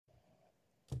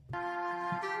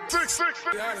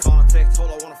Context,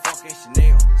 told I wanna fuck in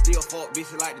Chanel. Still fuck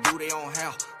bitches like to do they own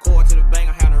house. Core to the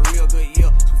banger, having a real good year.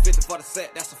 250 for the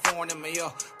set, that's a foreign in my ear.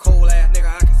 Cold ass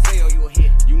nigga, I can sell you a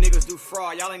hit. You niggas do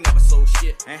fraud, y'all ain't never sold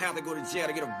shit. Ain't have to go to jail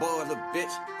to get a buzz, little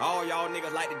bitch. All y'all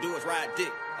niggas like to do is ride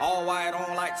dick. All white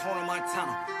on like Tony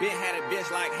Montana. Been had a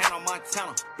bitch like Hannah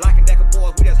Montana. Black and Decker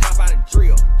boys, we just hop out and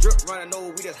drill. Drip running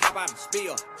over, we just hop out and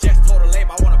spill. Just told her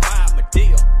label, I wanna buy my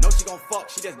deal. Know she gon' fuck,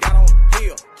 she just got on the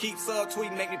pill. Keep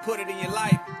subtweeting, make me put it in your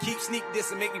life. Keep sneak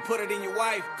this and make me put it in your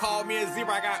wife. Call me a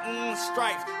zebra, I got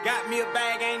stripes. Got me a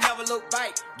bag, ain't never look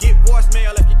back. Get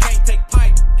voicemail if you can't take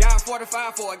pipe. Got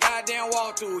 45 for a goddamn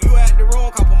walkthrough. You at the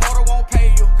room, cause promoter won't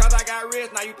pay you. Cause I got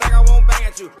rich, now you think I won't bang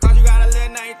at you. Cause you got a little,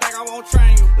 now you think I won't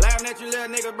train you. Laughing at you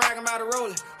little niggas bragging about the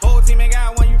rolling. Whole team ain't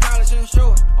got one, you probably shouldn't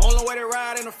show it. Only way to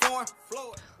ride in the foreign,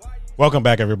 floor. Welcome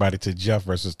back, everybody, to Jeff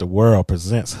versus the World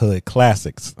presents Hood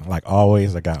Classics. Like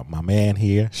always, I got my man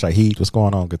here, Shaheed. What's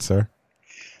going on, good sir?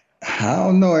 I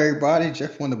don't know, everybody.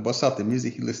 Jeff wanted to bust out the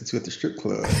music he listened to at the strip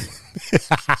club.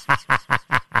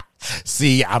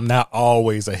 See, I'm not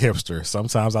always a hipster.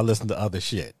 Sometimes I listen to other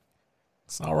shit.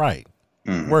 It's all right.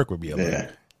 Work with me a little.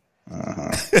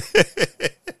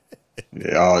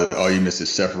 Yeah, all you miss is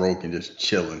Seth Rogen just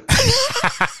chilling.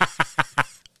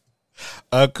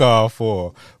 A call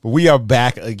for. We are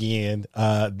back again.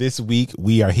 This week,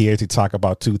 we are here to talk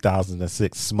about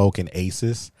 2006 Smoking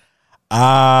Aces.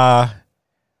 I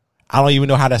don't even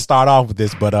know how to start off with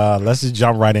this, but let's just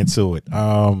jump right into it.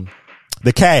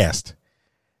 The cast.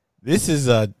 This is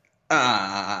a.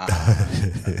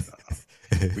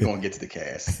 We're going to get to the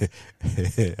cast.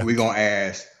 We're going to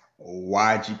ask,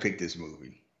 why'd you pick this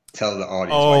movie? Tell the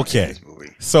audience why you picked this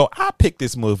movie. So I picked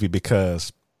this movie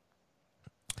because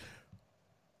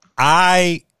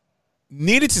I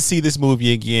needed to see this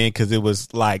movie again because it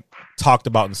was like talked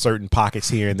about in certain pockets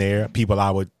here and there, people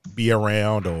I would be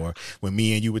around or when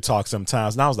me and you would talk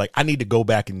sometimes. And I was like, I need to go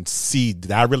back and see,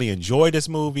 did I really enjoy this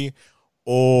movie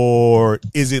or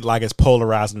is it like as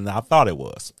polarizing as I thought it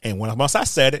was? And once I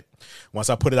said it,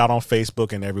 once I put it out on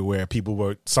Facebook and everywhere,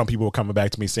 some people were coming back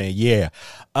to me saying, yeah,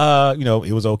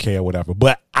 it was okay or whatever.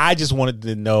 But I just wanted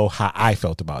to know how I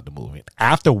felt about the movie.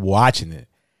 After watching it,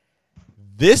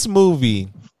 this movie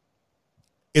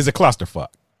is a clusterfuck,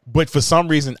 but for some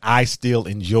reason I still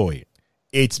enjoy it.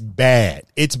 It's bad.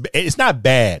 It's not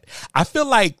bad. I feel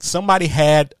like somebody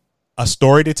had a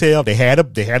story to tell. They had a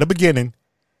beginning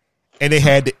and they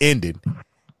had the ending.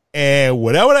 And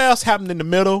whatever else happened in the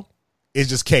middle is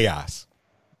just chaos.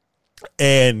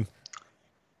 And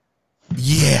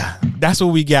yeah, that's what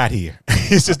we got here.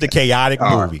 It's just a chaotic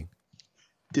movie.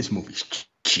 This movie's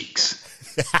cheeks.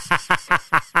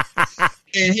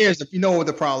 And you know what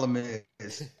the problem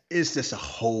is? It's just a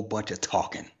whole bunch of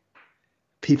talking.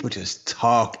 People just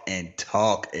talk and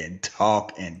talk and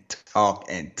talk and talk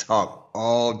and talk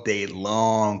all day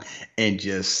long and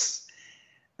just...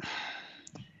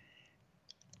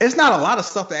 It's not a lot of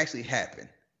stuff that actually happened.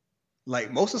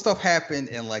 Like most of the stuff happened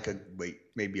in like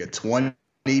maybe a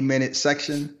 20-minute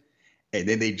section. And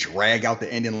then they drag out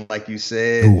the ending, like you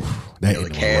said. Oof, the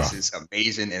cast is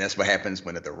amazing, and that's what happens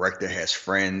when the director has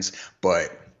friends.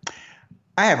 But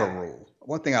I have a rule.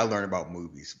 One thing I learned about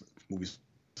movies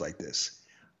like this: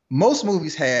 most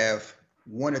movies have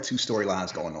one or two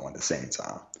storylines going on at the same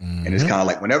time, and it's kind of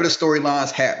like whenever the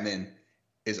storyline's happening,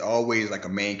 is always like a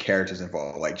main character's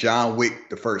involved. Like John Wick,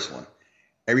 the first one,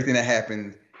 everything that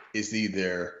happened is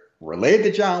either related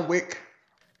to John Wick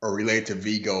or related to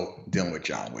Viggo dealing with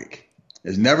John Wick.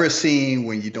 There's never a scene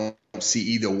when you don't see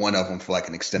either one of them for like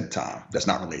an extended time that's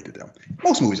not related to them.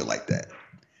 Most movies are like that.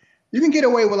 You can get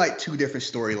away with like two different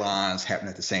storylines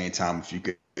happening at the same time if you're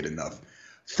good enough.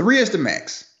 3 is the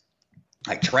max.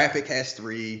 Like Traffic has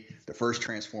 3. The first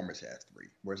Transformers has 3.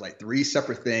 Where it's like 3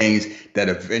 separate things that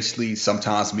eventually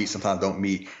sometimes meet, sometimes don't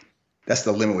meet. That's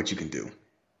the limit what you can do.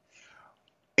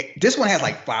 This one has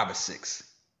like 5 or 6.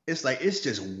 It's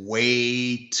just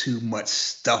way too much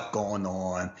stuff going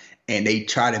on, and they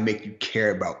try to make you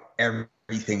care about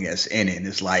everything that's in it. And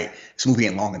it's like this movie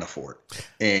ain't long enough for it,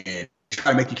 and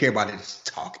try to make you care about it just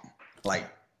talking. Like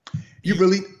you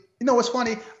know what's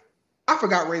funny? I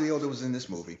forgot Ray Liotta was in this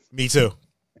movie. Me too.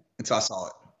 Until I saw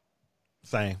it.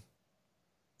 Same.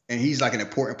 And he's like an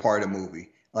important part of the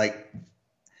movie. Like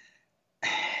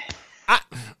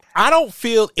I don't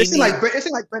feel it's like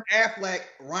Ben Affleck,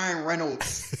 Ryan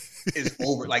Reynolds is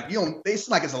over. Like it's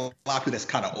like it's a lot of people that's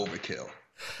kind of overkill.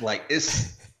 Like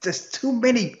it's just too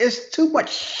many. It's too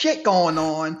much shit going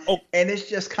on, and it's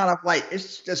just kind of like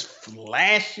it's just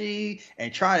flashy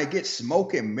and trying to get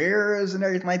smoke and mirrors and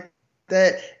everything like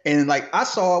that. And like I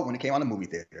saw it when it came on the movie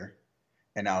theater,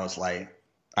 and I was like,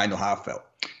 I know how I felt,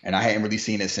 and I hadn't really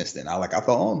seen it since then. I thought,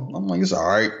 oh, I'm like, it's all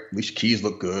right. Alicia Keys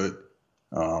looked good.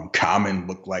 Common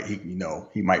looked like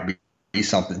he might be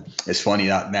something. It's funny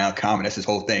now. Common, that's his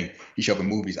whole thing. He show up in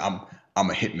movies. I'm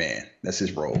a hitman. That's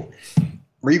his role.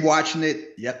 Rewatching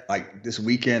it, like this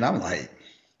weekend, I'm like,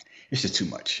 it's just too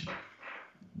much.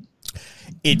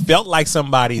 It felt like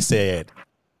somebody said,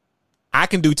 I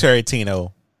can do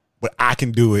Tarantino, but I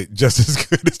can do it just as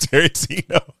good as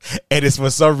Tarantino. And it's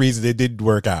for some reason it didn't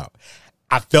work out.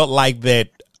 I felt like that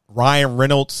Ryan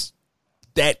Reynolds,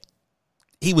 that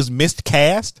he was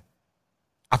miscast.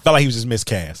 I felt like he was just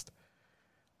miscast.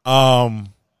 And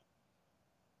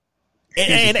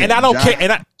I don't care,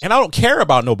 and I don't care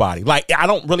about nobody. Like, I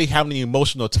don't really have any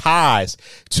emotional ties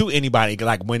to anybody.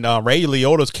 Like when Ray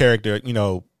Liotta's character,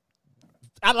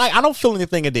 I don't feel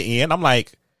anything at the end. I'm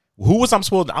like,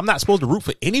 I'm not supposed to root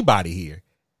for anybody here.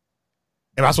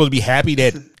 Am I supposed to be happy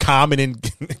that Common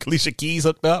and Alicia Keys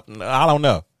hooked up? I don't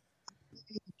know.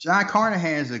 John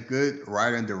Carnahan's a good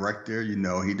writer and director. He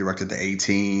directed The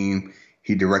A-Team.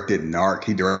 He directed Narc.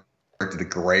 He directed The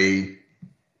Gray.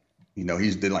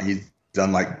 He's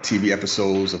done like TV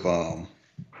episodes of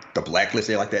The Blacklist,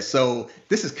 like that. So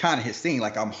this is kind of his thing.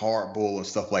 Like, I'm Hardball and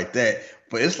stuff like that.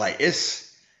 But it's like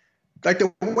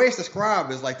the way it's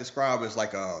described is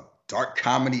like a dark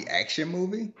comedy action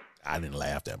movie. I didn't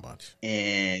laugh that much.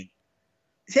 And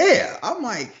yeah, I'm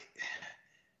like,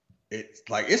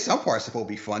 it's some parts supposed to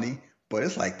be funny, but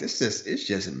it's like it's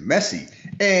just messy.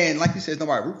 And like you said,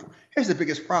 nobody root for. Here's the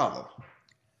biggest problem.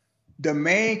 The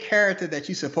main character that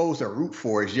you're supposed to root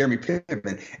for is Jeremy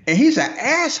Piven, and he's an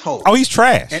asshole. Oh, he's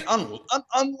trash. An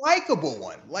unlikable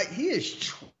one. Like, he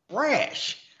is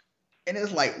trash. And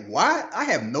it's like, why? I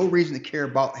have no reason to care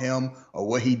about him or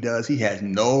what he does. He has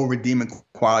no redeeming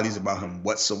qualities about him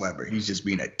whatsoever. He's just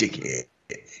being a dickhead.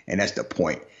 And that's the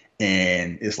point.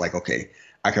 And it's like, okay,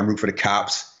 I can root for the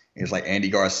cops. And it's like Andy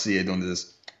Garcia doing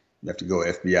this. You have to go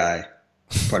FBI.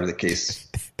 Part of the case.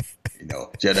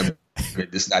 Jedi,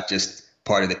 this is not just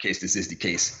part of the case. This is the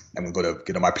case. I'm going to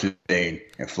get on my plane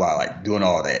and fly, like doing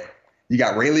all that. You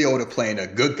got Ray Liotta playing a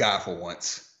good guy for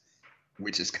once,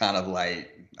 which is kind of like,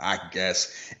 I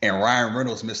guess. And Ryan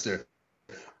Reynolds, Mr.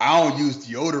 I don't use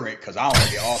deodorant because I don't want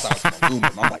to get Alzheimer's from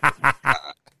aluminum. I'm like, God.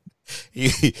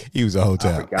 He was a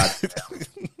hotel. I forgot that.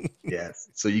 Yes.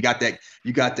 So you got that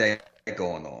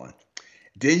going on.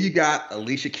 Then you got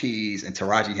Alicia Keys and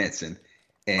Taraji Henson.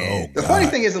 And the funny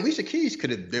thing is, Alicia Keys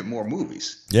could have did more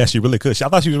movies. Yeah, she really could. I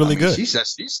thought she was really good. She's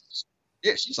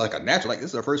like a natural. Like, this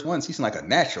is her first one. She's like a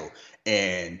natural.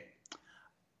 And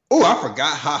I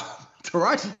forgot how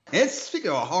Taraji Henson, speaking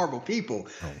of horrible people,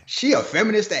 she a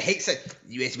feminist that hates it.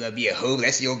 You just want to be a hoe.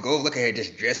 That's your goal. Look at her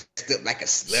just dressed up like a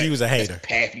slut. She was a hater. That's the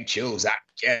path you chose. I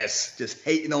guess just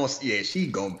hating on. Yeah,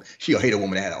 she'll hate a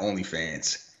woman that had an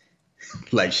OnlyFans.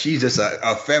 Like, she's just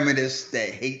a feminist that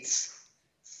hates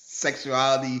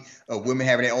sexuality of women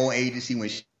having their own agency when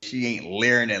she ain't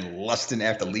leering and lusting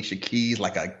after Alicia Keys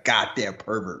like a goddamn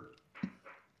pervert.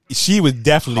 She would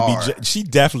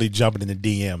definitely jumping in the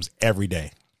DMs every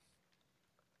day.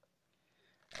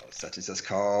 Such and such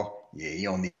call. Yeah, you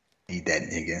don't need that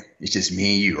nigga. It's just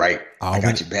me and you, right? I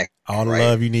got your back. All the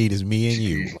love you need is me and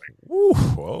you. Like, woo,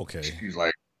 okay. She's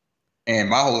like, and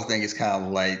my whole thing is kind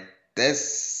of like,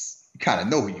 you kind of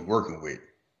know who you're working with.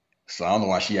 So I don't know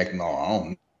why she acting all, I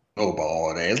don't know about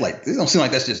all that. It's like, this don't seem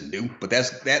like that's just new, but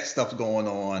that stuff's going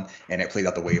on, and it plays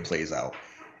out the way it plays out.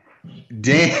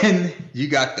 Then you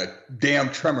got the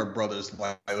damn Tremor brothers.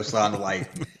 Like, it was sounding like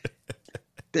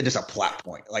they're just a plot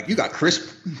point. Like, you got Chris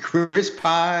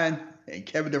Pine and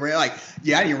Kevin Durant. Like,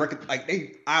 yeah, I didn't recognize. Like,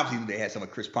 they obviously they had some of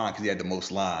Chris Pine because he had the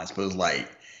most lines. But it was like,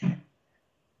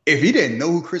 if you didn't know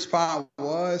who Chris Pine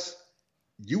was,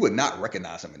 you would not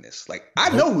recognize him in this. Like, I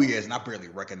know who he is, and I barely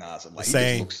recognize him. Like, he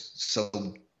just looks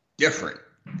so different.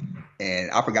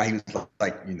 And I forgot he was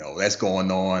like, that's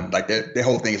going on. Like, their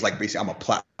whole thing is like, basically, I'm a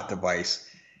plot device.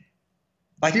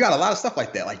 Like, you got a lot of stuff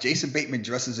like that. Like, Jason Bateman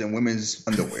dresses in women's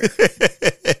underwear.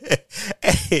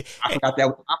 I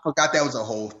forgot that was a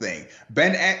whole thing.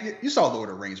 You saw Lord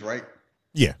of the Rings, right?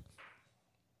 Yeah.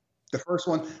 The first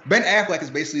one, Ben Affleck is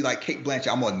basically like Cate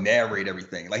Blanchett. I'm going to narrate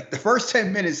everything. Like, the first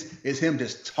 10 minutes is him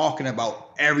just talking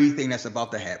about everything that's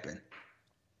about to happen.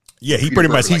 Yeah, he pretty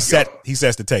much, he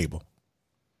sets the table.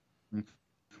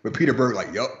 With Peter Berg,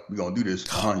 like, yup, we're going to do this.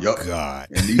 Yup. God.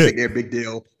 And you think they're a big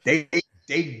deal. They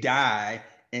die,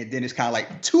 and then it's kind of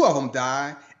like two of them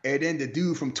die, and then the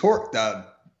dude from Torque,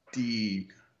 the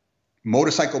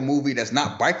motorcycle movie that's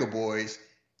not Biker Boys,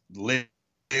 live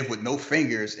with no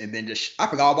fingers, and then just, I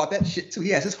forgot all about that shit too. He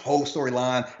has his whole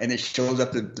storyline, and then shows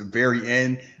up at the very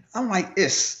end. I'm like,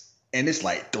 it's and it's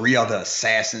like 3 other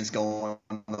assassins going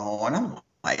on. I'm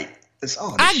like, it's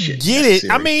all this I shit. get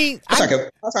it. I mean, that's like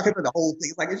the whole thing.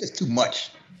 It's like it's just too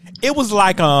much. It was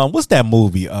like what's that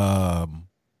movie?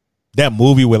 That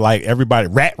movie with like everybody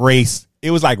Rat Race.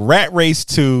 It was like Rat Race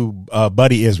to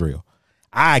Buddy Israel.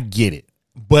 I get it,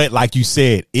 but like you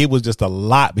said, it was just a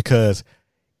lot because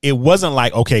it wasn't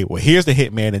like, okay, well, here's the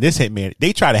hitman and this hitman.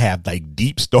 They try to have like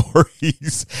deep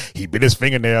stories. He bit his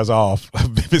fingernails off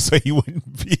so he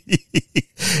wouldn't be,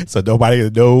 so nobody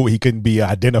would know he couldn't be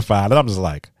identified. And I'm just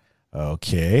like,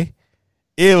 okay,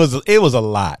 it was a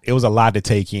lot. It was a lot to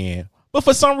take in. But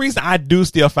for some reason, I do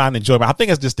still find enjoyment. I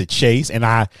think it's just the chase,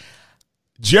 and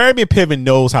Jeremy Piven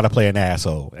knows how to play an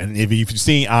asshole. And if you've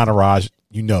seen Entourage,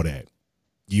 you know that.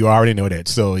 You already know that.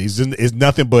 So it's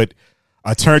nothing but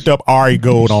a turned up Ari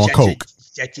Gold on coke.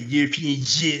 Shut your European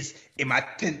jizz in my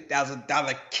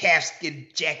 $10,000 calfskin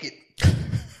jacket.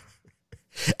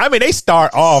 I mean, they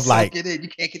start off like you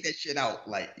can't get that shit out.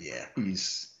 Like, yeah,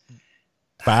 he's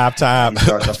five-time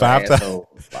entertainer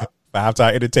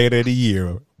of the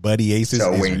year, Buddy Aces.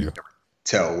 Tell Wayne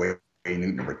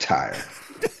Newton to retire.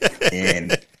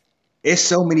 And it's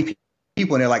so many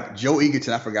people, and they're like Joe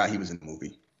Egerton. I forgot he was in the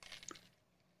movie.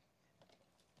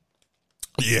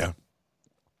 Yeah.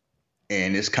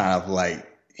 And it's kind of like,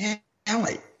 yeah,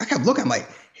 I kept looking, I'm like,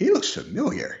 he looks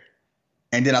familiar.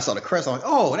 And then I saw the crest, I'm like,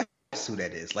 oh, that's who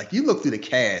that is. Like, you look through the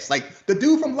cast, like the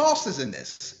dude from Lost is in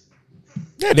this.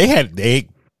 Yeah, they had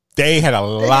a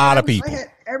lot of people. They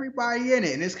had everybody in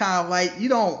it, and it's kind of like you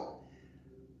don't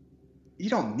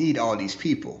need all these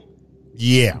people.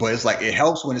 Yeah, but it's like it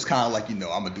helps when it's kind of like, I'm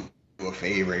gonna do a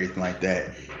favor, or anything like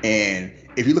that. And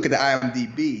if you look at the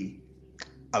IMDb,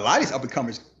 a lot of these up and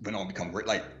comers went on to become great.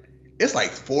 Like, it's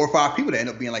like 4 or 5 people that end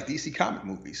up being like DC comic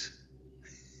movies.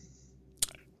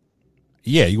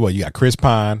 Yeah, you got Chris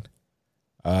Pine.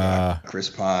 Chris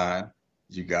Pine.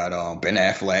 You got Ben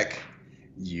Affleck.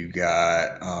 You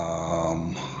got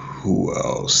who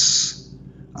else?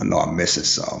 I know I'm missing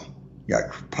some. You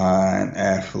got Pine,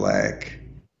 Affleck,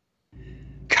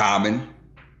 Common,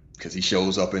 because he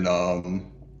shows up in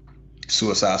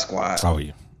Suicide Squad. Oh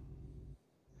yeah.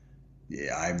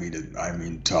 Yeah, I mean to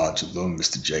talk little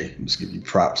Mr. J. I'm just giving you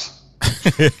props.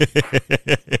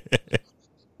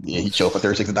 Yeah, he showed for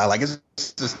 $36. Like,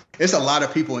 it's a lot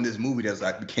of people in this movie that's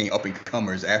like became up and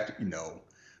comers afterwards.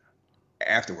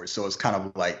 So it's kind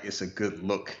of like it's a good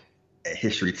look at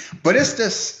history. But it's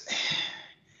just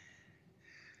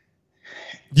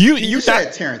you said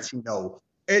Tarantino.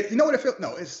 You know what it feels?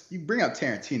 No, it's you bring up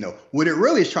Tarantino. What it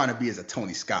really is trying to be is a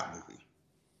Tony Scott movie.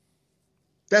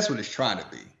 That's what it's trying to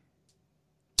be.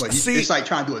 But it's like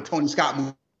trying to do a Tony Scott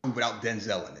movie without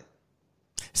Denzel in it.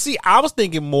 See, I was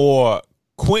thinking more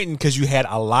Quentin because you had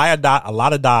a lot of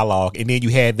dialogue, and then you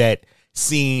had that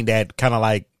scene, that kind of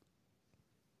like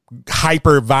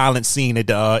hyper violent scene at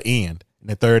the end in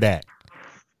the third act.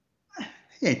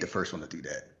 He ain't the first one to do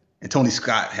that. And Tony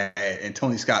Scott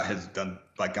has done,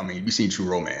 like, I mean, you've seen True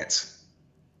Romance.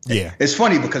 Yeah. It's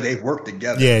funny because they've worked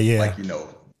together. Yeah, yeah. Like,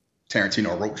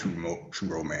 Tarantino wrote True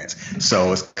Romance.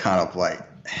 So it's kind of like,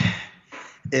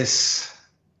 it's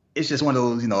just one of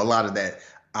those, a lot of that,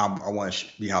 I want to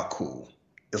be how cool.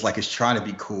 It's like it's trying to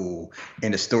be cool,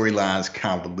 and the storyline's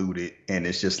convoluted, and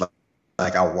it's just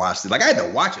like I watched it. Like, I had to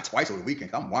watch it twice over the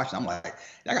weekend. I'm watching, I'm like,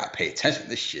 I gotta pay attention to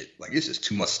this shit. Like, it's just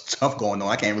too much stuff going on.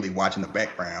 I can't really watch in the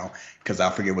background because I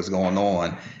forget what's going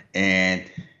on. And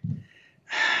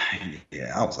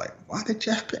yeah, I was like, why did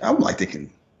Jeff pick? I'm like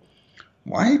thinking,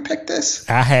 why he picked this?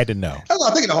 I had to know. That's what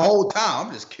I'm thinking the whole time.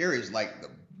 I'm just curious,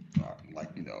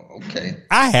 okay.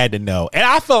 I had to know, and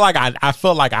I feel like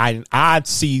I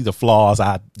see the flaws.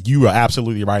 You are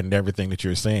absolutely right in everything that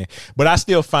you're saying, but I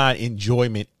still find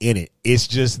enjoyment in it. It's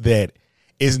just that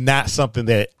it's not something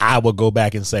that I will go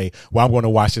back and say, well, I'm going to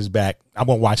watch this back. I'm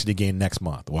going to watch it again next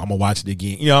month, or I'm going to watch it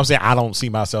again. You know what I'm saying? I don't see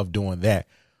myself doing that,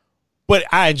 but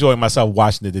I enjoy myself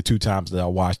watching it the 2 times that I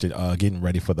watched it, getting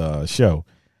ready for the show.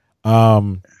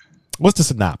 What's the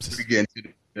synopsis? We get into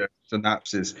the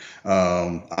synopsis.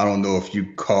 I don't know if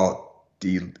you caught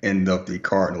the end of the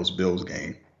Cardinals-Bills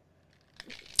game.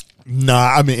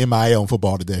 Nah, I'm in MIA on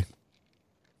football today.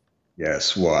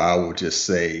 Yes, well, I will just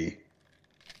say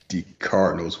the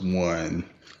Cardinals won.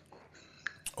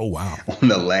 Oh, wow. On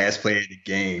the last play of the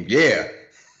game. Yeah.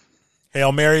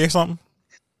 Hail Mary or something?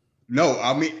 No,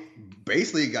 I mean,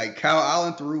 basically, like, Kyle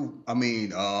Allen threw,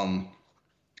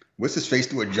 what's his face,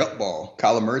 threw a jump ball.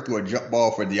 Kyler Murray threw a jump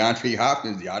ball for DeAndre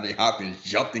Hopkins. DeAndre Hopkins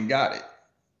jumped and got it.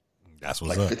 That's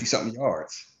what's like up. 50-something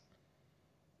yards.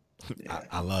 Yeah.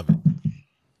 I love it.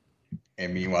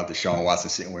 And meanwhile, Deshaun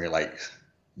Watson sitting where like,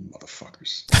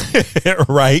 motherfuckers.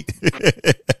 Right.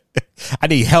 I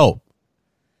need help.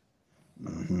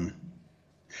 Mm-hmm.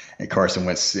 And Carson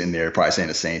Wentz sitting there probably saying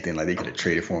the same thing. Like they could have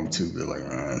traded for him too. They're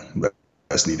like, but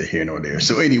that's neither here nor there.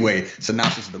 So anyway,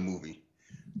 synopsis of the movie: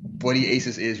 Buddy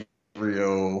Aces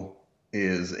Israel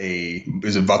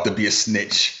is about to be a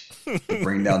snitch to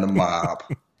bring down the mob,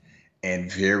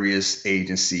 and various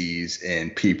agencies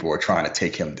and people are trying to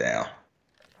take him down.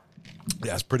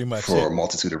 That's pretty much for it. a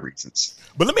multitude of reasons.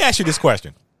 But let me ask you this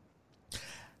question,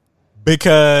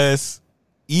 because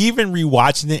even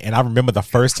rewatching it, and I remember the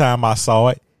first time I saw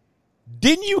it,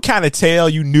 didn't you kind of tell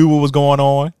you knew what was going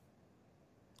on?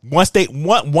 Once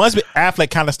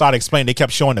Affleck kind of started explaining, they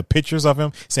kept showing the pictures of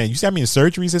him, saying, "You see how many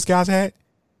surgeries this guy's had?"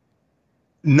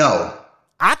 No,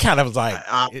 I kind of was like,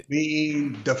 I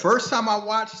mean, the first time I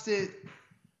watched it,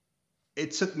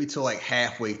 it took me to like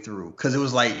halfway through because it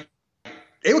was like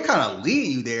they were kind of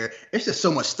leading you there. It's just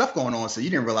so much stuff going on, so you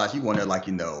didn't realize. You wonder, like,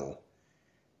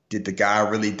 did the guy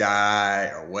really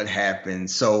die or what happened?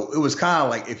 So it was kind of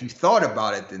like, if you thought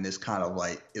about it, then it's kind of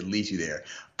like it leads you there.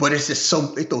 But it's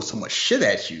just they throw so much shit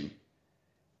at you,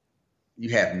 you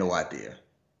have no idea.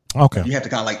 Okay, you have to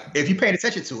kind of like, if you're paying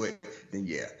attention to it, then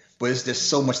yeah. But it's just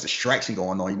so much distraction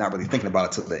going on. You're not really thinking about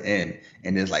it till the end,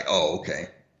 and it's like, oh, okay,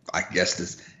 I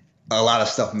guess a lot of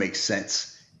stuff makes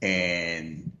sense,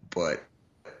 but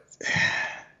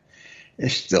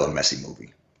it's still a messy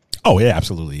movie. Oh, it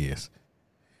absolutely is.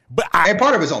 And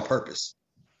part of it's on purpose.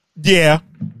 Yeah,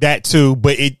 that too.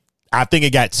 But I think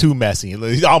it got too messy.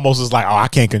 It almost was like, oh, I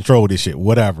can't control this shit,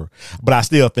 whatever. But I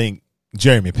still think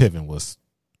Jeremy Piven was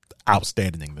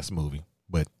outstanding in this movie.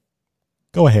 But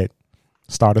go ahead,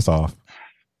 start us off.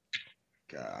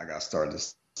 God, I got to start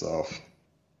this off.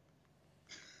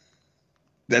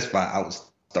 That's fine. I was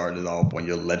started off on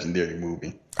your legendary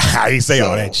movie. I didn't say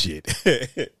all that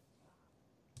shit.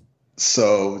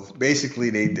 So basically,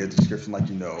 they did the description like,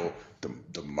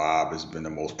 the mob has been the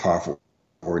most powerful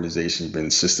organization,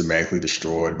 been systematically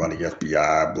destroyed by the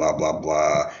FBI, blah, blah,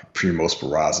 blah. Primo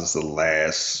Peraza is the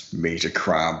last major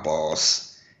crime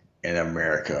boss in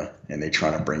America, and they're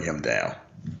trying to bring him down.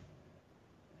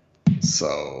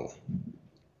 So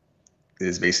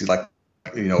it's basically like,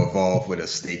 involved with a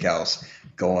steakhouse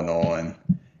going on,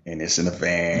 and it's in a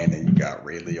van, and you got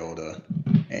Ray Liotta,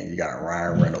 and you got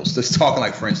Ryan Reynolds. Just talking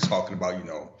like friends talking about,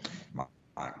 my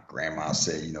grandma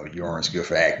said, urine's good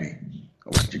for acne.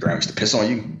 Your grandma used to piss on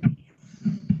you.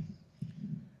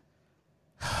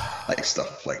 Like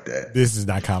stuff like that. This is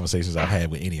not conversations I've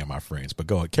had with any of my friends, but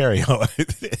go ahead, carry on.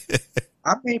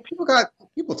 I mean, people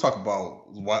talk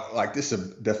about what, like, this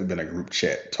has definitely been a group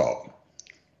chat talk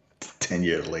 10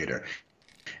 years later.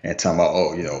 And talking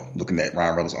about, looking at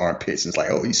Ryan Reynolds' armpits, and it's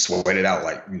like, oh, he sweated out,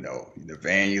 like, in the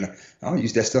van, I don't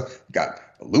use that stuff. You got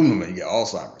aluminum, you got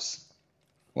Alzheimer's.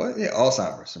 What? Yeah,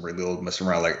 Alzheimer's. And Ray Liotta messing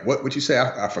around, like, what would you say?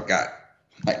 I forgot.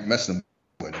 Like, messing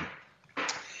with him.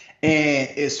 And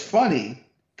it's funny,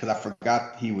 because I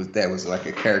forgot that was like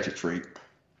a character trait.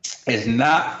 It's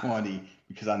not funny,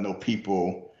 because I know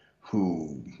people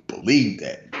who believe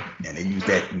that, and they use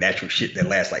that natural shit that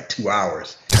lasts like 2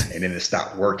 hours, and then it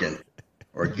stopped working.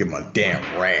 Or give him a damn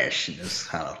rash, and it's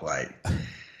kind of like,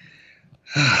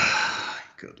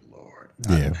 good Lord.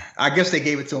 Yeah. I guess they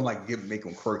gave it to him like make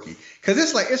him quirky, because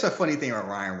it's a funny thing about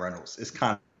Ryan Reynolds. It's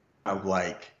kind of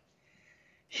like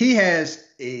he has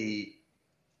a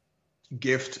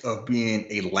gift of being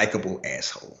a likable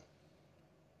asshole,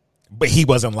 but he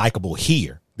wasn't likable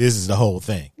here. This is the whole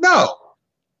thing. No,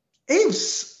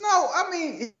 he's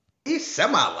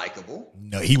semi-likable.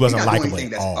 No, he wasn't likable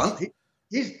at all.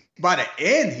 He's by the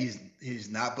end, he's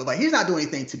not, but like he's not doing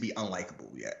anything to be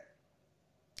unlikable yet.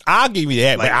 I'll give you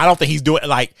that, like, but I don't think he's doing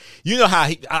like, how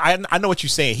I know what you're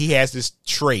saying. He has this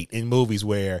trait in movies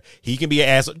where he can be an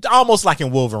asshole, almost like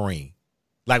in Wolverine,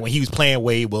 like when he was playing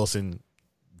Wade Wilson,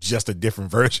 just a different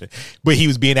version, but he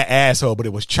was being an asshole, but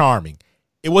it was charming.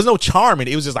 It was no charming.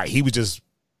 It was just like he was just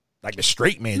like the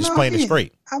straight man, just playing it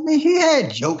straight. I mean, he had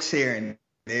jokes here and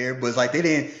there, but it's like they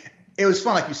didn't. It was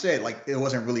fun, like you said. Like it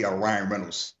wasn't really a Ryan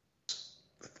Reynolds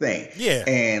thing. Yeah.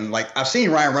 And like I've seen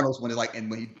Ryan Reynolds when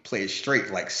he plays straight,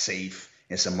 like Safe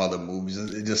and some other movies,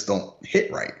 it just don't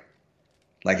hit right.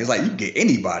 Like it's like you get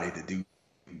anybody to do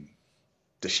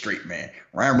the straight man.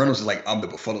 Ryan Reynolds is like, I'm the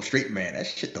befuddled straight man. That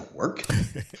shit don't work.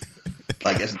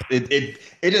 Like it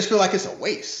just feel like it's a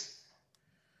waste.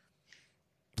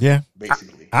 Yeah.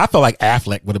 Basically. I feel like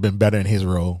Affleck would have been better in his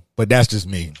role, but that's just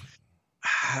me.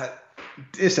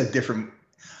 It's a different.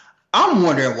 I'm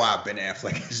wondering why Ben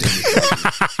Affleck is in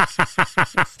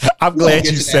this. I'm glad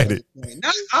you said it.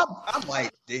 I'm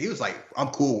like, he was like, I'm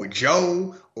cool with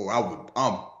Joe, or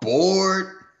I'm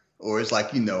bored, or it's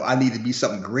like, I need to be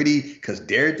something gritty because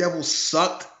Daredevil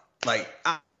sucked. Like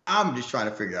I'm just trying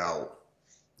to figure out.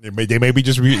 They may be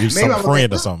just some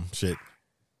friend or some shit.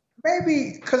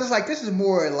 Maybe because it's like this is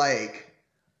more like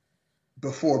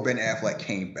before Ben Affleck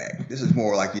came back. This is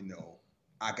more like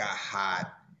I got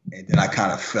hot and then I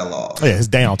kind of fell off. Yeah, it's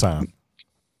downtime.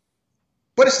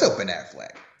 But it's still Ben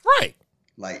Affleck. Right.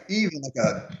 Like even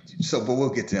but we'll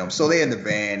get to them. So they in the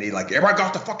van, they like everybody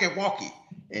got the fucking walkie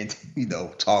and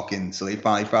talking. So they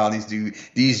finally found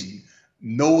these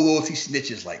no loyalty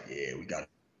snitches. Like, yeah, we got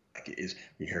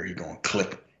we heard he gonna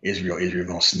clip Israel. Israel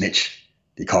gonna snitch.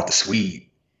 They caught the Swede.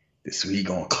 The Swede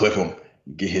gonna clip him,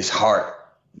 get his heart.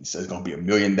 He says it's gonna be $1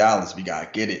 million. We gotta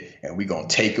get it, and we gonna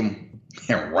take him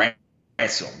and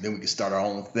ransom him. Then we can start our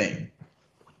own thing.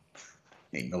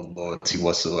 Ain't no loyalty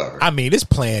whatsoever. I mean, this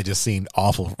plan just seemed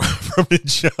awful from the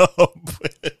jump.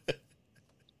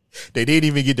 They didn't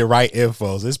even get the right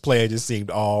infos. This plan just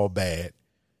seemed all bad.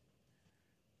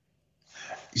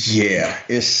 Yeah,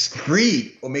 it's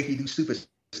greed will make you do stupid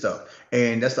stuff,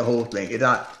 and that's the whole thing.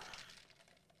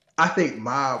 I think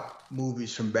mob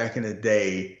movies from back in the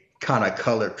day kind of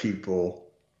colored people,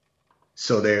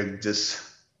 so they're just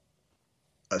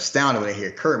astounded when they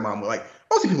hear Kurt mob. Like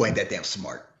most people ain't that damn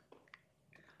smart.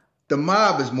 The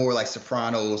mob is more like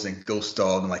Sopranos and Ghost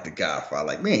Dog and like The Godfather.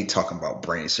 Like we ain't talking about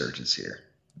brain surgeons here.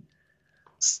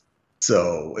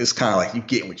 So it's kind of like you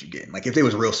getting what you getting. Like if they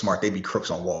was real smart, they'd be crooks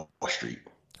on Wall Street,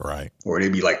 right? Or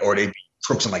they'd be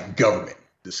crooks in like government,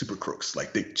 the super crooks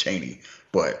like Dick Cheney.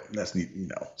 But that's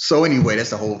So anyway, that's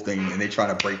the whole thing, and they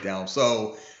trying to break down.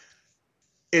 So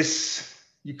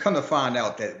you come to find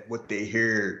out that what they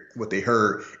heard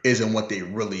isn't what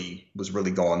was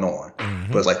really going on.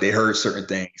 Mm-hmm. But it's like they heard certain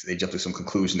things, they jumped to some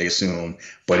conclusion, they assumed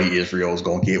Buddy Israel is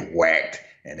gonna get whacked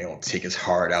and they're gonna take his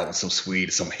heart out with some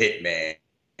Swede, some hitman,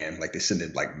 and like they send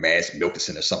it like Mass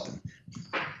Mikkelsen or something.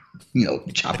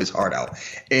 Chop his heart out.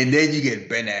 And then you get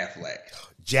Ben Affleck.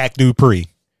 Jack Dupree.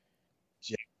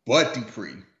 Bud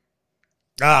Dupree.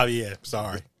 Oh yeah,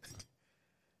 sorry.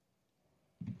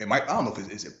 I don't know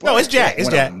if it's Bud. No, it's Jack. It's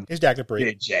Jack. It's Jack Dupree.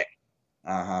 Yeah,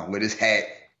 Jack. With his hat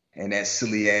and that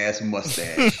silly ass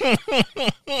mustache.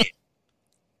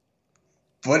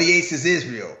 Buddy Yates is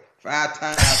Israel. 5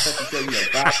 times,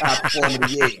 5 times performer of the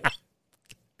year.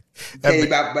 Tell you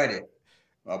about Buddy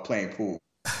playing pool.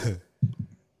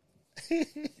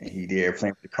 And he there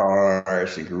playing with the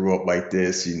cars. He grew up like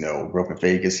this, grew up in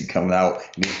Vegas. He coming out,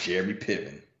 and he's Jeremy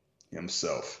Piven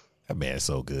himself. That man's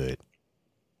so good.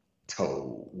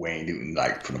 Told Wayne Newton,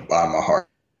 like, from the bottom of my heart,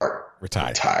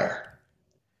 retire.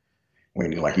 Wayne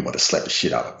Newton, like, he wanted to slap the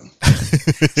shit out of him.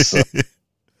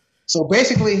 So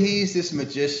basically, he's this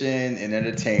magician and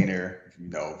entertainer,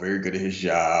 very good at his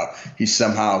job. He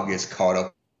somehow gets caught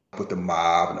up with the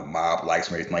mob, and the mob likes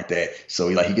him, everything like that. So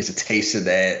he gets a taste of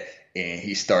that. And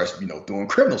he starts, doing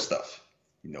criminal stuff,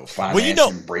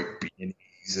 financing, break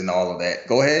B&Es and all of that.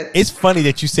 Go ahead. It's funny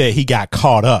that you said he got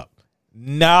caught up.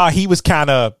 Nah, he was kind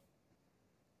of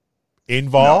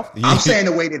involved. No, I'm saying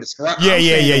the way they describe. Yeah.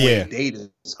 They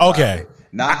describe okay. It,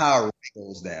 not how it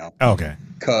goes down. Okay.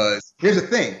 Because here's the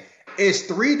thing: it's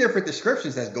 3 different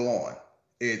descriptions that go on.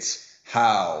 It's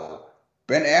how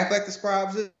Ben Affleck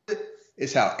describes it.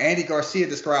 It's how Andy Garcia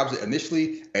describes it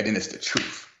initially, and then it's the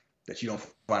truth that you don't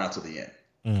find out till the end.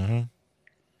 Mm-hmm.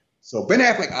 So Ben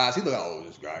Affleck, he look,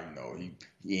 this guy,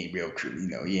 he ain't real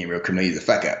criminal. He ain't real criminal. He's a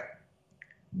fuck up.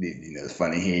 It's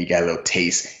funny. He got a little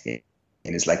taste, and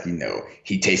it's like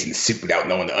he tasting the soup without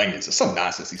knowing the onions or some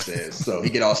nonsense he says. So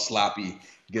he get all sloppy,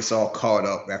 gets all caught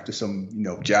up after some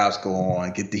jobs go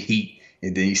on, get the heat,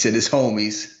 and then he sent his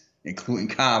homies, including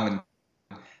Common,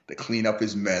 to clean up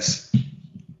his mess.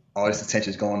 All this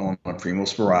attention is going on Primo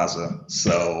Speraza.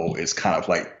 So it's kind of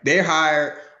like they're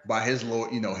hired by his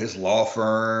law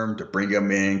firm to bring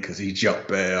him in because he jumped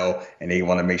bail and they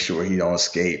want to make sure he don't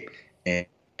escape.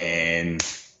 And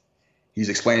he's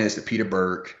explaining this to Peter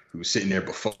Berg, who's sitting there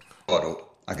befuddled.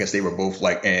 I guess they were both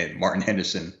and Martin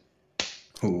Henderson,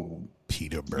 who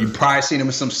Peter Berg. You've probably seen him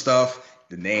in some stuff.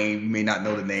 The name, you may not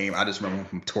know the name. I just remember him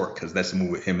from Torque because that's the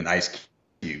movie with him and Ice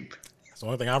Cube. That's the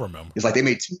only thing I remember. It's like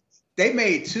they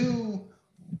made two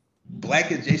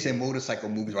black adjacent motorcycle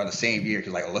movies around the same year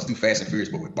because let's do Fast and Furious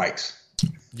but with bikes.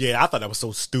 Yeah, I thought that was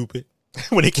so stupid.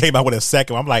 When it came out with a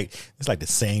second, I'm like, it's like the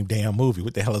same damn movie.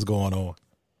 What the hell is going on?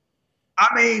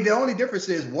 I mean, the only difference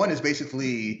is one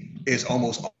is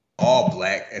almost all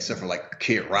black except for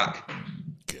Kid Rock.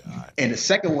 God. And the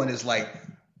second one is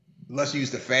let's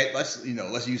use the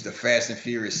Fast and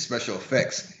Furious special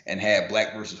effects and have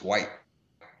black versus white.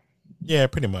 Yeah,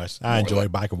 pretty much. I enjoy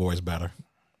Biker Boys better.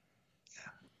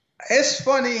 It's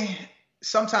funny.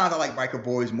 sometimes I like Biker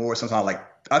Boys more. Sometimes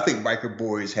I think Biker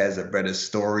Boys has a better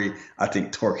story. I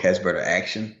think Torque has better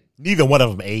action. Neither one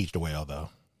of them aged well, though.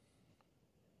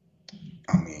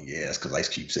 I mean, yeah, it's because Ice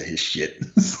Cube said his shit.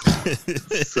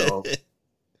 So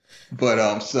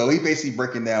he basically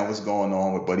breaking down what's going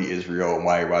on with Buddy Israel and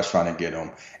why everybody's trying to get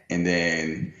him, and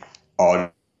then all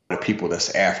the people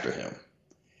that's after him.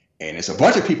 And it's a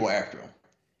bunch of people after him,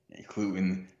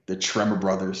 including the Tremor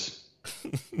brothers.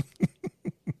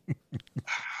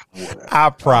 I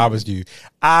promised you,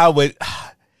 I would.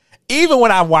 Even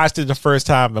when I watched it the first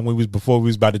time and before we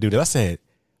was about to do this, I said,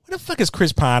 "What the fuck is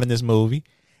Chris Pine in this movie?"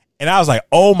 And I was like,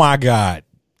 "Oh my God,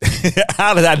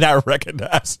 how did I not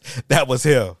recognize that was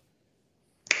him?"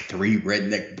 3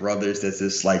 redneck brothers that's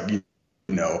just like, you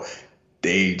know,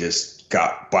 they just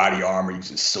got body armor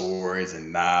using swords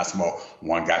and knives.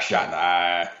 One got shot in the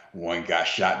eye, one got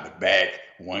shot in the back,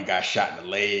 one got shot in the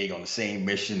leg on the same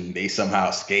mission. They somehow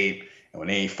escape, and when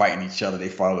they ain't fighting each other, they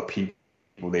follow the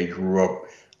people they grew up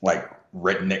like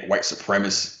redneck white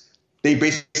supremacists. They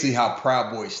basically how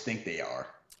Proud Boys think they are.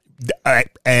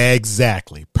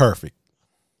 Exactly. Perfect.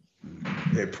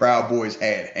 If Proud Boys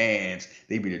had hands,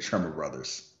 they'd be the Tremor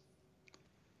brothers.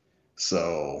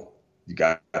 So you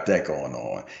got that going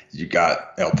on. You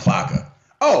got El Placa.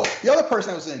 Oh, the other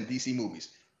person that was in DC movies,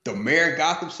 the mayor of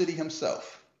Gotham City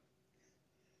himself.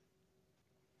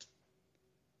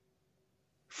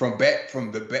 From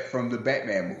the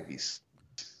Batman movies.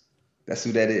 That's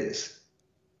who that is.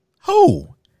 Who?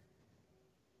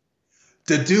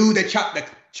 The dude that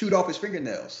chewed off his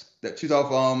fingernails. That chewed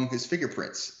off his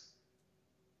fingerprints.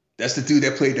 That's the dude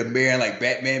that played the mayor in like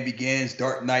Batman Begins,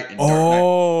 Dark Knight, and Dark Knight.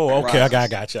 Oh, okay. I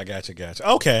got you.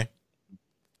 Okay.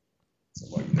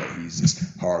 So, he's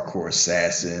this hardcore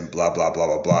assassin, blah, blah, blah,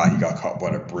 blah, blah. He got caught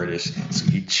by the British. So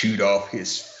he chewed off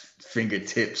his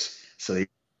fingertips so they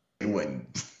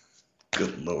wouldn't,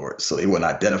 good Lord, so they wouldn't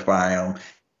identify him.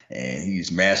 And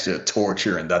he's master of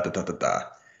torture and da-da-da-da-da.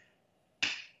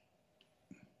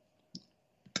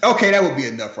 Okay, that would be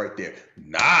enough right there.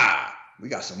 Nah. We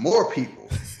got some more people.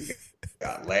 We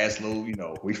got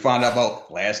Laszlo, we found out about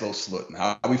Laszlo Slutin.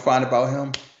 How we find about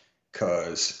him?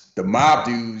 Because the mob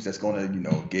dudes that's going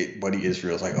to, get Buddy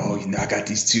Israel's like, oh, I got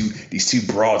these two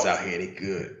broads out here. They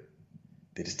good.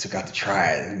 They just took out the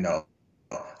triad. I'm going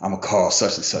to call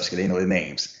such and such because they know their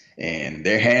names. And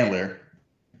their handler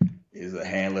is a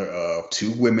handler of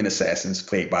 2 women assassins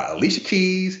played by Alicia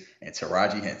Keys and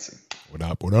Taraji Henson. What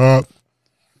up?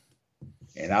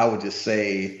 And I would just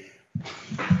say,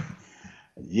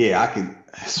 yeah, I can.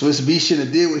 Swiss B shouldn't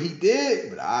have did what he did,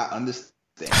 but I understand.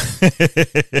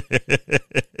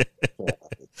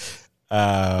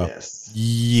 Yes.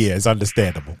 Yeah, it's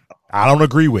understandable. I don't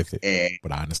agree with it,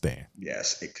 but I understand.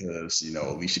 Yes, because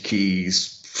Alicia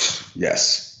Keys.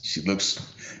 Yes, she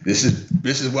looks. This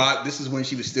is when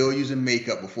she was still using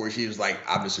makeup before she was like,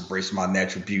 I'm just embracing my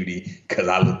natural beauty because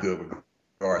I look good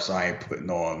regardless, so I ain't putting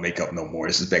on makeup no more.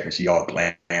 This is back when she all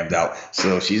glammed out.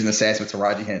 So she's an assassin with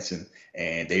Taraji Henson,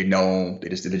 and they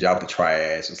just did a job with the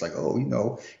triads. It's like,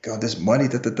 oh, got this money,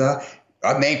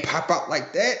 our name pop out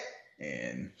like that,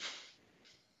 and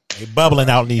they bubbling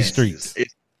out in these streets.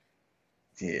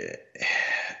 Yeah,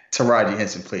 Taraji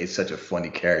Henson played such a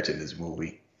funny character in this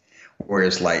movie, where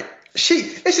it's like it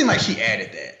seemed like she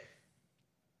added that.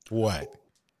 What?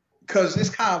 Because it's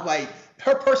kind of like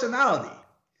her personality.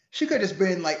 She could have just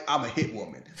been like, I'm a hit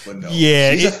woman. But no.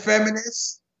 Yeah, she's a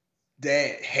feminist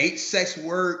that hates sex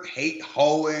work, hate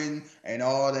hoeing and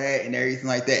all that and everything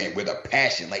like that. And with a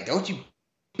passion. Like, don't you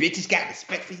bitches got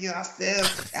respect for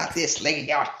yourselves out there slinging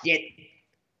y'all shit?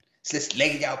 Just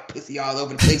slinging y'all pussy all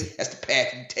over the place. That's the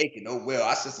path you taking. Oh, well,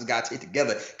 our sisters got to take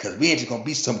together because we ain't just going to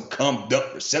be some cummed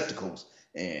up receptacles.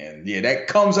 And yeah, that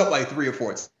comes up like 3 or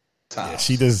 4 times. Yeah,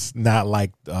 she does not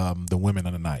like the women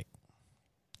of the night.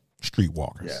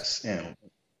 Streetwalkers. Yes. And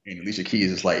Alicia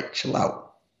Keys is like, chill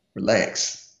out,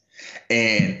 relax.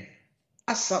 And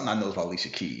that's something I know about Alicia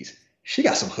Keys. She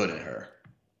got some hood in her.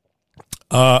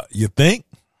 You think?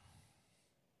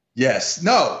 Yes.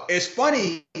 No, it's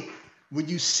funny when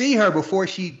you see her before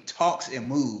she talks and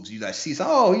moves. You like see,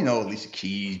 Alicia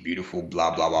Keys, beautiful,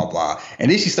 blah, blah, blah, blah.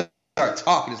 And then she start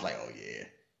talking. It's like, oh, yeah.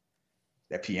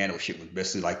 That piano shit was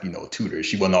basically like, Tudor.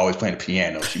 She wasn't always playing the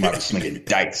piano. She might be swinging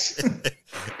dice.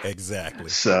 Exactly.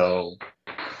 So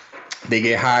they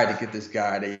get hired to get this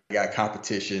guy. They got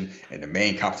competition. And the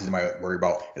main competition they might worry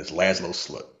about is Laszlo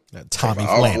Slutin. Tommy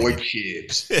Flanagan. Our boy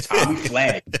Chibbs. Tommy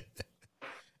Flanagan.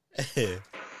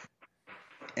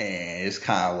 And it's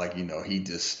kind of like, he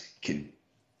just can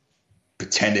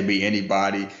pretend to be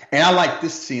anybody. And I like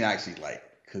this scene, I actually like.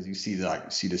 Because you see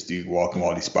this dude walking with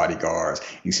all these bodyguards.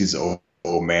 You see this old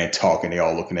old man talking. They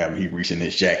all looking at him. He reaching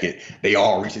his jacket. They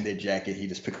all reaching their jacket. He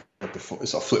just picked up the phone.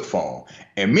 It's a flip phone.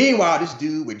 And meanwhile, this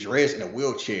dude with dreads in a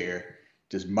wheelchair,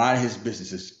 just minding his business,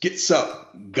 just gets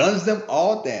up, guns them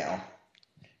all down,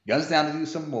 guns down to do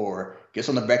some more, gets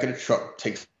on the back of the truck,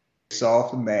 takes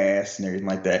off the mask and everything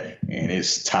like that, and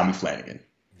it's Tommy Flanagan.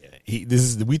 Yeah,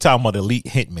 we talking about elite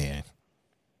hitman.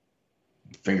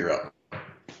 Finger up,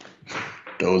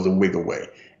 throws the wig away,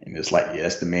 and it's like, yeah,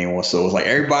 that's the main one. So it's like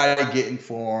everybody getting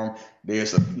for him.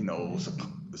 There's a, you know,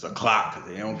 it's a clock because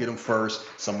they don't get him first,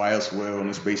 somebody else will, and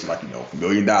it's basically like, you know, $1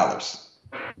 million.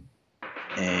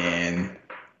 And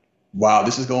while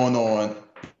this is going on,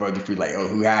 Brother Free like, oh,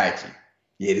 who hired you?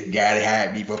 Yeah, this guy that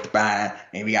hired me both to buy,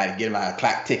 and we got to get him out of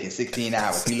clock ticking 16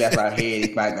 hours. He left out here,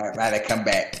 he might not come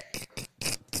back.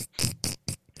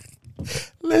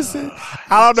 Listen,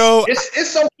 I don't know.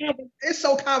 It's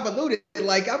so convoluted.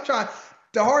 Like, I'm trying.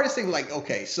 The hardest thing, like,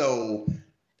 okay, so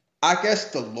I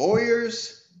guess the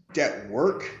lawyers that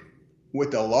work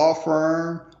with the law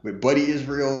firm with Buddy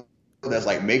Israel that's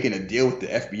like making a deal with the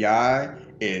FBI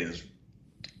is,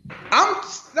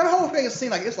 that whole thing is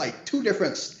seemed like it's like two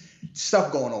different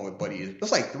stuff going on with Buddy Israel.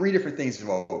 It's like three different things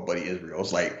involved with Buddy Israel.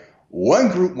 It's like one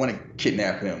group want to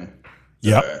kidnap him,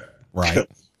 right,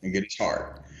 and get his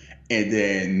heart. And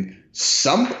then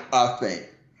some, I think,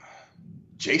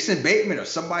 Jason Bateman or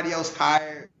somebody else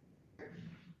hired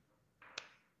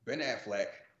Ben Affleck,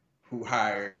 who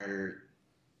hired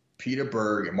Peter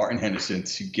Berg and Martin Henderson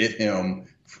to get him,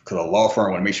 because a law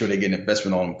firm want to make sure they get an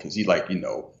investment on him because he like, you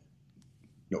know,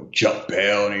 jump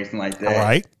bail and everything like that. All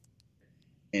right.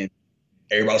 And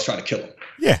everybody's trying to kill him.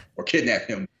 Yeah. Or kidnap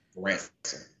him for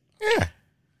ransom. Yeah.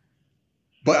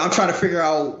 But I'm trying to figure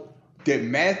out, did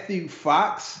Matthew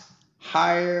Fox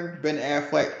hire Ben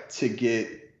Affleck to get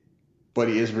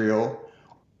Buddy Israel,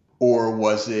 or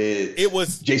was it? It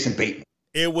was Jason Bateman.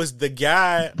 It was the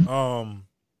guy.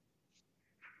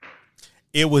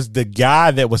 It was the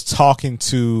guy that was talking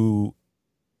to.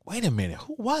 Wait a minute,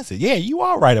 who was it? Yeah, you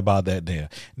are right about that. There,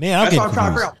 man, that's what I'm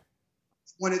trying to figure out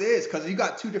when it is, because you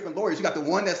got two different lawyers. You got the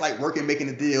one that's like working, making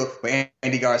a deal, but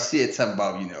Andy Garcia talking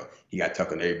about, you know, he got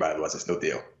tucked on everybody. Otherwise, it's no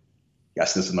deal. Got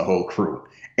this in the whole crew.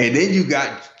 And then you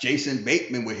got Jason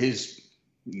Bateman with his,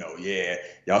 you know, yeah,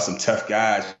 y'all some tough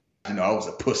guys. You know, I was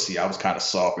a pussy. I was kind of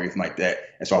soft or anything like that.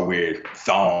 That's why I wear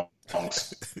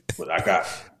thongs. But I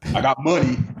got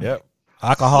money. Yep.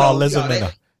 Alcoholism and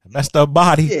a messed up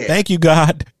body. Yeah. Thank you,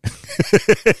 God.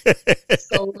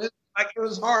 So like, it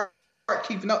was hard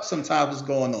keeping up sometimes what's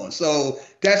going on. So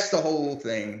that's the whole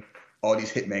thing. All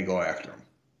these hitmen go after him.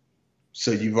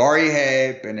 So you've already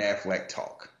had Ben Affleck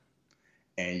talk.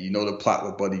 And you know the plot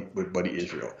with Buddy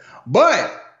Israel.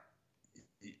 But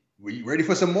were you ready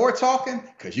for some more talking?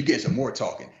 Because you get some more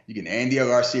talking. You get Andy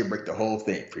Garcia break the whole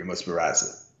thing. Primo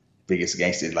Peraza, biggest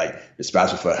gangster, like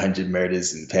responsible for 100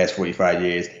 murders in the past 45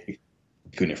 years,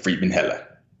 including Friedman Heller.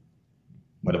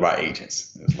 What about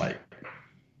agents? It's like,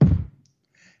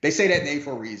 they say that name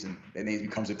for a reason. That name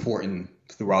becomes important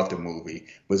throughout the movie.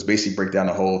 But it's basically break down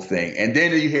the whole thing. And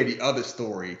then you hear the other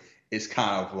story. It's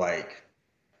kind of like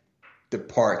the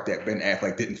part that Ben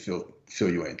Affleck didn't fill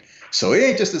you in. So it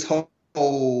ain't just this whole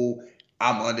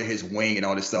I'm under his wing and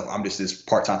all this stuff. I'm just this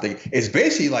part-time thing. It's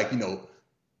basically like, you know,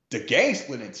 the gang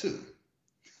split in two.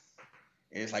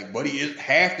 And it's like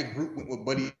half the group went with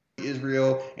Buddy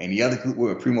Israel and the other group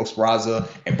went with Primo Peraza,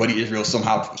 and Buddy Israel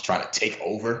somehow was trying to take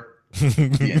over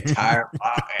the entire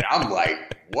mob. And I'm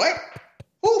like, what?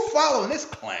 Who following this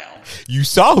clown? You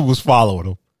saw who was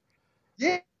following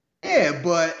him. Yeah,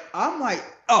 but I'm like,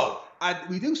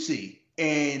 we do see.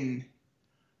 And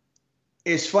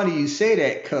it's funny you say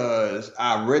that because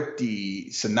I read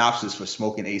the synopsis for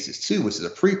Smoking Aces 2, which is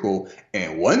a prequel,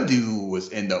 and one dude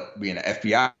was end up being an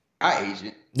FBI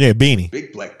agent. Yeah, Beanie.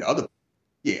 Big Black, the other.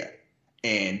 Yeah.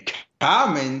 And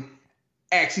Common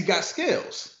actually got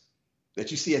skills that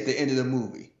you see at the end of the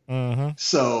movie. Mm-hmm.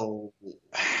 So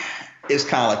it's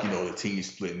kind of like, you know, the team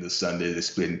splitting the Sunday, they're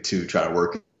splitting two, trying to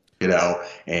work it out,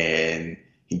 and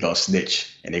he gonna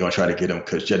snitch, and they're gonna try to get him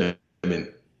because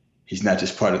gentlemen, he's not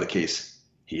just part of the case;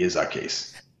 he is our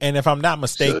case. And if I'm not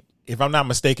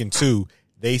mistaken, too,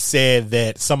 they said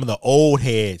that some of the old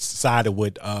heads sided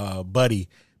with Buddy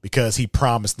because he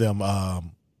promised them,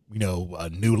 you know, a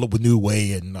new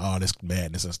way and all this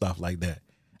madness and stuff like that.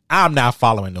 I'm not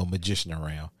following no magician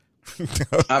around.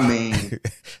 I mean,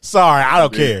 sorry, I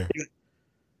don't care.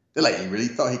 They're like, he really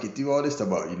thought he could do all this stuff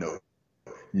about, you know,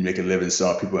 you make a living,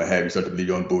 some people and have you start to believe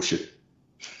on bullshit.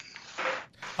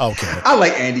 Okay. I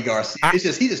like Andy Garcia. It's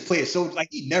just he just plays so like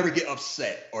he never get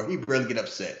upset, or he barely get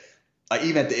upset. Like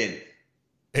even at the end,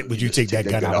 Would you take that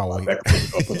gun out on me?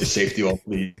 I'll put the safety on,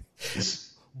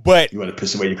 please. But you want to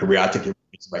piss away your career? I'll take it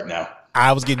right now.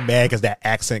 I was getting mad because that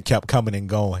accent kept coming and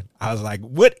going. I was like,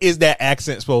 what is that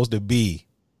accent supposed to be?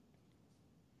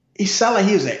 He sounded like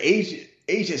he was an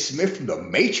Agent Smith from the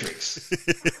Matrix.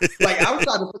 Like, I was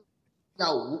trying to figure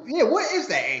out, what is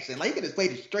that accent? Like, you could have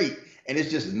played it straight, and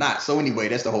it's just not. So anyway,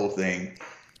 that's the whole thing.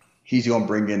 He's going to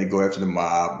bring in and go after the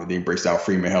mob, and then he breaks down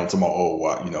Freeman Hell to my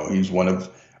he was one of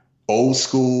old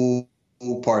school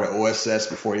part of OSS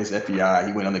before his FBI.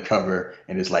 He went undercover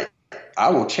and is like, I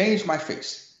will change my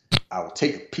face. I will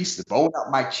take a piece of bone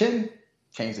out my chin,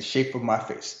 change the shape of my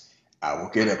face. I will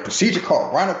get a procedure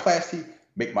called rhinoplasty,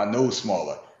 make my nose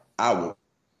smaller. I will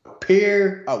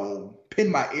pin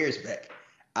my ears back.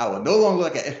 I will no longer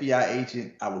look like an FBI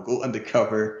agent. I will go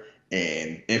undercover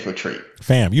and infiltrate.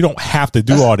 Fam, you don't have to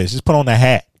do all this. Just put on the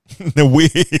hat, the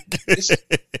wig. This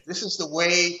is the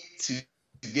way to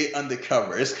get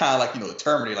undercover. It's kind of like, the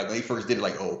Terminator, like when they first did it,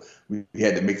 like, we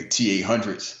had to make the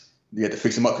T-800s. We had to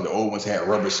fix them up because the old ones had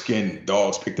rubber skin.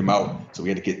 Dogs picked them out. So we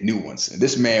had to get new ones. And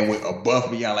this man went above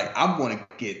and beyond. Like, I'm going to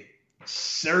get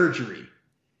surgery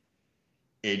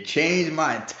and change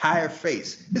my entire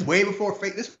face. It's way before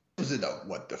face. This was in the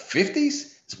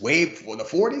 50s? It's way before the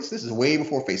 40s. This is way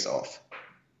before Face Off.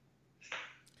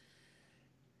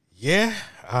 Yeah.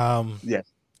 Yeah.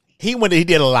 He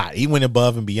did a lot. He went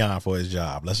above and beyond for his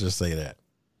job. Let's just say that.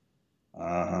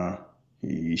 Uh-huh.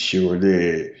 He sure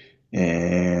did.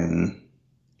 And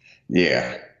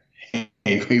yeah,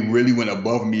 he really went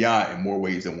above and beyond in more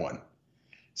ways than one.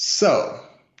 So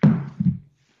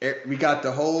we got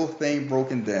the whole thing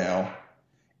broken down,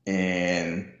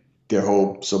 and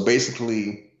so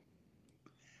basically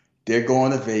they're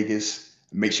going to Vegas,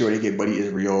 make sure they get Buddy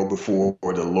Israel before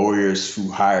the lawyers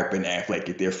who hired Ben Affleck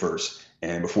get there first,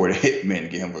 and before the hitmen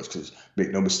get him first. Because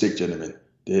make no mistake, gentlemen,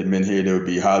 the hitmen here, they would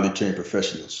be highly trained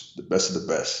professionals, the best of the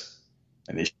best,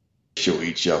 and they show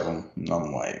each of them. And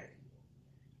I'm like,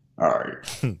 all right.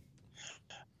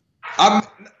 I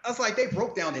was like, they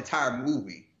broke down the entire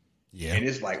movie. Yeah. And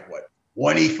it's like,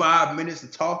 25 minutes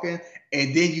of talking,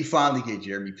 and then you finally get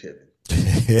Jeremy Piven.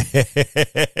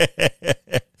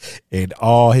 In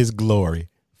all his glory.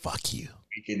 Fuck you.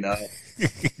 Waking up. Yeah,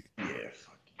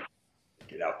 fuck you.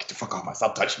 Get out. Get the fuck off my.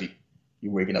 Stop touching me.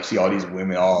 You waking up, see all these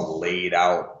women all laid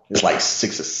out. There's like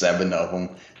 6 or 7 of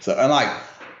them. So I'm like,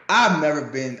 I've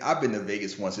been to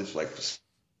Vegas once. It's like for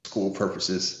school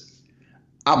purposes.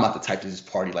 I'm not the type to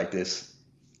just party like this.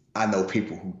 I know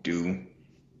people who do.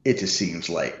 It just seems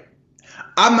like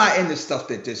I'm not into stuff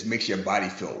that just makes your body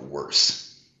feel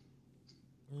worse.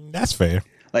 That's fair.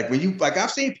 Like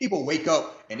I've seen people wake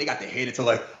up and they got their head into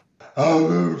like,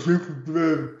 I'm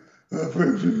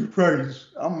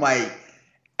like,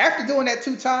 after doing that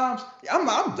 2 times, I'm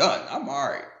done. I'm all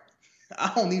right.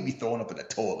 I don't need to be throwing up in the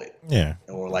toilet. Yeah.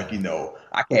 Or like,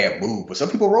 I can't move. But some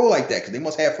people roll like that because they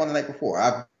must have fun the night before.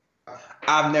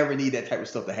 I've never need that type of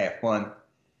stuff to have fun.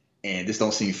 And this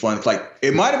don't seem fun. It's like,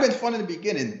 it might have been fun in the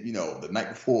beginning, the night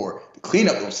before. The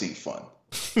cleanup don't seem fun.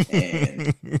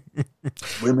 And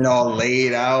women all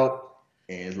laid out.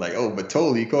 And it's like, oh, but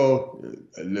totally called.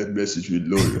 I left message with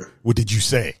lawyer. What did you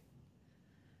say?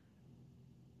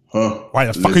 Huh? Why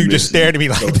the fuck are you just staring at me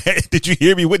like that? Did you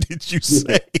hear me? What did you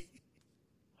say?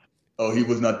 Oh, he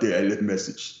was not there. I left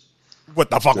message.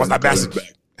 What the fuck was that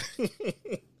message?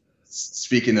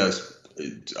 Speaking of,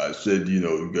 I said,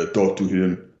 you got to talk to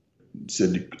him. He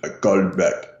said, I called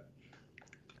back.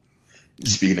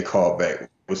 Speaking of call back,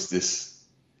 what's this?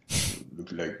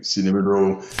 Look like cinnamon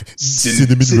roll.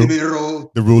 Cinnamon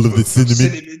roll. The roll of the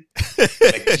cinnamon.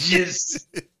 Like jizz.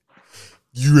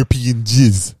 European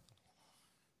jizz.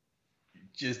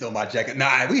 Jizz on my jacket.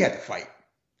 Nah, we had to fight.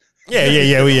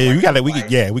 Yeah.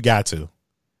 We got to.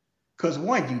 Because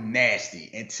 1, you nasty,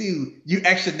 and 2, you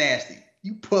extra nasty.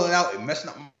 You pulling out and messing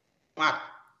up my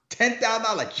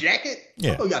 $10,000 jacket.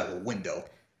 Yeah. Oh, you got a window.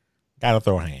 Gotta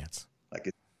throw hands.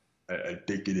 Like I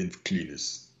take it in for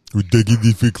cleaners. We take it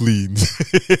in for cleans.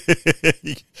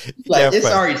 Like it's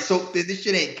already soaked in. This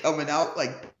shit ain't coming out.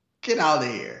 Like, get out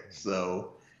of here.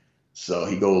 So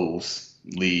he goes,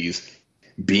 leaves.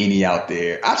 Beanie out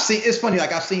there. It's funny,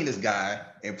 like I've seen this guy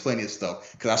in plenty of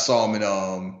stuff because I saw him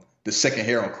in the second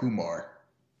Harold Kumar.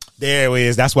 There he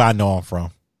is. That's where I know him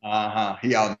from.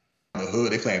 He out in the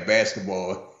hood. They playing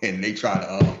basketball and they trying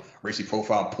to racially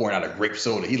profile, pouring out a grape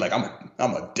soda. He like, I'm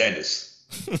a dentist.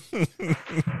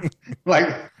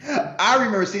 Like, I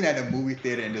remember seeing that in a movie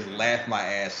theater and just laughed my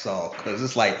ass off because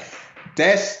it's like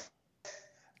that's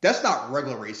not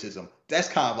regular racism. That's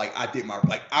kind of like I've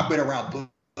been around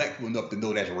black people enough to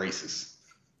know that's racist.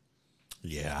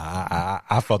 Yeah,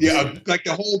 I felt Yeah, like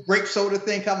the whole grape soda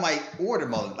thing. I'm like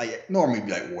watermelon. Like normally it'd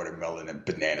be like watermelon and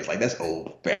bananas. Like that's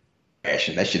old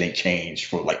fashioned. That shit ain't changed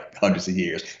for like hundreds of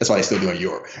years. That's why they still do in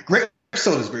Europe. Grape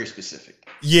soda is very specific.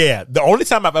 Yeah, the only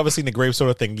time I've ever seen the grape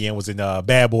soda thing again was in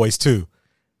Bad Boys 2.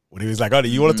 When he was like, "Oh, do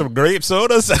you want some grape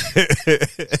sodas?"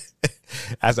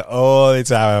 That's the only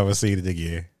time I've ever seen it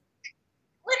again.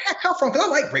 Where did that come from? Because I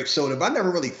like grape soda, but I never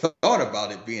really thought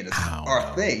about it being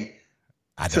our thing.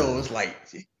 So it's like,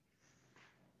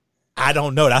 I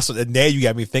don't know. That's what now you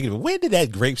got me thinking. When did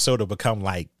that grape soda become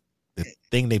like the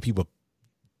thing that people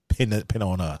pin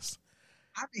on us?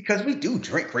 Because we do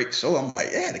drink grape soda. I'm like,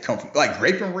 yeah, they come from like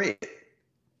grape and red.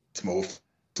 Most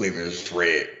flavor is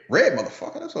red. Red,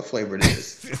 motherfucker. That's what flavor it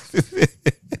is.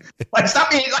 like,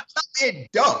 stop being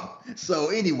dumb. So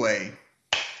anyway,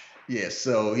 yeah.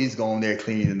 So he's going there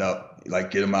cleaning up.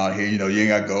 Like, get him out here. You know, you ain't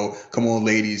gotta go. Come on,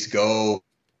 ladies, go.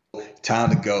 Time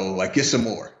to go. Like, get some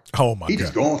more. Oh my God. He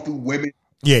just going through women.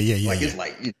 Yeah. Like it's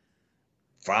like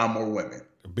 5 more women.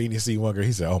 Beanie C. One girl.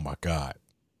 He said, "Oh my God,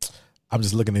 I'm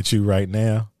just looking at you right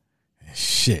now.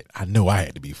 Shit, I know I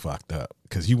had to be fucked up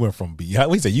because you went from Beyonce.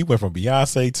 We said you went from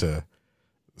Beyonce to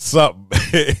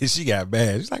something. She got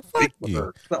mad. She's like, fuck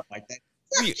you. Something like that.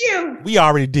 Fuck you. We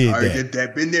already did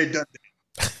that. Been there, done that.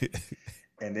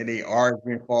 And then they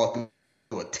arguing, fall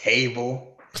through a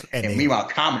table. And meanwhile,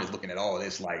 Common is looking at all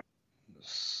this like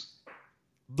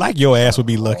your ass would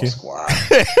be looking.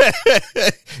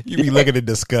 You be looking in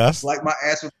disgust. Like my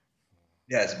ass would.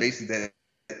 Yes, basically that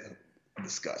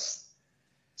disgust.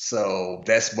 So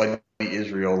that's Buddy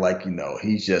Israel, like, you know,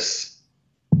 he's just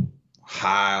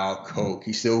high on coke.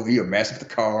 He a master with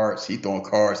the cards. He throwing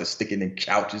cards and sticking in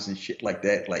couches and shit like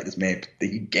that. Like this man,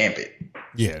 he gambit.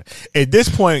 Yeah. At this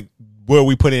point, where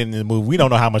we put it in the movie, we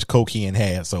don't know how much coke he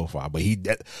had so far, but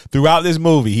throughout this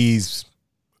movie, he's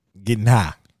getting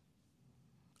high.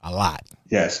 A lot.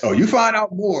 Yes. Oh, you find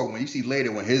out more when you see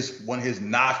later when one of his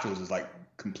nostrils is like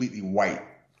completely white.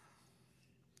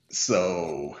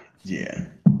 So yeah.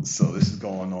 So this is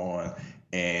going on,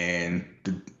 and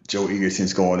Joe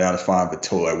Egerton's going down to find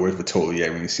Vitoli. Where's Vitoli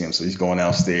at when you see him? So he's going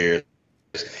downstairs,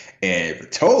 and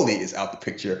Vitoli is out the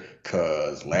picture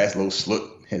because Laszlo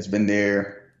Sluk has been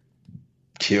there,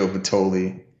 killed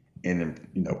Vitoli, and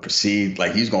then, proceed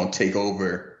like he's going to take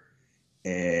over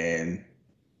and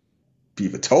be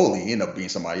Vitoli. He end up being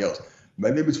somebody else.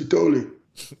 My name is Vitoli.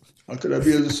 How could I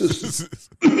be his assistant?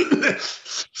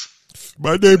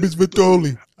 My name is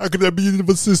Vitoli. How could I be of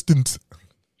assistance?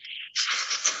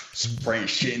 Spraying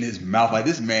shit in his mouth. Like,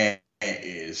 this man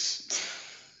is...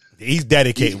 He's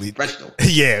dedicated. He's professional.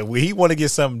 Yeah, when he want to get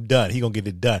something done, he going to get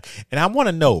it done. And I want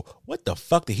to know, what the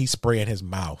fuck did he spray in his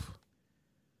mouth?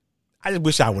 I just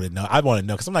wish I would have known. I want to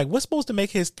know, because I'm like, what's supposed to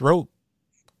make his throat...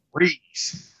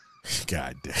 freeze?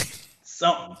 God damn.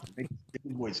 Something. Make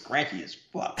his boy scratchy as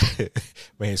fuck.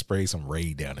 Man, sprayed some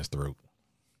Raid down his throat.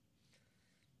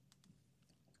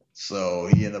 So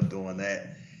he ended up doing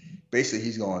that. Basically,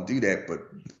 he's going to do that, but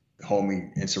the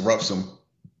homie interrupts him,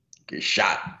 gets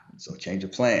shot. So change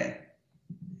of plan.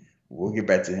 We'll get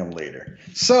back to him later.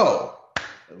 So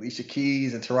Alicia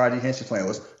Keys and Taraji Henson plan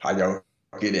was, how y'all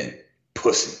get in?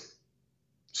 Pussy.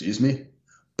 Excuse me?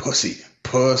 Pussy.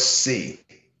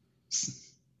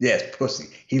 Yes, pussy.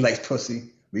 He likes pussy.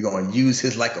 We're going to use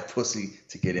his like a pussy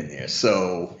to get in there.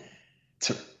 So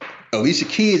Alicia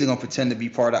Keys is going to pretend to be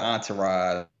part of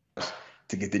Entourage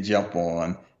to get the jump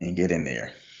on and get in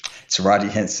there. Taraji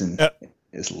Henson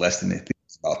is less than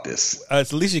enthused about this.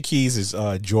 Alicia Keys is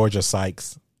Georgia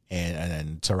Sykes,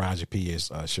 and Taraji P is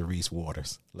Sharice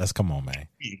Waters. Let's come on, man.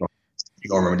 You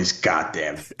gonna remember these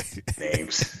goddamn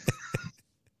names?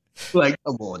 Like,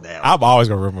 come on now. I'm always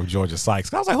gonna remember Georgia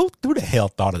Sykes. I was like, who the hell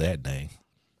thought of that name?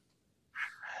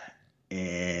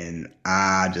 And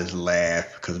I just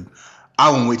laugh because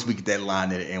I won't wait till we get that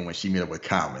line at the end when she meet up with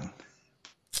Common.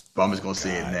 But I'm just gonna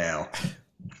say it now.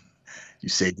 You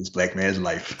saved this black man's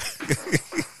life.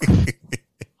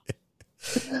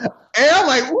 And I'm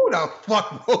like, who the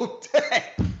fuck wrote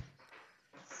that?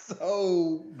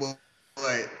 So, but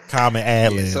Common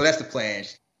ad-lib. So that's the plan.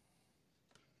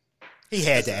 He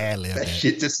had to ad-lib that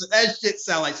shit. That shit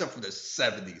sound like something from the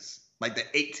 70s, like the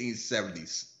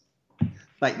 1870s.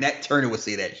 Like Nat Turner would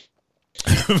say that.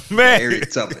 Man,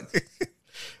 Harriet Tubman.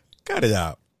 Cut it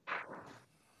out.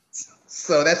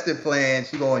 So that's the plan.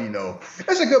 She going,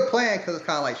 that's a good plan because it's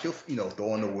kind of like she'll,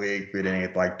 throw in the wig, fit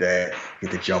anything like that, get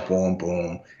the jump on,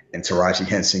 boom. And Taraji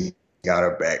Henson got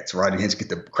her back. Taraji Henson get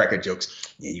the cracker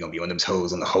jokes. Yeah, you're going to be one of them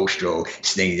hoes on the host roll,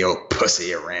 stinging your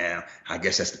pussy around. I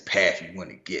guess that's the path you want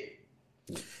to get.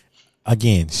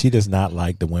 Again, she does not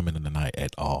like the women in the night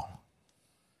at all.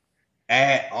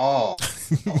 At all.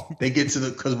 They get to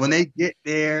because when they get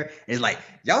there, it's like,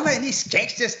 y'all letting these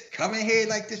gangsters come in here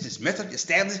like this, just mess up your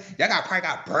establishment. Y'all probably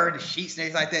got burned the sheets and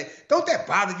things like that. Don't that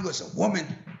bother you as a woman?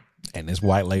 And this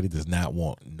white lady does not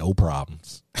want no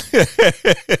problems.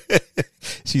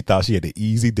 She thought she had an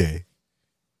easy day.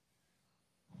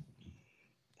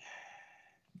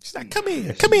 She's like, come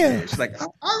here. She's like,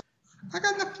 I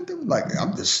got nothing to do. Like,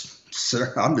 I'm just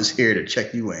here to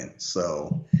check you in.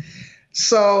 So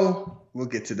we'll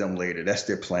get to them later. That's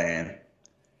their plan.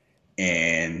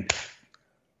 And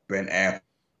Ben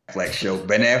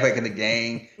Affleck and the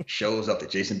gang shows up at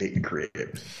Jason Bateman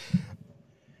crib.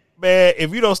 Man,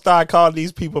 if you don't start calling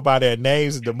these people by their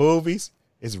names in the movies,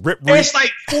 it's Rip Reed. It's like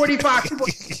 45 people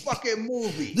in the fucking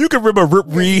movie. You can remember Rip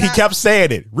Reed. He kept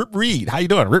saying it. Rip Reed, how you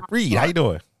doing? Rip Reed, how you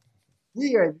doing?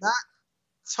 We are not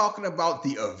talking about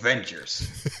the Avengers.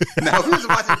 Now, if we was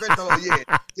watching Avengers, oh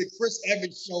yeah, the Chris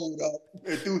Evans showed up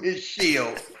and threw his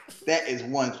shield. That is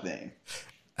one thing.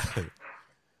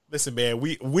 Listen, man,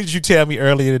 what did you tell me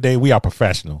earlier today? We are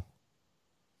professional.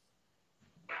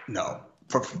 No,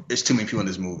 it's too many people in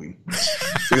this movie.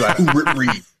 You're like, who Rip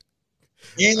Reed?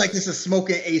 It ain't like this is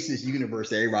Smoking Aces universe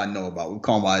that everybody know about. We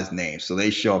call him by his name. So they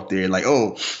show up there like,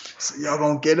 oh, so y'all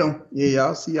gonna get him? Yeah,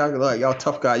 y'all see y'all like y'all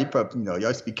tough guy. You probably y'all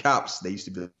used to be cops. They used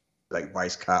to be like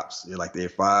vice cops. They're like they're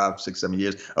 5, 6, 7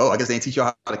 years. Oh, I guess they didn't teach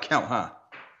y'all how to count, huh?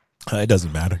 It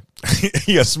doesn't matter.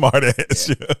 You're a smart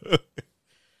ass.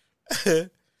 Yeah.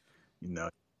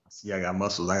 See, I got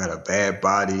muscles. I got a bad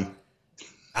body.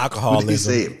 Alcoholism. What did he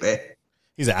say? Bad.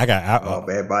 He said, I got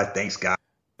bad body. Thanks, God.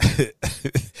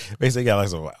 Basically, got like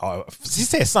some. He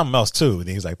said something else too. And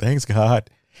he was like, "Thanks God."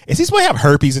 Is he supposed to have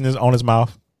herpes on his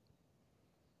mouth?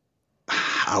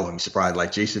 I wouldn't be surprised.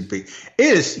 Like Jason Bateman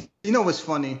is. You know what's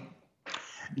funny?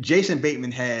 Jason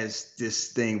Bateman has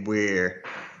this thing where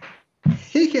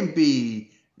he can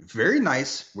be very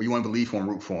nice, where you want to believe for him,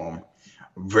 root for him.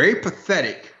 Very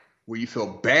pathetic, where you feel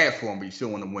bad for him, but you still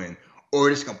want to win, or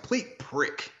just complete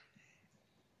prick.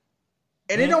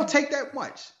 And it don't take that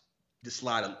much. Just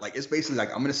slide like it's basically like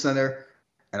I'm in the center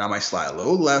and I might slide a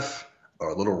little left or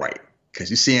a little right. Cause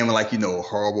you see him like,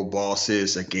 horrible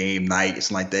bosses, a game night,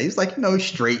 it's like that. He's like,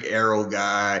 straight arrow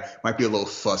guy, might be a little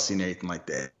fussy and everything like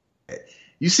that.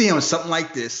 You see him in something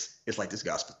like this, it's like this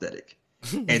guy's pathetic.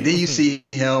 And then you see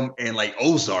him in like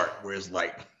Ozark, where it's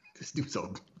like this dude's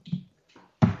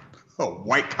a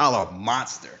white collar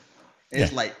monster. And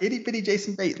it's like itty bitty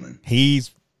Jason Bateman.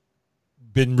 He's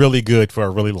been really good for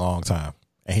a really long time.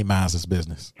 And he minds his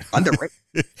business. Underrated.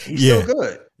 He's so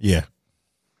good. Yeah.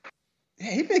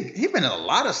 Yeah, he been in a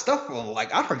lot of stuff.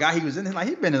 Like I forgot he was in it.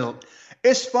 Like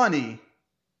it's funny.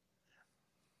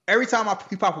 Every time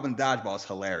he pop up in Dodgeball, it's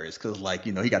hilarious because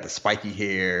he got the spiky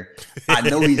hair. I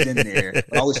know he's in there,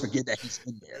 but I always forget that he's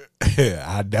in there.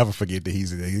 I never forget that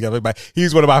he's in there.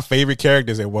 He's one of my favorite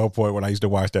characters at one point when I used to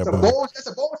watch that movie. It's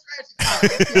a bold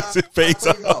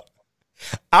strategy.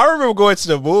 I remember going to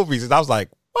the movies and I was like,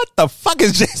 what the fuck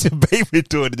is Jason Bateman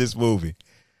doing in this movie?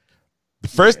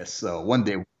 One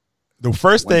day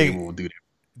we'll do that.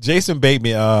 Jason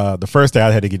Bateman, the first thing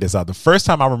I had to get this out. The first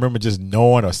time I remember just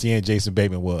knowing or seeing Jason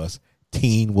Bateman was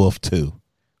Teen Wolf 2.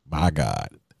 My God.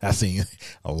 I seen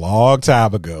a long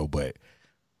time ago, but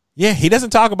yeah, he doesn't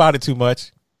talk about it too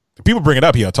much. If people bring it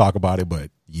up, he'll talk about it, but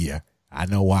yeah, I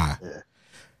know why. Yeah.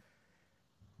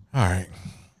 All right.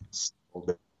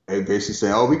 They basically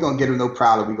say, "Oh, we're gonna get him no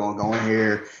problem. We're gonna go in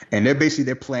here," and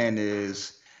their plan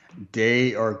is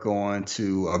they are going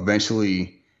to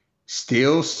eventually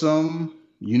steal some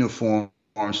uniforms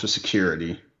for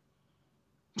security,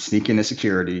 sneak into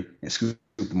security, and scoop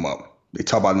them up. They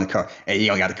talk about it in the car. Hey, he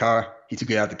don't got the car. He took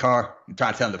it out the car. I'm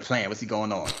trying to tell him the plan. What's he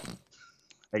going on?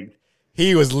 Like,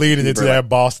 he was leading into that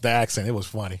Boston accent. It was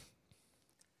funny.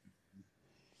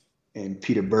 And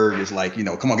Peter Berg is like,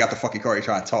 come on, got the fucking car. He's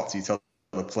trying to talk to you. Tell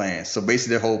the plan. So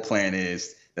basically, their whole plan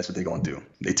is that's what they're gonna do.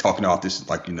 They talking about this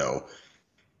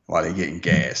while they're getting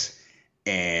gas.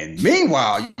 And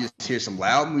meanwhile, you just hear some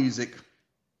loud music.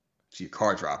 See a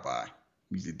car drop by.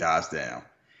 Music dies down.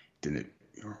 Then it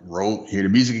hear the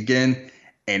music again,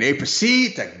 and they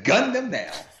proceed to gun them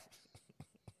down.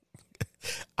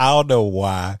 I don't know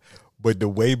why, but the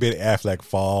way Ben Affleck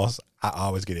falls, I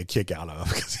always get a kick out of.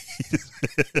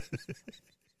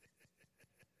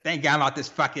 Thank God about this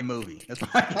fucking movie.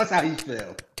 That's how you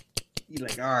feel. He's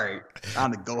like, all right,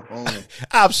 time to go home.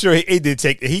 I'm sure it did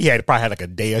take. He probably had like a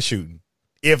day of shooting,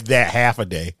 if that half a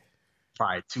day.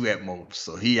 Probably 2 at most.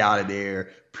 So he out of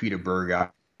there. Peter Berg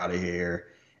out of here,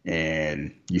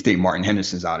 and you think Martin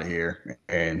Henderson's out of here,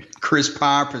 and Chris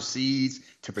Pine proceeds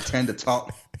to pretend to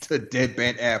talk to dead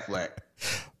Ben Affleck.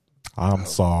 I'm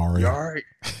sorry. You all right?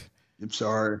 I'm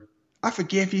sorry. I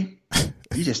forgive you.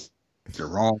 You just the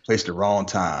wrong place, the wrong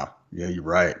time. Yeah, you're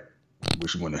right.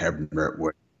 Wish you wouldn't have happened that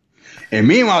way. And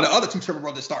meanwhile, the other two Trevor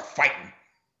brothers start fighting.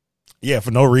 Yeah,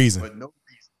 for no reason. But no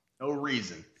reason. No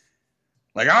reason.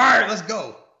 Like, all right, let's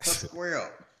go. Let's square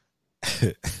up.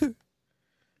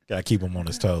 Gotta keep him on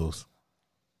his toes.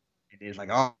 And it's like,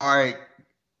 all right,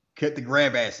 cut the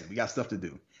grab acid. We got stuff to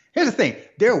do. Here's the thing.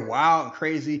 They're wild and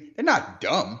crazy. They're not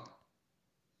dumb.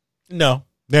 No,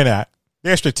 they're not.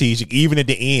 They're strategic. Even at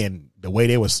the end, the way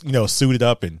they was, suited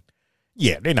up and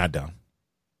yeah, they're not dumb.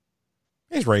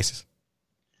 It's racist.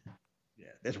 Yeah,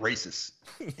 that's racist.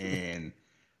 And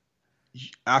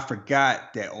I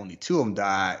forgot that only two of them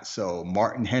died. So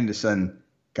Martin Henderson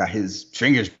got his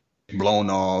fingers blown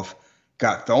off,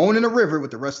 got thrown in the river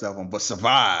with the rest of them, but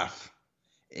survived.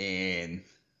 And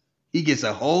he gets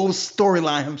a whole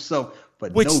storyline himself,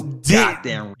 but which no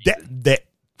goddamn reason.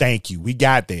 Thank you. We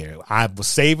got there. I was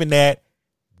saving that.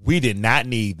 We did not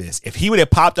need this. If he would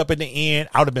have popped up at the end,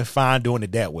 I would have been fine doing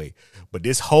it that way. But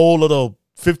this whole little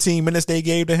 15 minutes they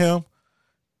gave to him,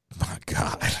 my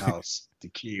God. House, the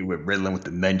kid with Riddler with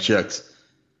the nunchucks.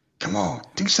 Come on,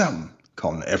 do something.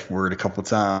 Call him the F word a couple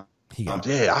times.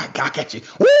 I got you.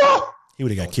 Woo! He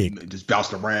would have got kicked. Just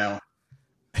bounced around.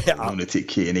 Lunatic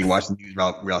kid. And they watched the news,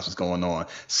 realize what's going on.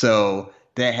 So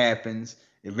that happens.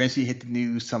 Eventually hit the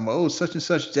news, talking about, such and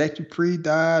such, Jack Dupree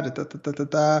died,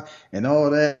 and all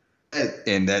that.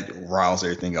 And that riles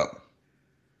everything up.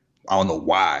 I don't know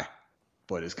why,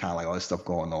 but it's kind of like all this stuff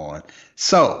going on.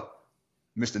 So,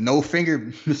 Mr. No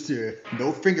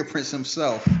Fingerprints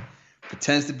himself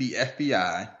pretends to be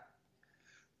FBI,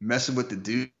 messing with the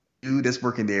dude that's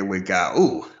working there with God.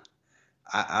 Ooh,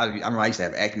 I remember I used to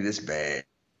have acne this bad.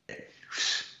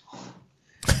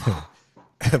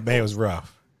 Man, it was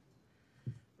rough.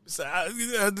 So,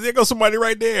 there goes somebody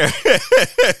right there.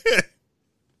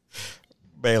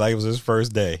 Man, like it was his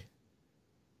first day.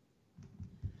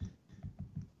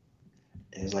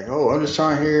 And he's like, I'm just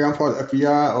trying here. I'm part of the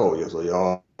FBI. Oh, yeah, so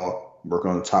y'all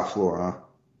working on the top floor, huh?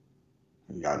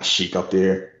 You got a sheik up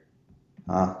there,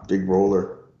 huh? Big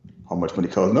roller. How much money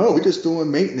costs? No, we're just doing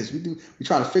maintenance. We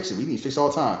trying to fix it. We need to fix all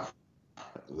the time.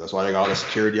 That's why they got all the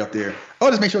security up there.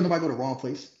 Just make sure nobody go to the wrong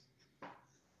place.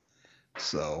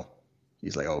 So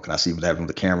he's like, can I see what happened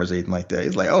with the cameras, anything like that?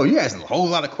 He's like, you asking a whole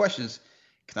lot of questions.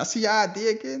 Can I see your ID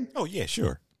again? Oh, yeah,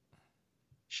 sure.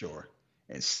 Sure.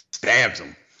 And stabs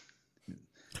him.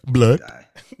 Blood.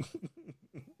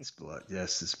 It's blood.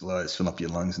 Yes, it's blood. It's filling up your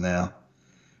lungs now.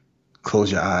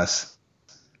 Close your eyes.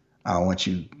 I don't want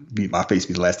you my face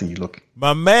be the last thing you look.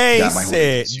 My man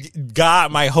said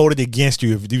God might hold it against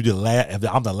you if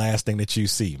I'm the last thing that you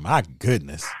see. My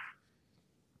goodness.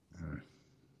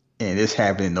 And this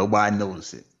happened, nobody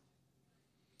noticed it.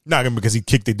 Not because he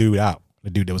kicked the dude out. The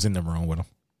dude that was in the room with him.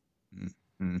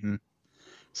 Mm-hmm.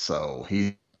 So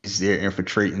he's there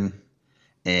infiltrating,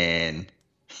 and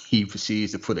he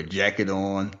proceeds to put a jacket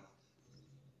on.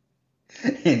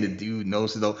 And the dude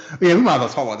knows it though. Yeah, we might as well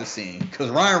talk about this scene because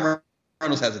Ryan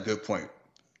Reynolds has a good point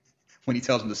when he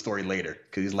tells him the story later.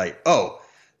 Because he's like,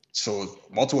 so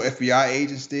multiple FBI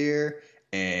agents there,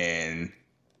 and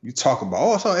you talk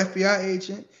about, I saw an FBI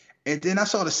agent, and then I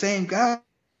saw the same guy.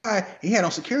 He had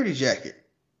on security jacket.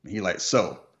 And he like,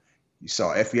 so you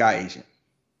saw an FBI agent,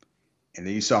 and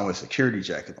then you saw him with a security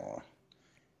jacket on.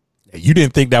 You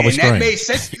didn't think that was strange. That made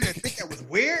sense. You didn't think that was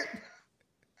weird.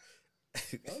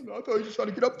 I thought he was just trying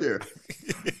to get up there.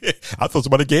 I thought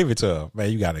somebody gave it to him. Man,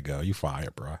 you gotta go. You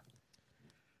fired, bro.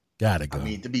 Gotta go. I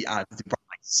mean, to be honest, he's probably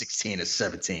like 16 or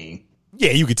 17.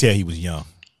 Yeah, you could tell he was young.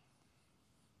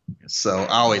 So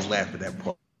I always laugh at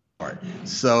that part.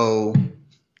 So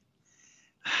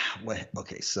what?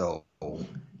 Okay, so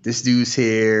this dude's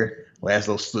here.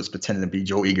 Laszlo Slut's pretending to be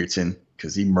Joe Egerton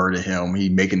because he murdered him. He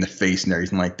making the face and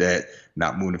everything like that,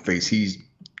 not moving the face. He's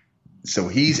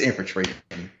infiltrating.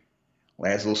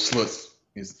 Laszlo Slutz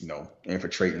is,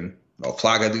 infiltrating.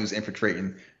 Plaga dude's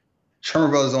infiltrating.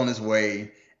 Sherman Brothers on his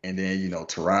way, and then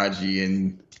Taraji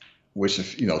and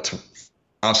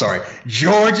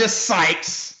Georgia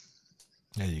Sykes.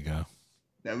 There you go.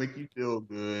 That make you feel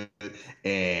good.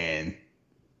 And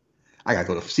I gotta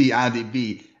go to see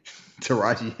IMDb.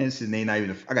 Taraji Henson, they not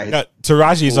even.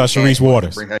 Taraji is Sharice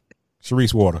Waters.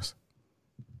 Sharice Waters.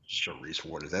 Sharice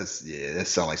Waters. That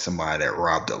sounds like somebody that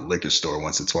robbed a liquor store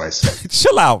once or twice.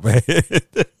 Chill out, man.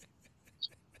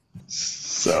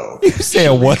 So you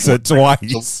said once or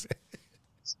twice.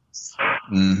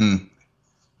 Mm-hmm.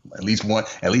 At least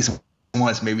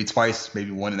once, maybe twice, maybe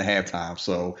 1.5 times.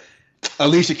 So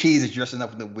Alicia Keys is dressing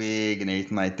up in the wig and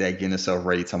everything like that, getting herself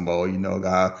ready. Talking about,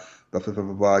 God, blah, blah, blah,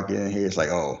 blah, blah, getting here. It's like,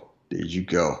 there you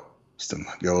go.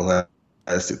 Go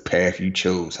that's the path you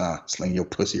chose, huh? Sling your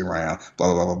pussy around,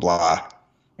 blah blah blah blah blah.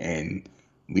 And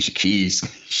Alicia Keys,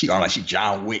 she on like she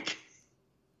John Wick.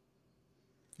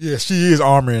 Yeah, she is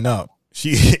armoring up.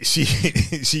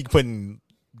 She putting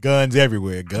guns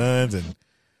everywhere, guns and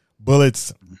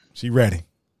bullets. She ready.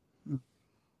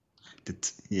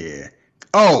 Yeah.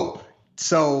 Oh,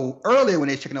 so earlier when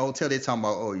they checking the hotel, they talking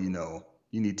about, oh, you know,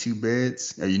 you need 2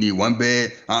 beds, or you need 1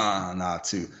 bed. Nah,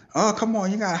 2. Oh, come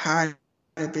on, you gotta hide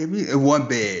it, baby. 1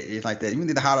 bed, it's like that. You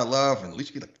need to hide love, and at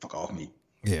least you be like, fuck off me.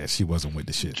 Yeah, she wasn't with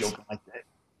the shit. Joking like that.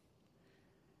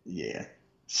 Yeah.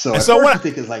 So what I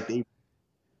think it's like they.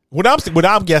 What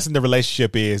I'm guessing the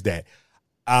relationship is that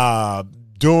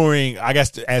during, I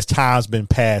guess, as time's been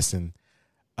passing,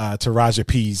 Taraji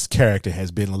P's character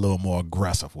has been a little more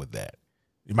aggressive with that.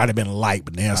 It might have been light,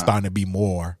 but now it's starting to be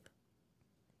more.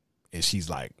 And she's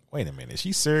like, wait a minute, is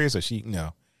she serious or she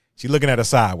no? She's looking at her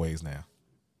sideways now.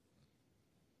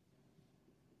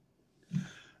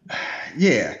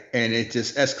 Yeah, and it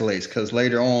just escalates because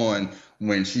later on,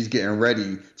 when she's getting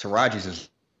ready, Taraji's just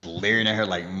leering at her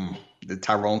like, the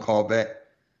Tyrone call back.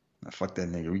 Fuck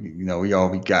that nigga. We all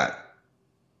we got.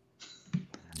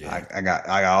 Yeah. I got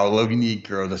all the love you need,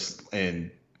 girl.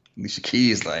 And Alicia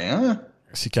Keys like, huh?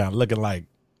 She kind of looking like,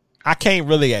 I can't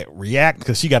really react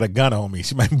because she got a gun on me.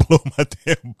 She might blow my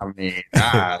damn. I mean,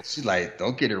 she's like,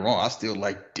 don't get it wrong. I still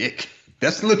like dick.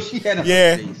 That's the look she had on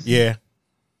her face. Yeah.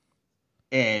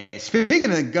 And speaking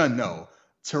of the gun, though,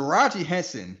 Taraji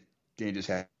Henson didn't just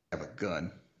have a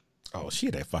gun. Oh, she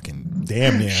had that fucking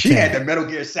damn near. She had the Metal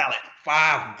Gear Solid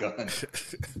 5 gun.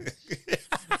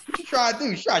 What you trying to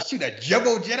do? You trying to shoot a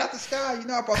jumbo jet out the sky? You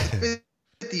know I brought the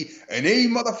 50, and any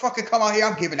motherfucker come out here,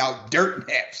 I'm giving out dirt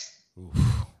and F's.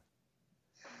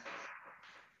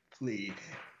 Please.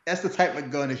 That's the type of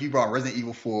gun if you brought Resident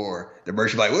Evil 4, the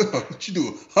merchant like, what you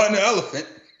do? Hunt an elephant.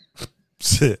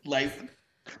 Shit. Like,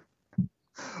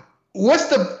 what's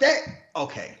that?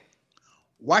 Okay.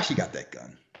 Why she got that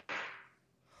gun?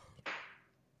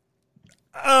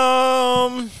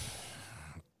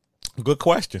 Good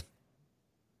question.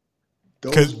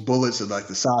 Those bullets are like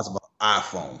the size of an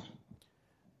iPhone.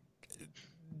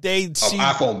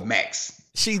 iPhone Max.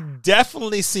 She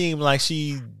definitely seemed like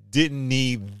she didn't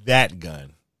need that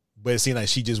gun, but it seemed like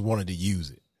she just wanted to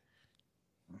use it.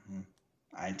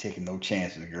 I ain't taking no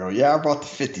chances, girl. Yeah, I brought the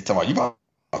 50. Talking about, you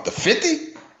brought the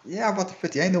 50? Yeah, I brought the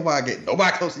 50. Ain't nobody get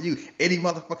nobody close to you. Any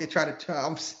motherfucker try,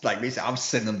 I'm like, basically, I'm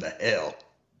sending them to hell.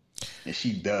 And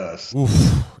she does. Oof,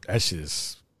 that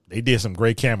shit's. They did some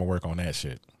great camera work on that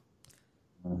shit.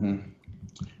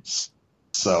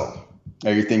 So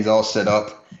everything's all set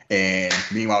up, and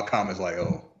meanwhile, Common is like,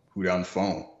 "Oh, who on the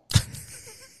phone?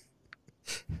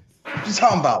 What you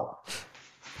talking about?"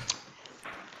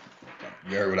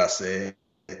 You heard what I said.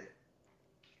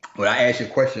 When I asked you a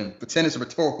question, pretend it's a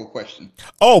rhetorical question.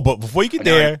 Oh, but before you get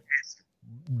there,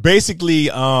 basically,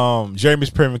 Jeremy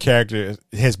Piven's character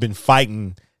has been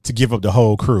fighting to give up the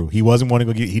whole crew. He wasn't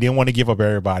wanting to he didn't want to give up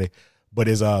everybody, but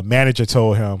his manager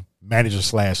told him,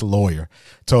 manager/lawyer,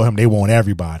 told him they want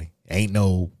everybody. Ain't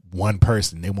no one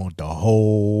person. They want the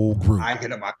whole group. I ain't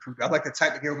get up my crew. I like the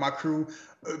type to get with my crew.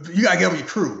 You gotta get with your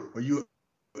crew, or you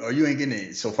ain't getting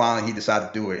it. So finally, he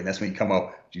decided to do it, and that's when you come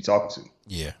up. You talking to?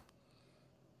 Yeah.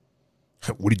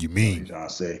 What did you mean? You trying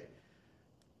to say?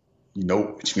 You know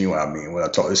what you mean? What I mean? When I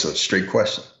talk, it's a straight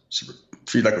question.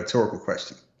 Treat like a rhetorical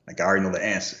question. Like I already know the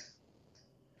answer.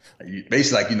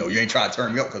 Basically, like, you ain't trying to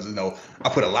turn me up because, I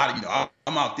put a lot of,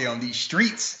 I'm out there on these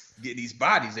streets getting these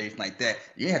bodies, everything like that.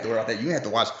 You ain't have to worry about that. You ain't have to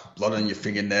watch blood on your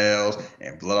fingernails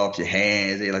and blood off your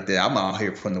hands, anything like that. I'm out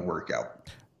here putting the work out.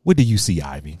 What do you see,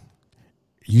 Ivy?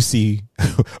 You see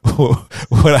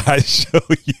what I show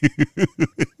you.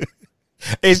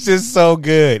 It's just so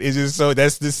good. It's just so,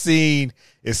 that's the scene.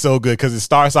 It's so good because it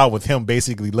starts out with him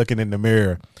basically looking in the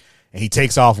mirror. And he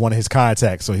takes off one of his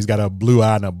contacts, so he's got a blue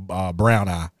eye and a brown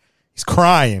eye. He's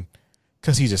crying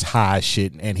because he's just high as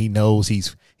shit, and he knows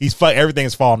he's everything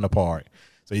is falling apart.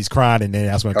 So he's crying, and then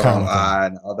that's when Colin eye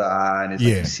and the other eye, and it's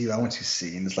like, you see what I want you to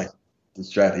see, and it's like this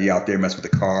strategy out there messing with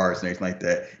the cars and everything like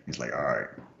that. He's like, all right,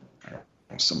 I'm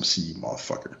gonna see you,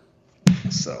 motherfucker.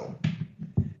 So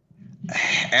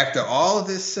after all of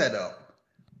this setup,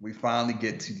 we finally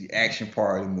get to the action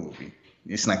part of the movie.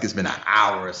 It's like it's been an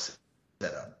hour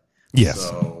setup. Yes.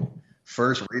 So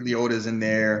first, Ray Liotta's in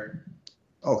there.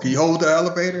 Oh, can you hold the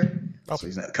elevator? Oh. So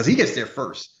he's not, because he gets there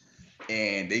first,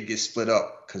 and they get split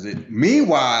up. Because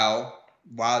meanwhile,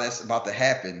 while that's about to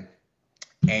happen,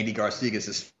 Andy Garcia gets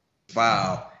his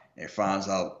file and finds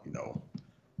out,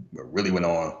 what really went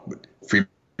on with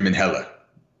Freeman Heller,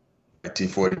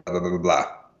 1940, blah blah blah blah blah.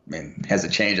 And has a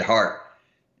change of heart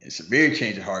a severe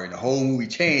change of heart. And the whole movie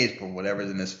changed from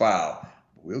whatever's in this file.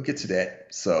 We'll get to that.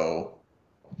 So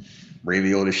Ray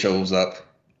Liotta shows up.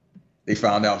 They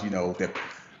found out, that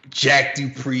Jack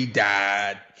Dupree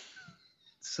died.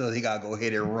 So they gotta go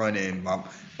ahead and run in.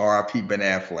 R.I.P. Ben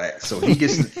Affleck. So he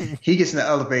gets in the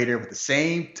elevator at the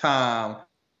same time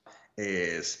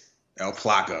as El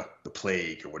Plaga, the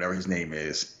Plague, or whatever his name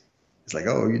is. It's like,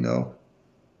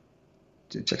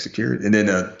 check security, and then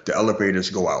the elevators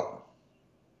go out.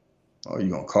 Oh, you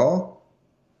gonna call?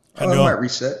 I know. It might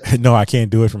reset. No, I can't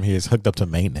do it from here. It's hooked up to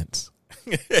maintenance.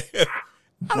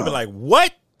 I'd be like,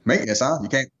 what? Maintenance, huh? You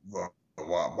can't.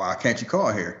 Well, why can't you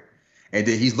call here? And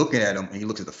then he's looking at him, and he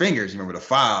looks at the fingers. You remember the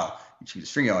file? You choose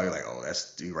his finger out. You're like, oh,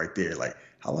 that's dude right there. Like,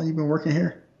 how long you been working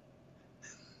here?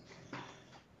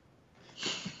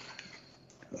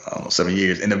 I don't know, 7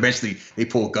 years. And eventually they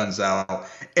pull guns out.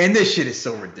 And this shit is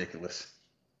so ridiculous.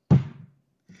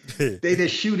 They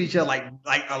just shoot each other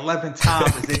like 11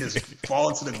 times as they just fall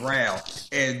into the ground.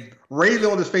 And Ray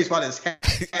Liotta's face by his hat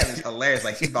is hilarious.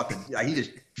 Like he's he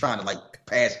just trying to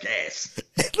pass gas.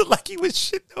 It looked like he was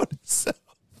shitting on himself.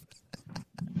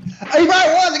 He probably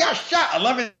was. He got shot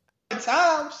 11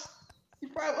 times. He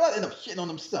probably was end up shitting on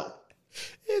himself.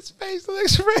 His facial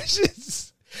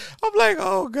expressions. I'm like,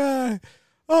 oh God.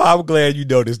 Oh, I'm glad you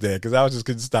noticed that because I just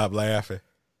couldn't stop laughing.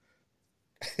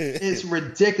 It's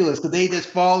ridiculous because they just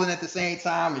fall in at the same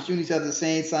time and shoot each other at the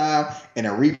same time, and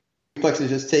a reflex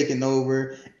is just taking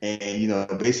over.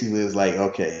 And basically it's like,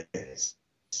 okay,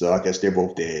 so I guess they're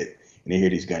both dead. And they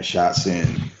hear these gunshots,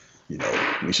 and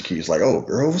Alicia Keys like, oh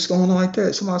girl, what's going on like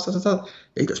that? Somebody,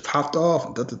 they just popped off,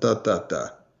 and thinking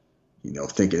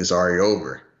it's already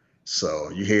over.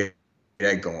 So you hear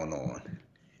that going on.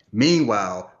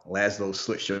 Meanwhile, Laszlo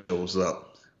Slick shows up.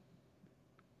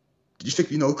 Did you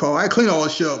think, Carl, I clean all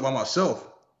this shit up by myself.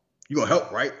 You gonna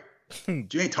help, right?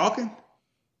 You ain't talking?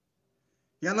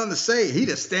 You got nothing to say. He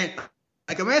just stand.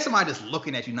 Like, imagine somebody just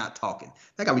looking at you, not talking.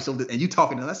 That gotta be so, and you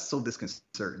talking, that's so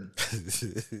disconcerting.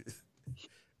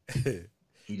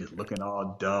 He just looking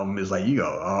all dumb. It's like,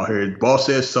 oh, here, boss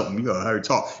says something. You go, here,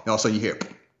 talk. And all of a sudden you hear,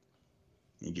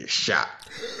 you get shot.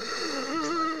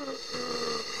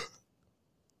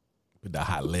 With the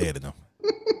hot lead in them.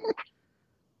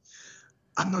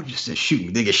 I know you said shoot me.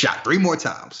 Then get shot 3 more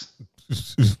times.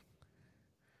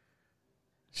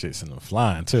 Shit sent him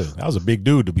flying too. That was a big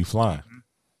dude to be flying.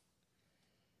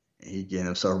 And he getting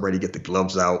himself ready, get the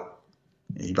gloves out,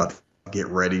 and he about to get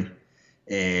ready.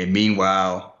 And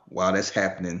meanwhile, while that's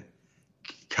happening,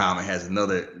 Common has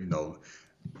another,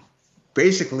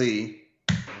 basically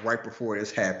right before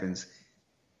this happens,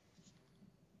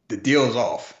 the deal's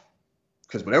off.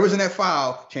 Because whatever's in that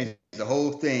file changes the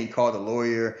whole thing. Called the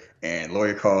lawyer, and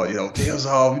lawyer called, deal's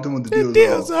off. You doing the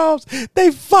deal's off.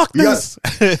 They fucked us.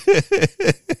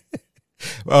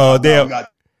 Oh, damn. We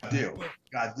got a deal.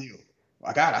 Got a deal.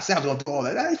 I said I was going to do all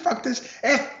that. Hey, fuck this.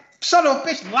 Hey, son of a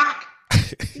bitch, Locke.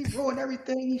 He ruined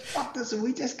everything. He fucked us, and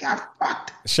we just got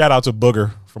fucked. Shout out to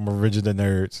Booger from Original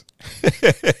Nerds.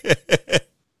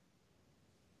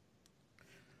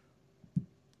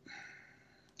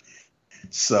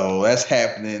 So that's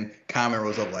happening. Common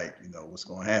rose up like, what's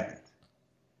going to happen?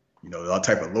 That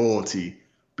type of loyalty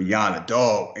beyond a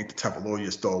dog ain't the type of loyalty you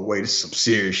just throw away. This is some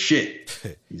serious shit.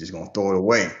 You just going to throw it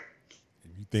away.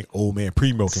 You think old man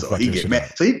Primo can fuck this shit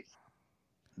mad.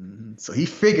 So he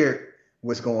figured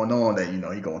what's going on, that, he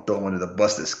going to throw him under the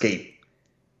bus to escape.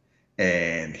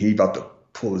 And he about to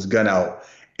pull his gun out.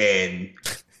 And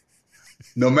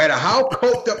no matter how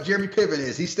coked up Jeremy Piven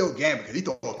is, he's still gambling because he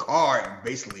threw a card and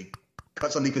basically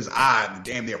cuts underneath his eye and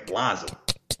damn near blinds him.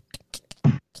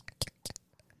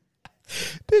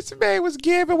 This man was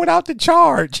gambling without the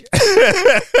charge.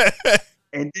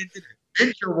 And then did a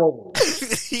ninja roll.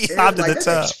 He hopped to the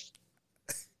top.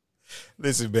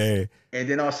 Listen, man. And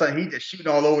then all of a sudden, he just shooting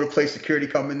all over the place. Security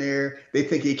coming there. They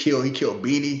think he killed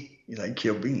Beanie. He's like, he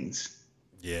killed Beans.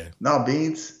 Yeah. No,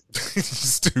 Beans.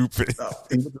 Stupid.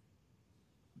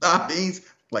 Nah, Beans.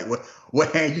 Like,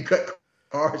 what hand you cut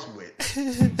cars with?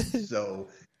 So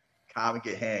Common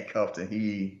get handcuffed, and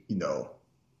he's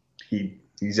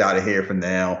out of here for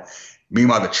now.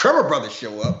 Meanwhile, the Trevor brothers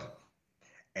show up,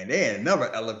 and they're in another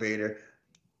elevator.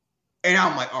 And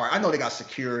I'm like, all right, I know they got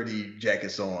security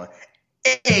jackets on.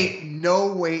 Ain't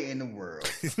no way in the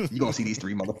world you gonna see these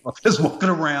 3 motherfuckers walking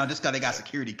around just because they got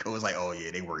security codes. Like, oh yeah,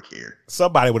 they work here.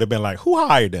 Somebody would have been like, who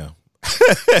hired them?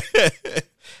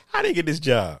 How they get this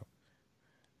job?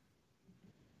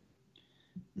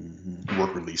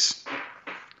 Work release.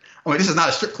 I mean, this is not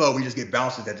a strip club. We just get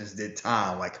bouncers that just did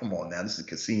time. Like, come on now, this is a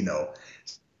casino.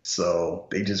 So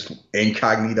they just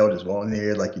incognito, just go in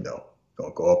there, like,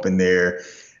 gonna go up in there.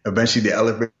 Eventually, the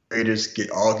elevators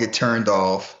get turned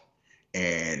off,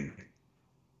 and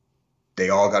they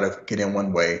all got to get in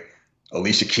one way.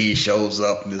 Alicia Keys shows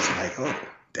up and is like, "Oh,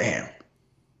 damn,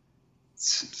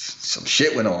 some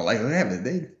shit went on. Like, what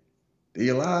happened? They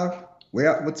alive?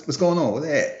 What's going on? Where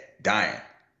they at? Dying,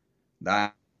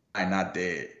 not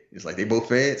dead. It's like they both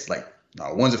fed. It's like,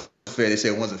 no, one's a fed. They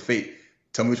said one's a fake.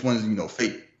 Tell me which one's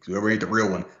fake. Whoever ain't the real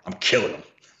one, I'm killing them."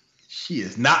 She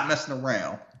is not messing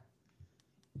around.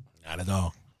 Not at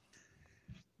all.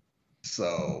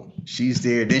 So she's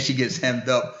there. Then she gets hemmed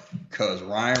up because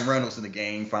Ryan Reynolds in the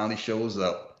game finally shows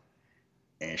up,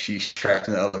 and she's trapped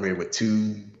in the elevator with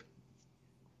two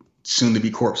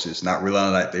soon-to-be corpses, not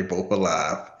realizing that they're both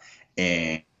alive.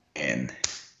 And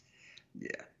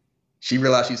yeah, she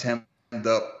realized she's hemmed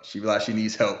up. She realized she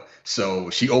needs help. So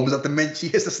she opens up the menu. She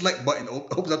hits the select button,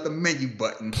 opens up the menu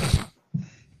button.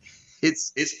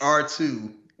 It's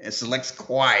R2 and selects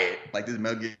quiet, like this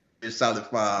Metal Gear Solid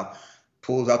 5.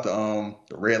 Pulls out the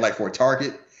red light for a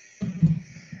target.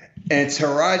 And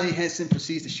Taraji Henson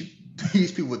proceeds to shoot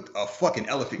these people with a fucking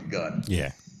elephant gun.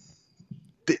 Yeah.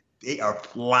 They are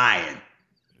flying.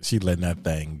 She letting that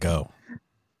thing go.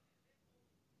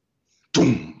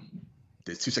 Boom.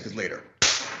 Then 2 seconds later,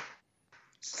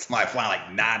 somebody flying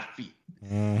like 9 feet.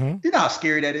 Mm-hmm. You know how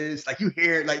scary that is? Like, you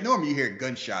hear, like, normally you hear a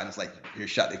gunshot and it's like, you hear a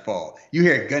shot, they fall. You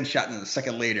hear a gunshot and then a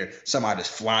second later, somebody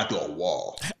just flying through a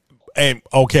wall. And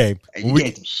okay, And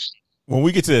when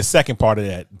we get to the second part of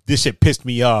that, this shit pissed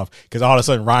me off because all of a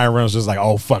sudden Ryan Reynolds was like,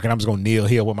 "Oh fuck it, I'm just gonna kneel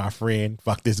here with my friend.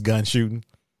 Fuck this gun shooting."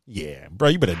 Yeah, bro,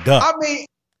 you better duck. I mean,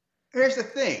 here's the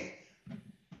thing.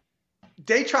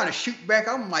 They trying to shoot back.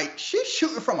 I'm like, she's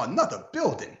shooting from another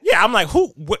building. Yeah, I'm like,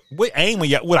 what aim are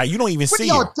you? What you don't even What see?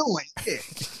 What y'all her. doing? Yeah.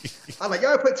 I'm like,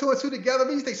 y'all put 2 and 2 together.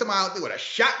 You think somebody out there with a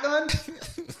shotgun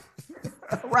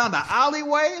around the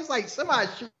alleyway? It's like somebody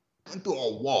shooting through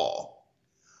a wall.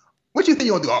 What you think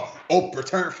you gonna do? Oh,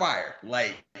 return fire.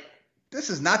 Like, this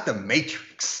is not the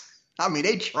Matrix. I mean,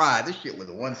 they tried. This shit was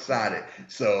one-sided.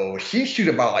 So she shoot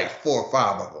about like 4 or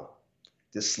 5 of them.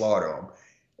 Just slaughter them.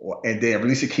 And then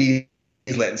Alicia Keys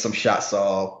letting some shots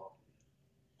off.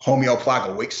 Homie El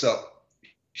Plaga wakes up,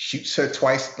 shoots her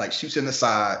twice, like shoots in the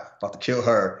side, about to kill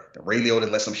her. Then Ray Liotta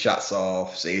lets some shots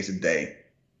off, saves the day.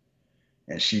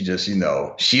 And she just,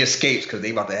 she escapes because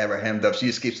they about to have her hemmed up. She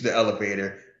escapes to the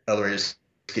elevator. Elevator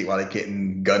escape while they're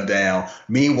getting gunned down.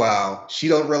 Meanwhile, she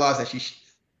don't realize that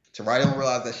Taraji don't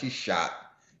realize that she's shot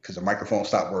because the microphone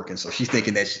stopped working. So she's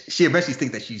thinking that she eventually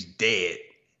thinks that she's dead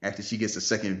after she gets a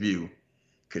second view.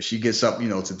 Because she gets up, to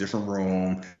a different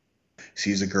room,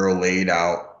 sees a girl laid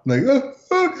out, like, yeah,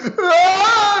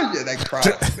 that cry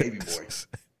like a baby boy.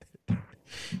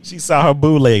 She saw her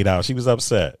boo laid out. She was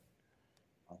upset.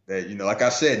 That, like I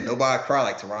said, nobody cry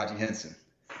like Taraji Henson.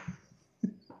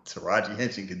 Taraji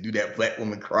Henson can do that black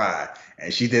woman cry.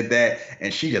 And she did that,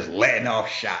 and she just letting off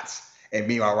shots. And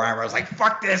meanwhile, Ryan was like,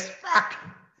 fuck this, fuck.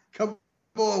 Come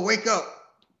on, wake up.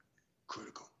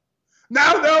 Critical.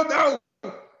 No.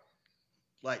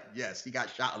 Like, yes, he got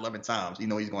shot 11 times. You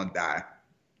know he's going to die.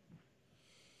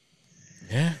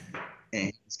 Yeah.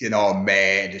 And he's getting all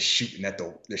mad, just shooting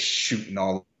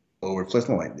all over the place.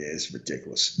 I'm like, this is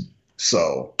ridiculous.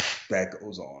 So that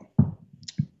goes on.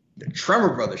 The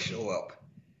Tremor brothers show up.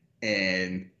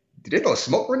 And did they throw a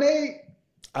smoke grenade?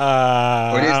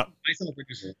 Or they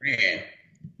just ran?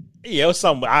 Yeah, it was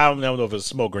something. I don't know if it was a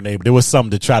smoke grenade, but it was something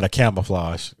to try to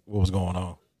camouflage what was going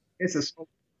on. It's a smoke.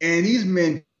 And these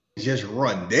men just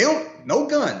run. They don't, no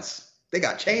guns. They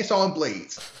got chainsaw and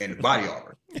blades and body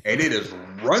armor. And they just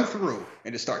run through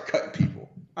and just start cutting people.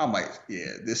 I'm like,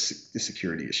 yeah, this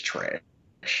security is trash.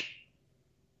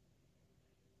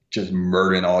 Just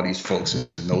murdering all these folks is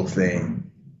no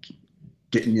thing.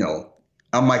 Getting,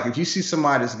 I'm like, if you see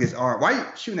somebody that gets armed, why are you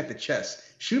shooting at the chest?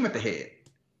 Shoot him at the head.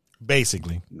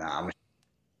 Basically. Nah,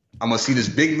 I'm gonna see this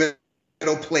big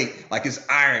metal plate like it's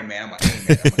Iron Man. I'm like,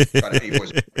 hey, man, I'm gonna try to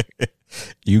aim.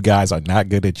 You guys are not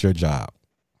good at your job.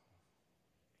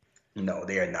 No,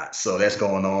 they are not. So that's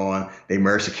going on. They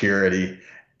merge security.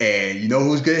 And you know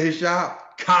who's good at his job?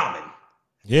 Common.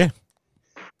 Yeah.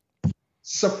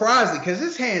 Surprisingly, because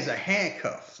his hands are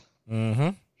handcuffed. Mm-hmm.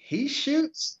 He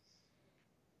shoots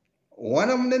one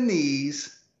of them in the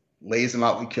knees, lays him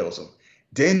out and kills him.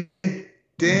 Then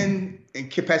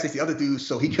incapacitates the other dude,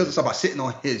 so he kills himself by sitting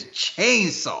on his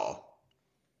chainsaw.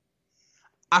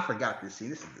 I forgot this scene.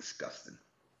 This is disgusting.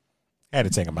 Had to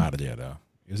take him out of there, though.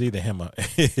 It was either him or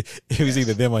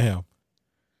either them or him.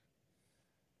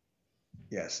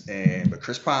 Yes, but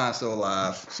Chris Pine's still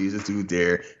alive. Sees this dude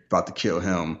there, about to kill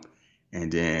him, and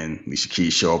then Alicia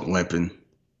Keys show up limping.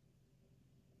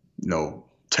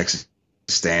 Texas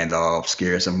standoff,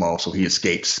 scares him off, so he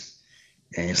escapes.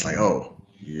 And it's like, oh,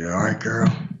 you all right, girl?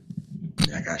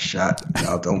 Yeah, I got shot.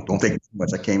 No, don't think too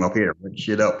much. I came up here to rip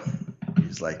shit up.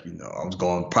 He's like, I was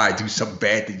going to probably do something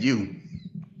bad to you.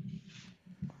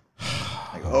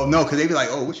 Like, oh no, because they be like,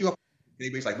 oh, what you up?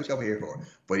 Everybody's like, what you up here for?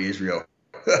 But Israel,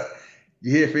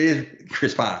 you here for Israel?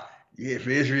 Chris Pine, you here for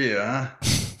Israel, huh?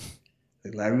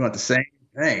 Like, we want the same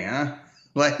thing, huh?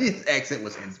 Like, his accent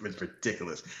was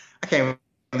ridiculous. I can't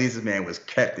believe this man was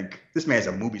Captain. This man's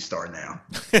a movie star now.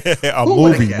 A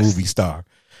movie star.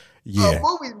 Yeah. A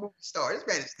movie star. This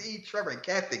man is Steve Trevor and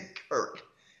Captain Kirk.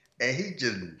 And he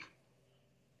just,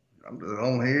 I'm just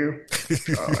on here.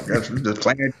 I guess we're just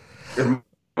playing.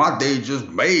 My day just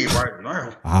made right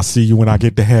now. I'll see you when I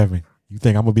get to heaven. You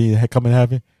think I'm going to be coming to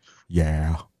heaven?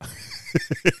 Yeah.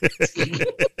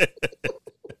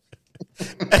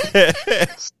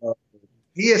 So,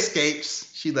 he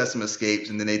escapes. She lets him escape,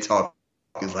 and then they talk.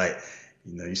 He's like,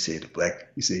 you say the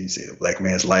black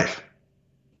man's life.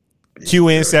 Cue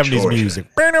in 70s music.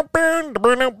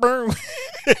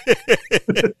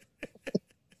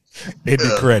 In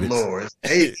the credits. Lord,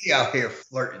 they out here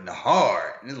flirting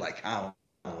hard. And it's like, I'm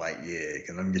like, yeah,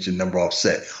 let me get your number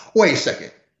offset. Wait a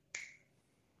second.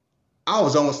 I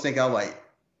was almost thinking, it would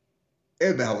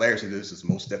have been hilarious if this was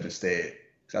Mos Def instead.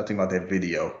 So I was thinking about that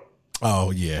video.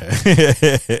 Oh, yeah.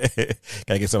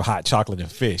 Gotta get some hot chocolate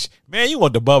and fish. Man, you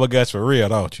want the Bubba Guts for real,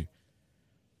 don't you?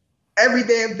 Every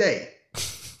damn day.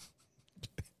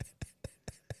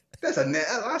 That's a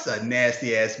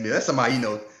nasty ass meal. That's somebody,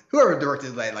 whoever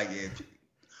directed like yeah.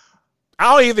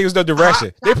 I don't even think it was no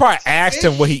direction. They probably asked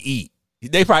him what he eat.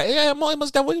 They probably,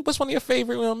 what's one of your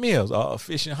favorite meals? Oh,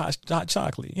 fish and hot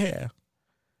chocolate. Yeah.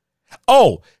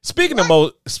 Oh, speaking of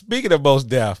Mos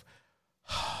Def,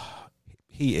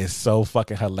 he is so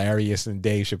fucking hilarious in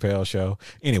Dave Chappelle show.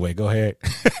 Anyway, go ahead.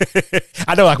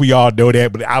 I know, like, we all know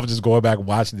that, but I was just going back and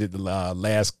watching it the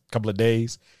last couple of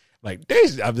days. Like,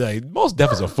 I'm like, Mos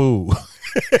Def is a fool.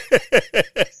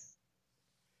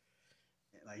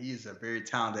 Like, he is a very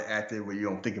talented actor. Where you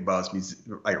don't think about music,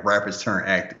 like rappers turn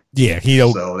actor. Yeah,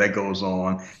 so that goes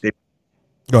on.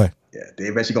 Go ahead. Yeah, they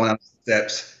eventually going down the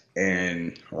steps,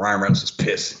 and Ryan Reynolds is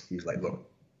pissed. He's like, look.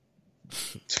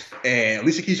 And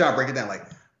Alicia Keys trying to break it down like,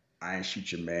 I ain't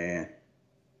shoot your man.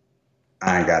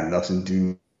 I ain't got nothing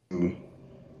to do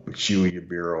with you and your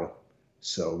bureau.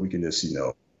 So we can just,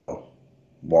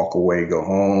 walk away, go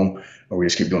home, or we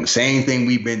just keep doing the same thing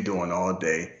we've been doing all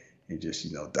day and just,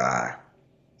 die.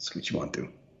 That's what you want to do.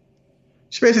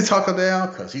 She basically talk her down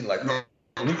because he's like, no,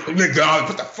 nigga,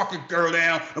 put the fucking girl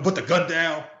down and put the gun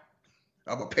down.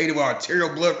 I'm going to paint it with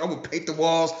arterial blood. I'm going to paint the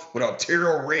walls with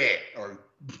arterial red or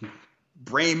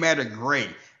brain matter gray.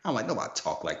 I'm like, nobody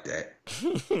talk like that.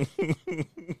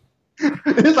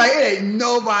 It's like, it ain't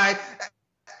nobody.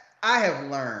 I have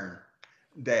learned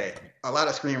that a lot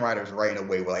of screenwriters write in a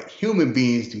way where, like, human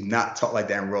beings do not talk like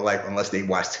that in real life unless they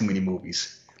watch too many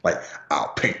movies. Like, I'll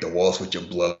paint the walls with your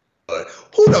blood.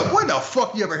 When the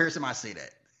fuck you ever hear somebody say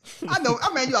that? I know,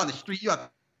 you on the street, you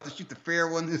have to shoot the fair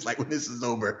one. It's like, when this is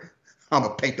over, I'm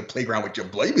going to paint the playground with your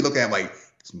blood. You be looking at him like,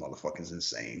 this motherfucker's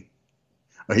insane.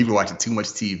 Or he be watching too much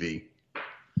TV.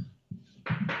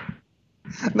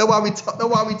 Know why we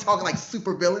talking like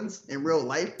super villains in real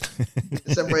life?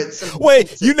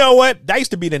 Wait, you know what? That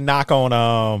used to be the knock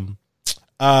on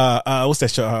what's that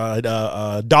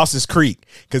show? Dawson's Creek,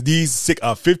 because these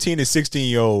 15 and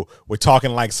 16-year-old were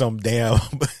talking like some damn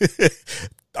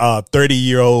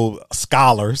 30-year-old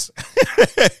scholars.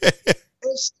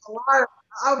 It's a lot.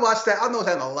 I watched that. I know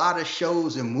that in a lot of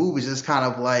shows and movies, it's kind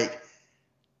of like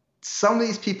some of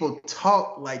these people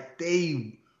talk like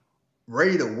they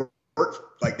ready to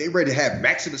work, like they ready to have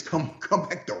Maximus come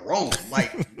back to Rome.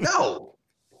 Like, no,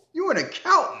 you're an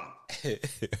accountant.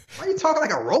 Why are you talking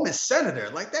like a Roman senator?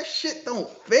 Like, that shit don't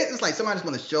fit. It's like somebody just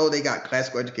want to show they got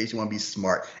classical education, want to be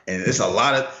smart, and it's a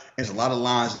lot of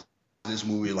lines in this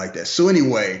movie like that. So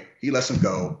anyway, he lets him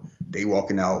go. They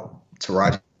walking out.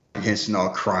 Taraji Henson all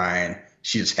crying.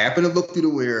 She just happened to look through the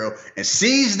window and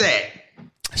sees that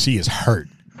she is hurt.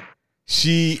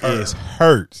 She is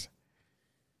hurt.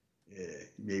 Yeah,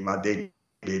 you made my day,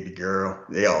 baby girl.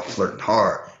 They all flirting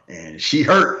hard, and she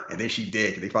hurt, and then she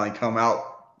dead. They finally come out.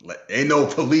 Ain't no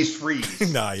police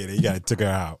freeze. Nah, yeah, they took her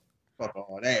out. Fuck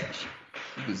all that.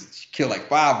 She killed like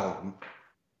 5 of them.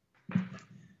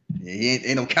 Yeah,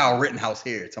 ain't no Kyle Rittenhouse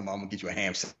here. Tell me I'm gonna get you a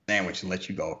ham sandwich and let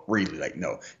you go freely. Like,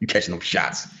 no, you catching them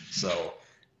shots. So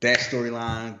that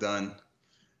storyline done,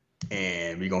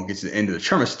 and we're gonna get to the end of the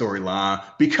Tremor storyline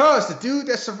because the dude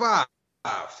that survived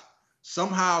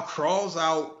somehow crawls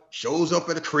out shows up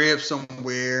at a crib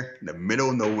somewhere in the middle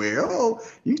of nowhere. Oh,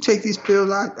 you take these pills.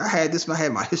 I had this. I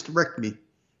had my hysterectomy.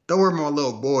 Don't worry about my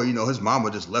little boy. His mama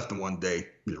just left him one day.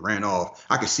 He ran off.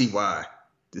 I can see why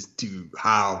this dude,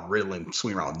 Hal Riddling,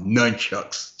 swinging around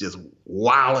nunchucks, just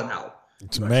wilding out.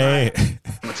 Man.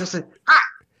 Just say, ha!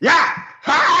 Yeah!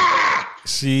 Ha!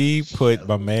 She put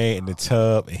my man in the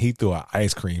tub and he threw an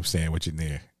ice cream sandwich in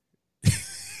there.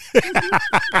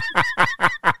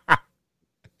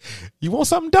 You want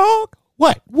something, dog?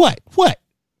 What?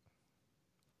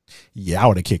 Yeah, I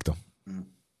would have kicked him.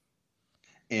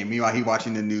 And meanwhile, he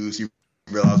watching the news. He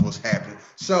realizes what's happening.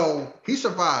 So he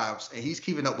survives, and he's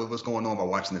keeping up with what's going on by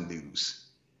watching the news.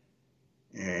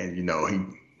 And, he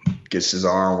gets his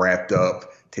arm wrapped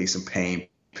up, takes some pain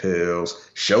pills,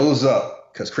 shows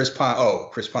up because Chris Pine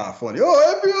funny.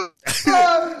 Oh, FBI!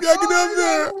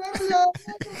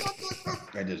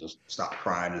 And just stop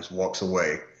crying, just walks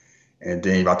away. And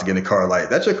then he's about to get in the car, like,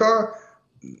 that's your car?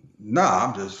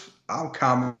 Nah, I'm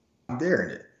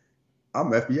commandeering it.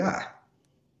 I'm FBI.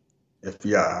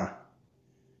 FBI.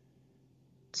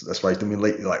 So that's why you threw me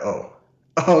late. You're like, oh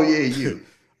yeah, you.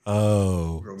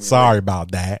 Oh, sorry about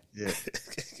that. Yeah.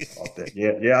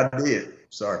 Yeah, I did.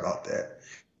 Sorry about that.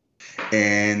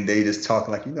 And they just talk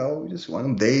like, just one of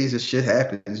them days that shit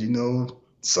happens,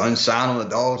 sunshine on the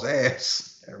dog's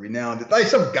ass every now and then. Like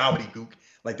some gobbledygook.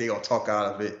 Like they all talk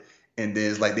out of it. And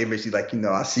then it's like they basically like,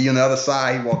 I see you on the other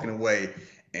side, he walking away.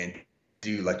 And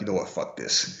dude, like, you know what, fuck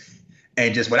this.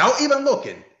 And just without even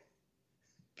looking,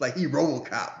 like he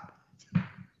RoboCop,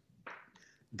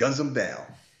 guns him down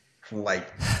from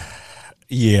like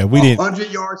we didn't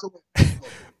 100 yards away.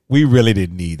 We really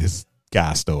didn't need this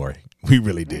guy's story. We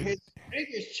really didn't.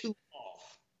 His too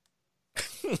off.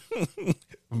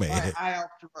 Man, I out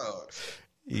drugs.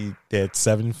 He had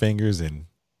 7 fingers and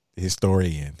his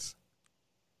story ends.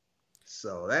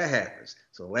 So that happens.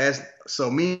 So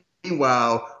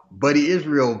meanwhile, Buddy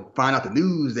Israel find out the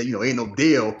news that ain't no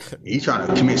deal. He's trying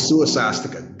to commit suicide,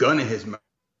 stick a gun in his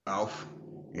mouth,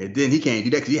 and then he can't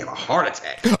do that because he have a heart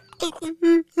attack.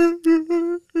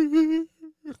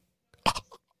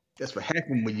 That's what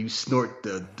happened when you snort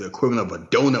the equivalent of a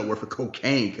donut worth of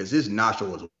cocaine, because his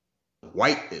nostril was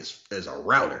white as a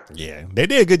router. Yeah, they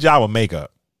did a good job with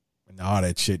makeup and all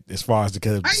that shit. As far as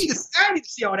the I need to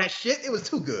see all that shit. It was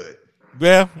too good.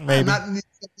 Well, maybe not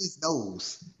his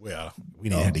nose. Well, we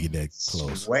didn't have to get that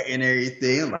close. Sweat and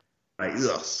everything. Like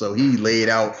ugh. So he laid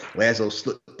out. Lazo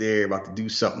slipped there, about to do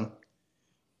something,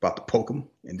 about to poke him,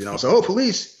 and then I was like, "Oh,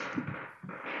 police!"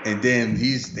 And then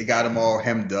they got him all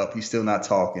hemmed up. He's still not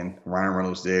talking. Ryan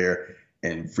Reynolds there,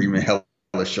 and Freeman Heller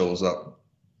shows up.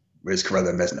 Where's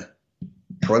Corella Messner?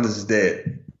 Corellas is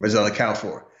dead. Where's the account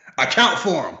for? Account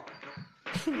for him.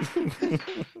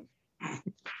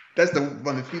 That's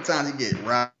one of the few times he get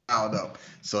riled up.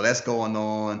 So that's going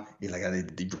on. He's like, I need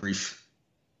to debrief.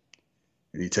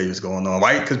 And he tell you what's going on,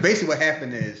 right? Because basically what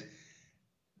happened is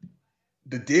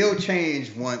the deal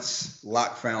changed once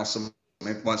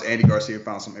once Andy Garcia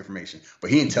found some information, but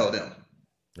he didn't tell them.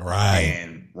 Right.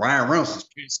 And Ryan Reynolds is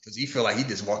pissed because he feel like he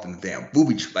just walked in the damn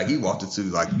booby trap. Like he walked into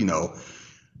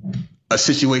a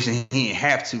situation he didn't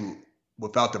have to.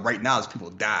 Without the right knowledge, people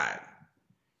died.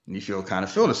 And you feel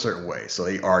a certain way. So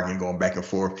they arguing, going back and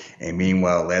forth. And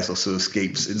meanwhile, Lazo still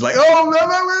escapes. It's like, oh, no,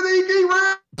 where did he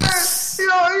ran? He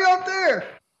up there.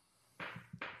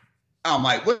 I'm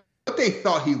like, what they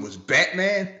thought he was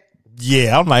Batman?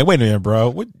 Yeah, I'm like, wait a minute,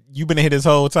 bro. What, you been in here this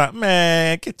whole time?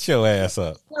 Man, get your ass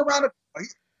up. They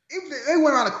went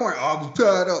around the corner. I was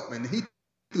tied up. And he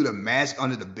threw the mask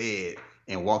under the bed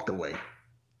and walked away.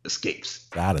 Escapes.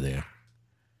 Out of there.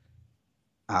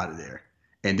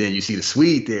 And then you see the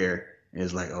Swede there, and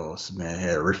it's like, oh, this man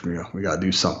had arrhythmia. We got to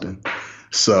do something.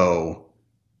 So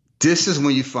this is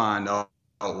when you find out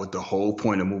what the whole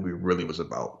point of the movie really was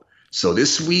about. So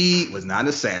this Swede was not an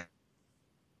assassin.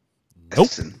 Nope.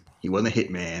 He wasn't a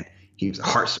hitman. He was a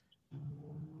heart surgeon.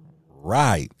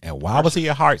 Right. And why was he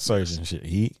a heart surgeon?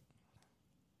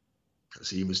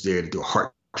 Because he was there to do a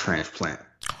heart transplant.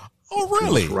 Oh,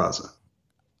 really?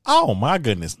 Oh, my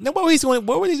goodness. Now, where was he going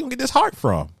to get this heart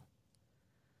from?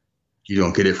 You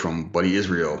don't get it from Buddy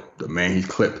Israel, the man he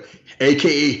clipped,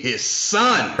 a.k.a. his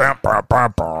son.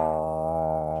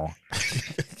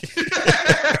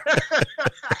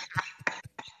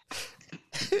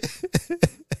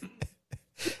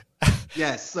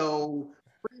 Yes, so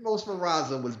Primo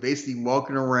Ferraza was basically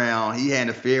walking around. He had an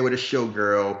affair with a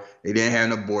showgirl. They didn't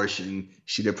have an abortion.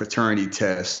 She did a paternity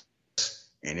test,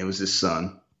 and it was his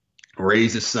son.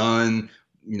 Raised his son,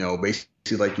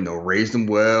 basically raised him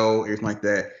well, everything like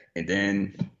that. And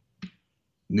then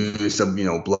knew some,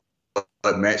 blood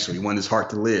match, so he wanted his heart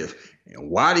to live. And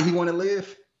why did he want to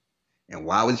live? And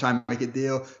why was he trying to make a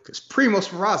deal? Because Primoz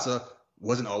Peraza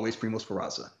wasn't always Primoz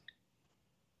Peraza.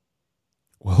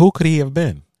 Well, who could he have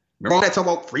been? Remember all that talk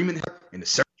about Freeman and the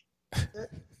surgery?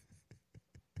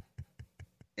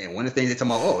 And one of the things they talk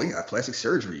about, he got plastic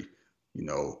surgery.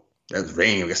 That was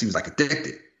vain. I guess he was like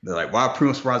addicted. They're like, why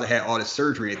Primoz Peraza had all this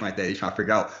surgery and anything like that? He's trying to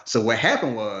figure out. So what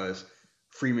happened was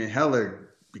Freeman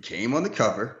Heller became on the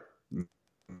cover,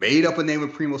 made up a name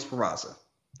of Primoz Peraza,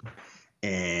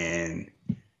 and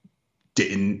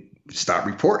didn't stop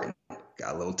reporting.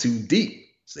 Got a little too deep.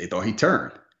 So they thought he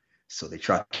turned. So they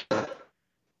tried to kill him,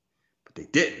 but they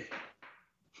didn't.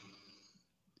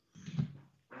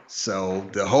 So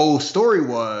the whole story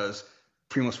was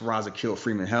Primoz Peraza killed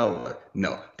Freeman Heller.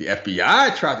 No, the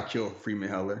FBI tried to kill Freeman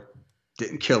Heller,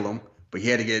 didn't kill him, but he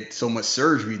had to get so much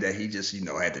surgery that he just,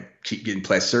 had to keep getting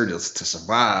plastic surgery to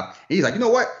survive. And he's like, you know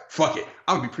what? Fuck it.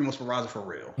 I'm going to be Primoz Peraza for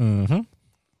real. Mm-hmm.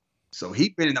 So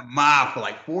he's been in the mob for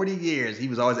like 40 years. He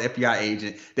was always an FBI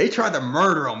agent. They tried to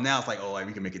murder him. Now it's like,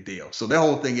 we can make a deal. So their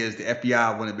whole thing is the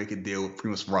FBI want to make a deal with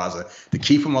Primoz Peraza to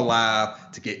keep him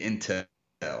alive, to get intel.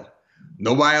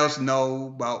 Nobody else know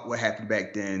about what happened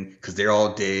back then because they're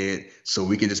all dead. So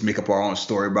we can just make up our own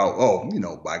story about,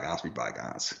 bygones be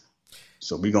bygones.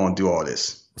 So we're going to do all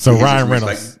this. So Ryan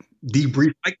Reynolds.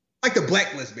 Debrief, like the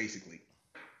blacklist, basically.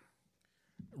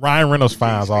 Ryan Reynolds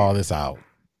finds all this out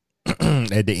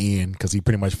at the end because he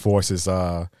pretty much forces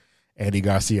Andy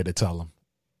Garcia to tell him.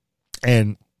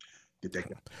 And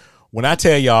when I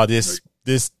tell y'all this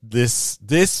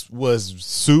was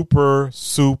super,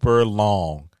 super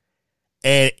long.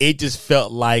 And it just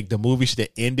felt like the movie should have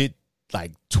ended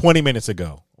like 20 minutes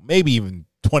ago, maybe even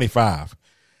 25.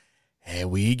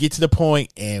 And we get to the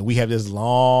point and we have this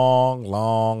long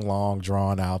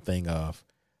drawn out thing of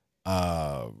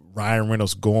Ryan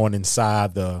Reynolds going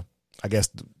inside the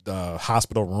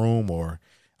hospital room, or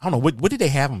I don't know, what did they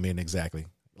have him in exactly?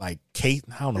 Like Kate,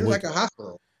 I don't know. It was like a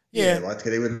hospital. Yeah. Like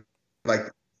they would like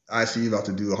ICU about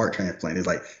to do a heart transplant. It's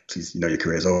like, please, your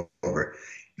career's over.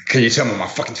 Can you tell me my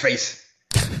fucking face?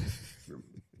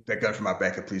 That gun from my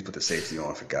back, and please put the safety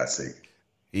on, for God's sake.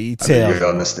 You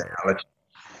understand.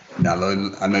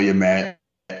 I know you're mad.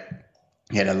 You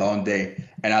had a long day,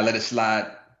 and I let it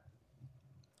slide.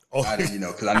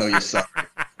 Because I know you're sorry.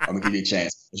 I'm gonna give you a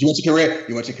chance. If you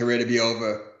want your career to be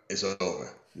over, it's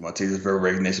over. You want to take this very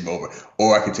resignation over,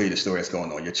 or I can tell you the story that's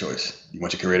going on. Your choice. You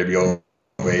want your career to be over,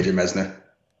 Adrian Messner?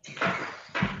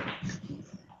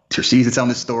 Proceeds to tell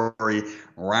this story.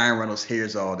 Ryan Reynolds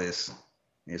hears all this.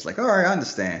 And it's like, all right, I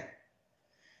understand.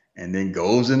 And then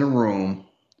goes in the room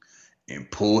and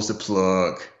pulls the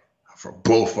plug for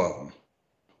both of them.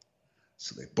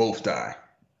 So they both die.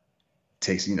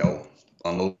 Takes,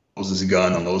 unloads his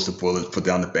gun, unloads the bullets, put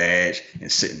down the badge,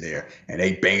 and sitting there. And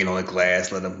they banging on the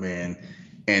glass, let them in.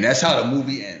 And that's how the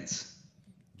movie ends.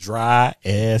 Dry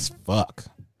as fuck.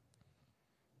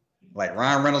 Like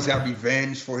Ryan Reynolds got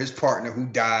revenge for his partner who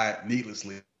died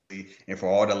needlessly and for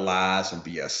all the lies and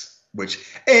BS.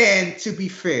 And to be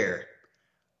fair,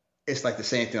 it's like the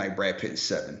same thing like Brad Pitt in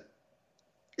Seven.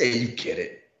 Yeah, you get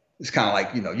it. It's kind of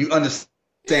like, you understand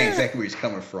exactly where he's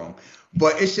coming from.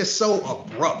 But it's just so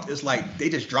abrupt. It's like they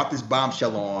just drop this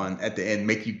bombshell on at the end,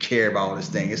 make you care about all this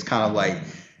thing. It's kind of like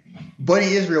Buddy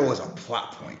Israel was a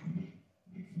plot point.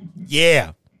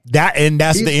 Yeah. That's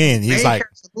the end. He's like,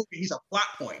 he's a plot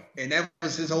point, and that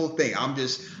was his whole thing. I'm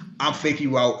faking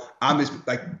you out. I'm just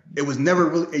like, it was never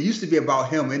really. It used to be about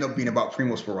him. It ended up being about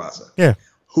Primoz Peraza, yeah,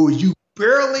 who you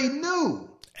barely knew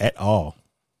at all.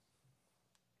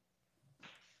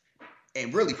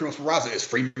 And really, Primoz Peraza is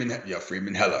Freeman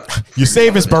Heller. You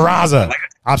saving Peraza.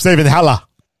 I'm saving Heller.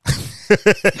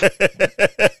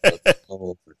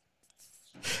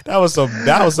 That was some.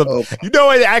 You know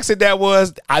what accent that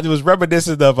was? It was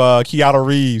reminiscent of Keanu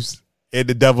Reeves in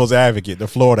The Devil's Advocate, the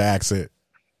Florida accent.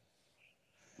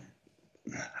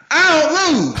 I don't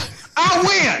lose. I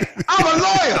win. I'm a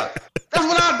lawyer. That's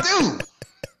what I do.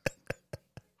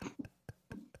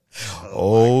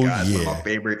 Oh God, yeah,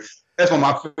 that's one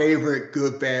of my favorite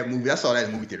good bad movies. I saw that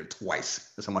in movie theater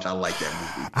twice. That's how much I like that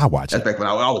movie. I watched That's it. back when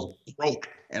I was broke,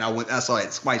 and I saw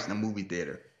it twice in the movie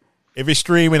theater. If it's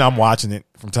streaming, I'm watching it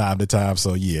from time to time.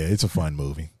 So yeah, it's a fun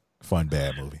movie. Fun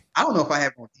bad movie. I don't know if I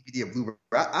have it on DVD or Blu-ray.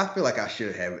 I feel like I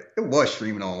should have it. It was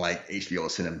streaming on like HBO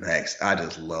Cinemax. I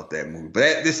just love that movie.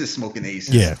 But this is Smoking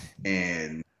Aces. Yeah.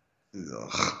 And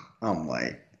I'm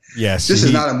like, yes, this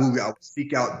is not a movie I would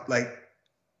seek out. Like,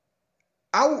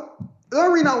 the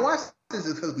only reason I watched this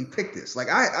is because we picked this. Like,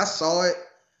 I saw it.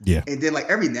 Yeah. And then like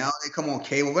every now and then come on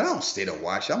cable, but I don't stay to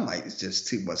watch it. I'm like, it's just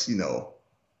too much,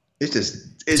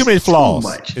 it's too many flaws. Too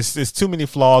much. It's too many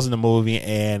flaws in the movie,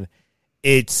 and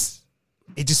it's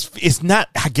not.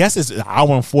 I guess it's an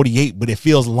hour and 48, but it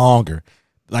feels longer.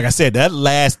 Like I said, that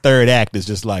last third act is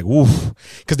just like woof,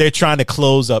 because they're trying to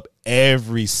close up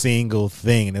every single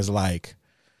thing, and it's like,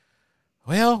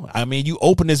 well, I mean, you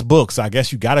open this book, so I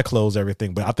guess you got to close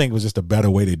everything. But I think it was just a better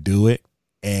way to do it,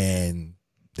 and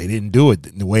they didn't do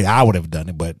it the way I would have done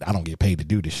it. But I don't get paid to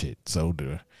do this shit, so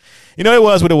it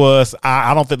was what it was.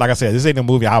 I don't think, like I said, this ain't a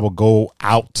movie I will go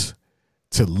out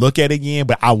to look at again,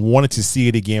 but I wanted to see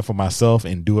it again for myself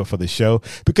and do it for the show,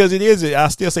 because it is. I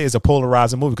still say it's a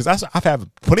polarizing movie, because I've had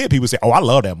plenty of people say, "Oh, I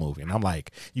love that movie," and I'm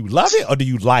like, "You love it, or do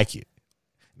you like it?"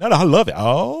 No, I love it.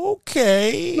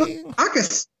 Okay, look,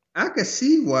 I can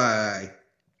see why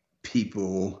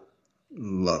people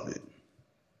love it.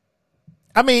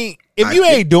 I mean, if you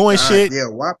ain't doing shit,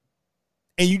 why?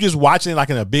 And you just watching it like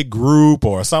in a big group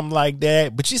or something like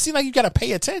that, but you seem like you got to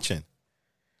pay attention.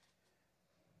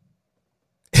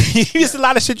 There's a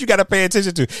lot of shit you got to pay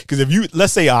attention to, because if you,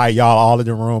 let's say, all right, y'all all in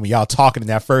the room and y'all talking in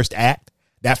that first act,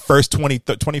 that first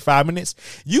 25 minutes,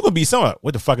 you gonna be somewhat,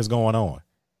 what the fuck is going on?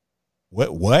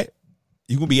 What?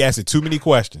 You gonna be asking too many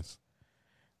questions.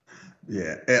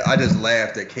 Yeah, I just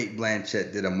laughed that Cate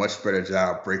Blanchett did a much better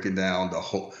job breaking down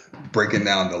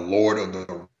the Lord of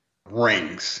the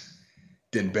Rings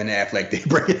than Ben Affleck did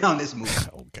breaking down this movie.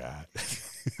 Oh God.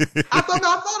 I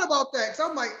thought about that. So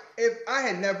I'm like, if I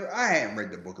hadn't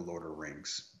read the book of Lord of the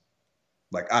Rings.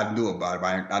 Like, I knew about it,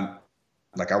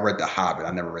 but I read The Hobbit.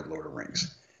 I never read Lord of the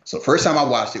Rings. So first time I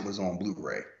watched it was on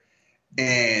Blu-ray.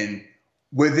 And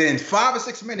within 5 or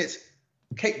 6 minutes,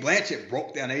 Cate Blanchett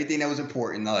broke down everything that was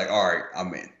important. And I'm like, all right,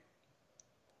 I'm in.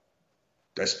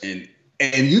 That's in.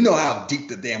 And you know how deep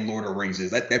the damn Lord of the Rings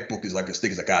is. That book is like as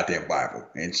thick as a goddamn Bible.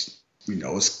 And she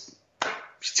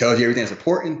tells you everything that's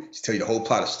important. She tells you the whole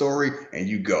plot of story, and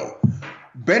you go.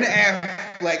 Ben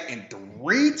Affleck, in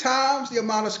 3 times the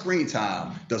amount of screen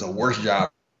time, does a worse job.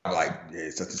 Like,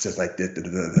 it's just like this,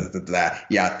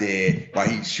 you out there while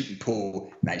he's shooting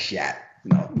pool, nice shot.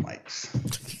 I'm like,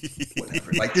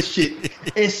 whatever. Like, this shit,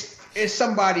 it's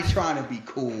somebody trying to be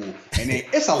cool, and then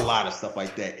it's a lot of stuff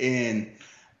like that. And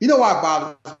you know why it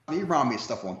bothers me? You remind me of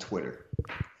stuff on Twitter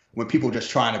when people just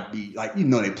trying to be like,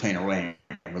 they playing around.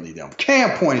 Really them.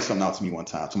 Cam pointed something out to me one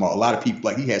time. A lot of people,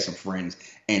 like, he had some friends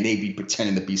and they be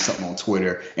pretending to be something on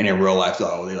Twitter, and in real life,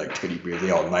 oh, they like teddy bears,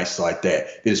 they all nice like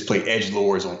that. They just play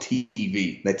edgelords on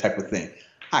TV, that type of thing.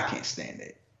 I can't stand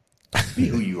that. Be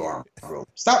who you are, bro.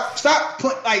 Stop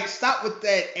with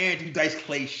that Andrew Dice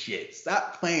Clay shit.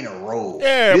 Stop playing a role.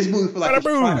 Yeah, this movie feel like it's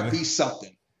trying to be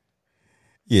something.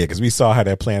 Yeah, because we saw how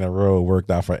that playing a role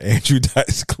worked out for Andrew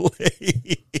Dice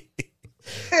Clay.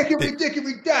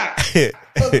 Hickory dock. Her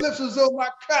lips was on my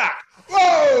cock.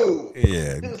 Whoa!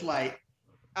 Yeah. It was like,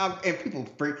 and people,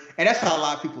 and that's how a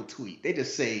lot of people tweet. They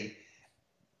just say,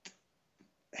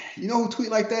 you know who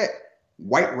tweet like that?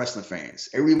 White wrestling fans.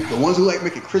 The ones who like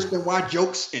making Chris Benoit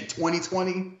jokes in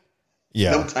 2020.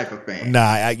 Yeah, no type of fan.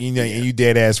 Nah, and you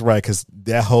dead ass right, because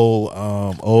that whole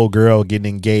old girl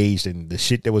getting engaged and the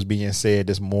shit that was being said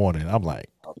this morning, I'm like,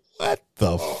 what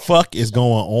the fuck is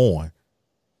going on?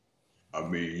 I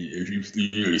mean, if you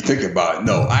really think about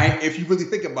it, if you really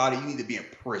think about it, you need to be in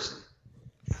prison.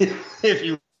 If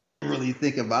you really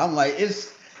think about it, I'm like,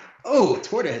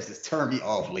 Twitter has just turned me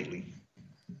off lately.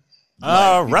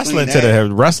 Wrestling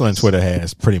Twitter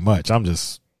has pretty much. I'm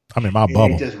in my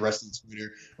bubble. Just wrestling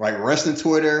Twitter, right? Wrestling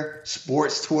Twitter,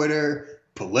 sports Twitter,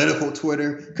 political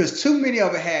Twitter, because too many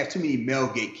of it have too many male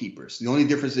gatekeepers. The only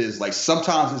difference is, like,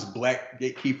 sometimes it's black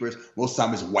gatekeepers, most of the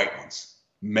time it's white ones,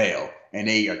 male, and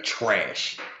they are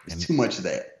trash. It's too much of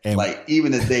that. Like,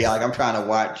 even today, like, I'm trying to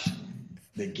watch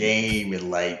the game,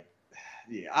 and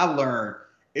I learned,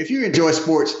 if you enjoy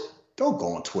sports, don't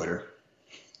go on Twitter.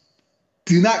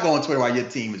 Do not go on Twitter while your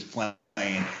team is playing,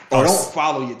 or don't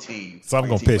follow your team. So I'm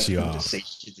gonna piss you off. Just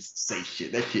say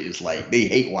shit. That shit is like, they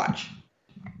hate watch.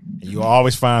 You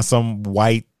always find some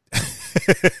white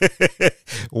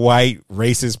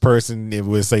racist person. It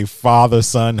would say Father,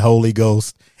 Son, Holy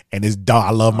Ghost, and his dog.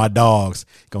 I love my dogs.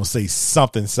 Gonna say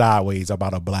something sideways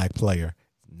about a black player.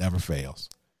 Never fails.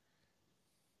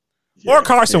 Yeah, or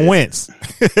Carson Wentz.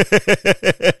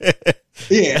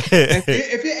 Yeah,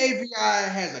 if your AVI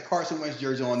has a Carson Wentz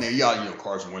jersey on there, y'all,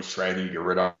 Carson Wentz trash, you get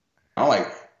rid of. I'm like,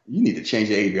 you need to change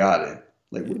the AVI then.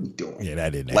 Like, what are we doing? Yeah,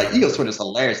 that didn't. Like, Eagles Twitter's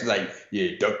hilarious. It's like,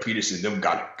 yeah, Doug Peterson, them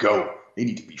gotta go. They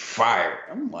need to be fired.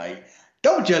 I'm like,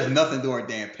 don't judge nothing during a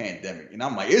damn pandemic. And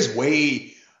I'm like, it's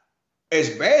way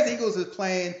as bad as Eagles is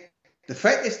playing. The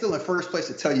fact they're still in first place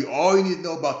to tell you all you need to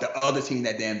know about the other team in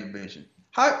that damn division.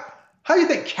 How do you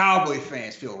think Cowboy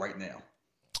fans feel right now?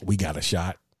 We got a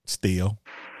shot still.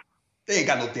 They ain't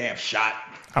got no damn shot.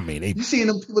 I mean, you seen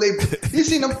them people. You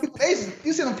seen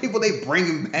them people. They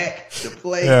bringing back to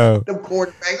play. Yo. Them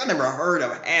quarterbacks. I never heard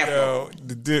of half of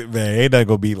them. Man, ain't not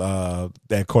gonna be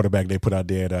that quarterback they put out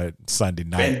there that Sunday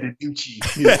night. Ben DiNucci.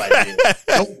 He's like,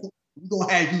 we're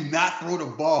gonna have you not throw the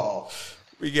ball.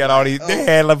 We got all these. They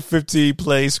had like 15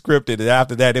 plays scripted, and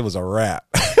after that, it was a wrap.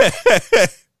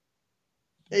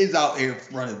 He's out here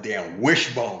running damn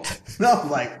wishbone. And I'm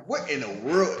like, what in the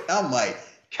world? I'm like,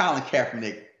 Colin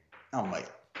Kaepernick. I'm like,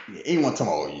 yeah, anyone talking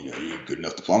about, you ain't good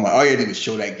enough to play. I'm like, all you did was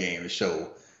show that game and show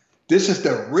this is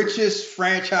the richest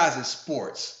franchise in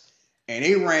sports. And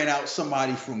they ran out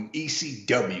somebody from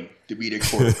ECW to be their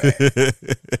quarterback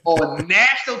on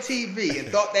national TV and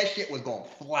thought that shit was going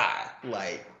to fly.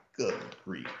 Like, good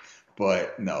grief.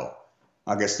 But no,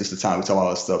 I guess this is the time we talk about all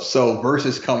this stuff. So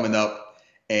Versus coming up,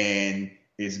 and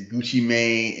it's Gucci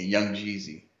Mane and Young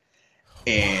Jeezy.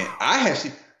 And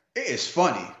it is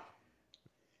funny.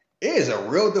 It is a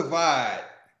real divide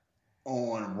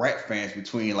on rap fans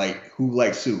between like who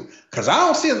likes who. Because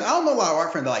I don't know a lot of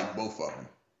rap fans that like both of them.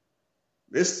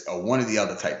 It's a one or the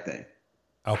other type thing.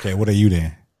 Okay, what are you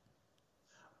then?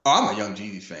 Oh, I'm a Young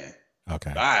Jeezy fan.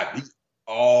 Okay.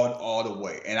 All the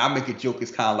way. And I make a joke,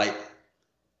 it's kind of like,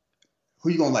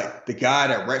 who you gonna like? The guy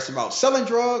that raps about selling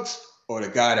drugs or the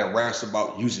guy that raps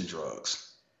about using drugs?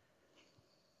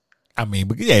 I mean,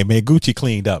 but yeah, man, Gucci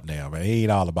cleaned up now, man. He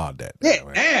ain't all about that. Yeah,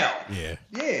 right? now. Yeah.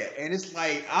 Yeah. And it's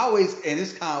like, and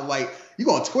it's kind of like, you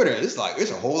go on Twitter, it's like,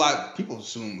 it's a whole lot of people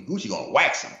assume Gucci gonna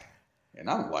wax him. And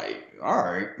I'm like, all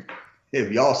right,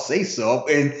 if y'all say so.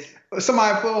 And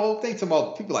somebody put a whole thing to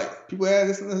about people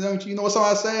listen to Young Jeezy. You know what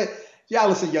somebody said? Y'all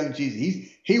listen to Young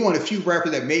Jeezy. He one of the few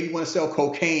rappers that maybe want to sell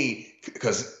cocaine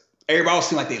because everybody else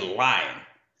seem like they lying.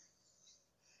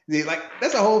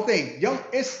 That's the whole thing. Young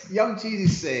Jeezy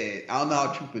said, I don't know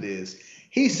how true it is.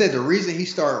 He said the reason he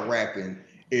started rapping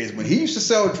is when he used to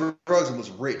sell drugs and was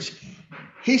rich,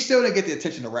 he still didn't get the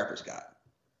attention the rappers got.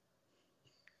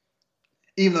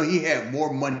 Even though he had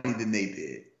more money than they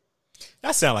did.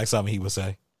 That sounds like something he would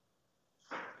say.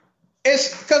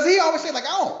 It's because he always say, like,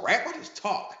 I don't rap, I just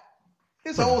talk.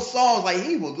 His whole songs, like,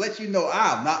 he will let you know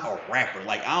I'm not a rapper.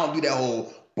 Like, I don't do that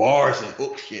whole bars and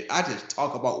hook shit. I just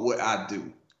talk about what I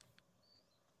do.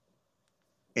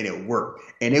 And it worked.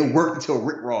 And it worked until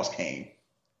Rick Ross came.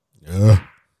 Yeah.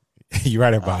 You're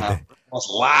right about that. Rick Ross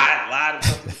lied up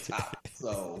to the top.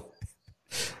 So,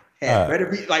 better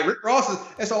be like Rick Ross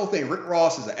that's the whole thing. Rick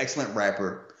Ross is an excellent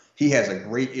rapper. He has a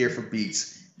great ear for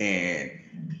beats. And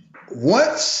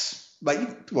once,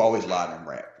 people always lie in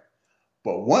rap.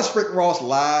 But once Rick Ross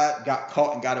lied, got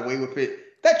caught and got away with it,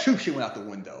 that truth shit went out the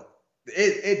window.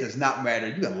 It does not matter.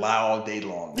 You can lie all day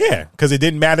long. Yeah, because it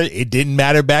didn't matter. It didn't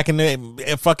matter back in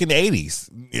the fucking 80s.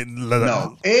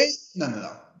 No.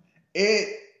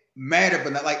 It mattered,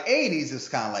 but not like 80s is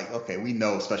kind of like, okay, we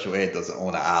know Special Ed doesn't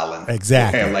own an island.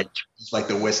 Exactly. It's like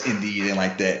the West Indies and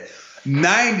like that.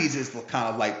 90s is kind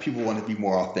of like people want to be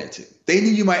more authentic. They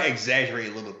knew you might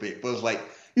exaggerate a little bit, but it was like,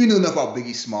 you knew enough about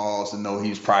Biggie Smalls to know he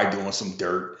was probably doing some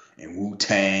dirt and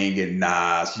Wu-Tang and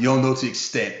Nas. You don't know to the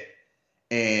extent.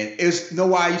 And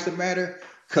why it used to matter?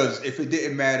 Because if it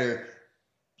didn't matter,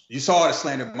 you saw the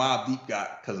slander Mobb Deep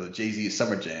got because of Jay-Z's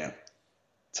Summer Jam.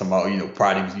 Talking about,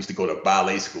 Prodigy used to go to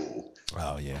ballet school.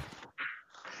 Oh, yeah.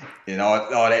 And all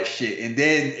that shit. And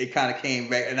then it kind of came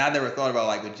back. And I never thought about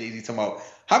like with Jay-Z talking about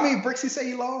how many bricks he say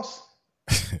he lost?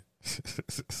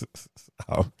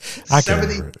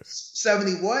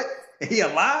 70 what? He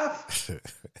alive?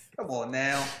 Come on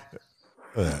now.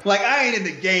 Like, I ain't in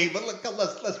the game, but look,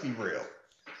 let's be real.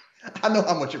 I know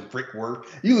how much a brick worth.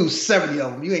 You lose 70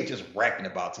 of them. You ain't just rapping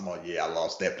about tomorrow. Yeah, I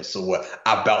lost that, but so what?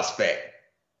 I bounced back.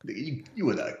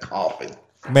 You in a coffin.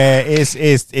 Man,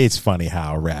 it's funny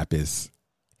how rap is.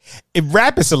 If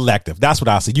rap is selective, that's what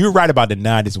I say. You're right about the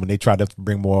 90s when they tried to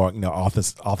bring more, you know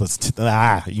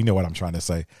what I'm trying to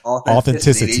say.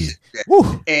 Authenticity.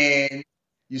 And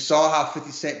you saw how 50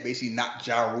 Cent basically knocked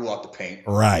Ja Rule out the paint.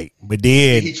 Right. But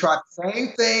then he tried the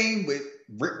same thing with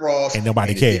Rick Ross. And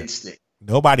nobody cared.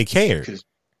 Nobody cared.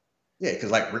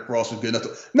 Because like Rick Ross was good enough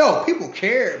to. No, people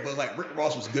cared, but like Rick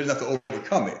Ross was good enough to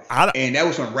overcome it. And that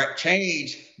was when rap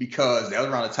changed because that was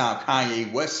around the time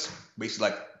Kanye West basically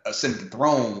like ascended the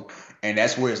throne. And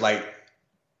that's where it's like,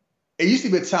 it used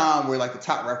to be a time where like the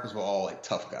top rappers were all like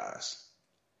tough guys.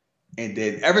 And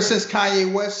then ever since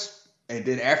Kanye West, and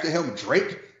then after him,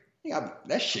 Drake,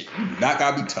 that shit, you do not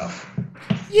gotta be tough.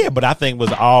 Yeah, but I think it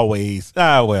was always,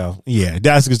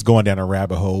 that's just going down a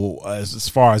rabbit hole as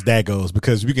far as that goes,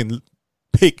 because we can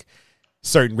pick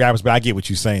certain rappers, but I get what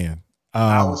you're saying.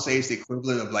 I would say it's the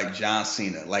equivalent of like John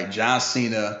Cena. Like John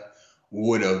Cena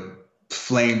would have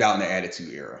flamed out in the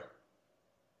Attitude Era.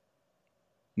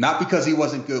 Not because he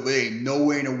wasn't good, but ain't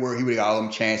nowhere in the world he would have got all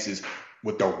them chances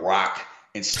with The Rock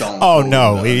and Stone Cold. Oh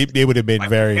no, it would have been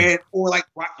very or like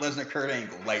Brock Lesnar, Kurt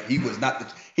Angle. Like he was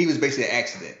basically an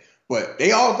accident. But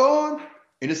they all gone,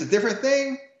 and it's a different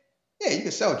thing. Yeah, you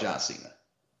can sell John Cena.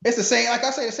 It's the same. Like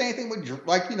I say, the same thing with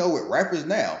with rappers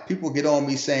now. People get on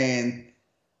me saying,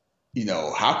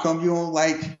 how come you don't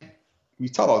like? We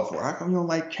talked about it before. How come you don't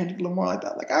like Kendrick Lamar like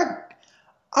that? Like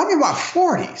I'm in my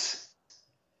 40s.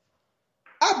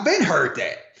 I've been heard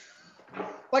that.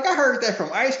 Like I heard that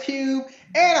from Ice Cube,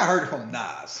 and I heard it from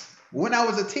Nas when I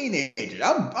was a teenager.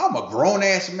 I'm a grown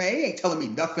ass man. He ain't telling me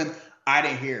nothing I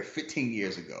didn't hear 15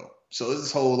 years ago. So it's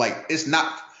this whole it's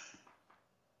not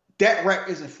that rap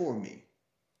isn't for me.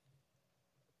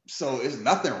 So it's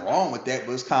nothing wrong with that,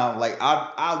 but it's kind of like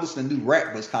I listen to new rap,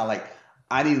 but it's kind of like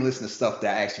I need to listen to stuff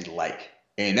that I actually like.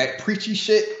 And that preachy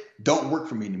shit don't work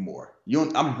for me anymore.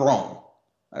 I'm grown.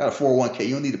 I got a 401k.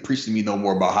 You don't need to preach to me no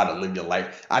more about how to live your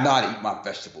life. I know how to eat my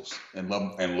vegetables and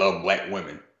love black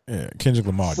women. Yeah, Kendrick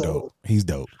Lamar, dope. He's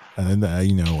dope. And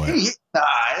you know what?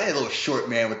 That little short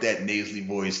man with that nasally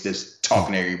voice, just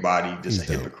talking to everybody, just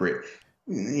a hypocrite.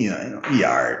 He all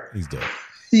right. He's dope.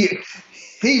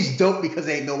 He's dope because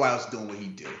ain't nobody else doing what he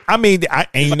do. I mean,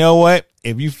 and you know what?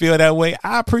 If you feel that way,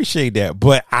 I appreciate that,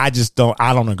 but I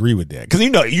don't agree with that because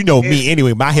you know me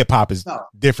anyway. My hip hop is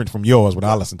different from yours. What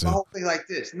I listen to. The whole thing like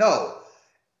this. No,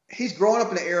 he's growing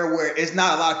up in an era where it's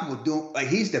not a lot of people doing. Like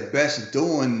he's the best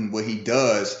doing what he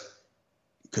does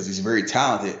because he's very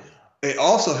talented. It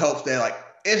also helps that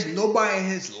there's nobody in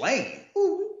his lane.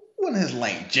 Who in his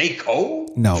lane? J.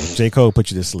 Cole? No, J. Cole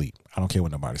put you to sleep. I don't care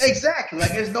what nobody says. Exactly.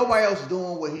 Like there's nobody else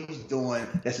doing what he's doing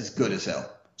that's as good as him.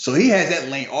 So he has that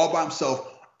lane all by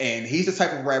himself, and he's the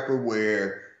type of rapper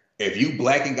where if you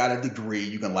black and got a degree,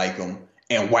 you can like him,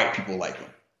 and white people like him.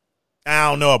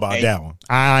 I don't know about that one.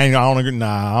 I don't agree.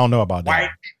 Nah, I don't know about that.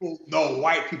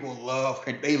 White people love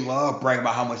bragging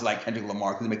about how much they like Kendrick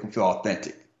Lamar because they make them feel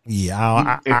authentic.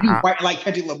 Yeah, if you white like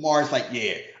Kendrick Lamar, it's like,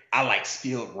 yeah, I like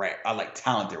skilled rap. I like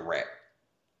talented rap.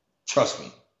 Trust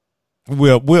me.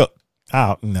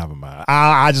 Never mind.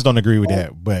 I just don't agree with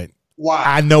that. But why?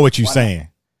 I know what you're saying.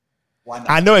 Why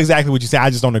not? I know exactly what you say. I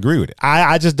just don't agree with it.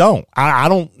 I just don't. I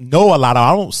don't know I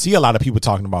don't see a lot of people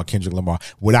talking about Kendrick Lamar.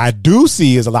 What I do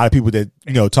see is a lot of people that,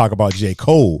 talk about J.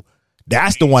 Cole.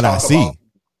 That's the one I see.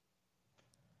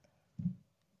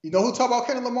 You know who talk about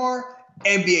Kendrick Lamar?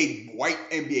 White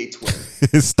NBA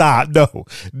Twitter. Stop.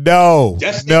 No.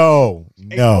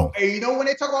 And you know when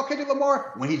they talk about Kendrick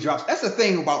Lamar? When he drops. That's the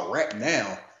thing about rap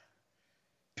now.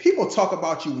 People talk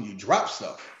about you when you drop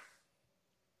stuff.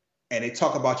 And they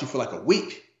talk about you for like a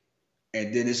week.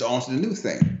 And then it's on to the new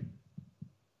thing.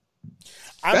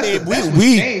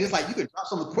 It's like you can drop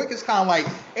something quick. It's kind of like,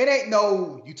 it ain't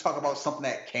you talk about something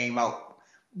that came out.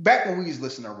 Back when we used to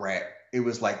listen to rap, it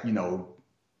was like,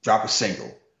 drop a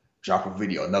single, drop a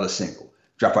video, another single,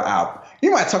 drop an album.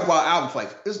 You might talk about albums like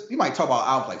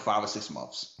 5 or 6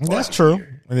 months. That's true.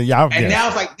 And now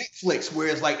it's like Netflix, where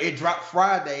it's like it dropped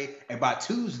Friday, and by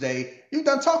Tuesday, you're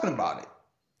done talking about it.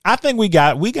 I think we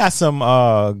got some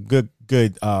good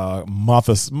 2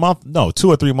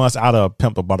 or 3 months out of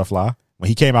Pimp a Butterfly when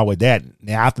he came out with that.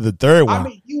 Now after the third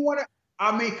one,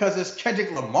 because it's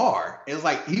Kendrick Lamar. It's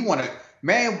like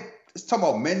it's talking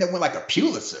about men that win like a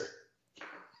Pulitzer.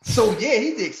 So yeah,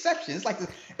 he's the exception. It's like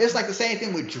the same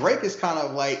thing with Drake. It's kind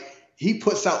of like he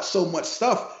puts out so much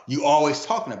stuff. You always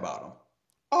talking about him,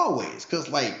 always, because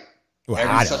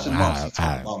every such a month he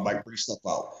talking about bring stuff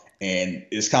out, and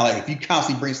it's kind of like if you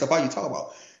constantly bring stuff out, you talk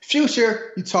about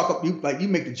Future. You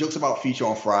make the jokes about Future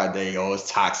on Friday. Oh,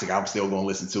 it's toxic. I'm still gonna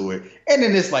listen to it, and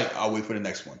then it's like I'll wait for the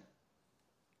next one.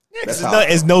 Yeah,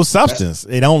 it's no substance.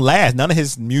 It don't last. None of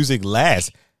his music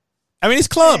lasts. I mean, it's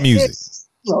club music.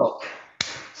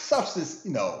 Substance,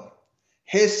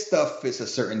 his stuff fits a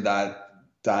certain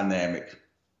dynamic,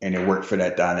 and it worked for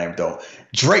that dynamic. Though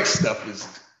Drake's stuff is,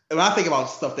 when I think about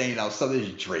stuff that stuff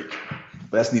is Drake,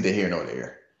 but that's neither here nor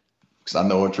there. Because I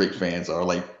know what Drake fans are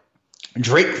like.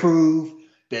 Drake proved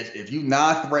that if you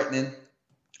non-threatening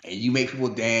and you make people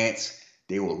dance,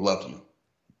 they will love you.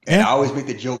 And I always make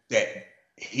the joke that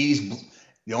he's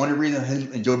the only reason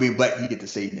he enjoy being black. He get to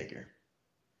say nigger.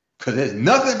 Because there's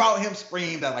nothing about him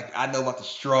scream that I know about the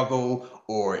struggle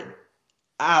or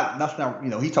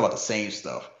nothing. He talk about the same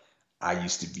stuff. I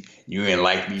used to be. You didn't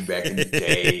like me back in the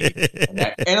day.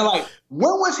 and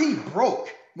when was he broke?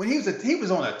 When he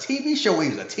was on a TV show when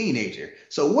he was a teenager.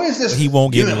 So when is this? He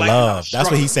won't get love.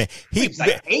 That's what he's saying. He's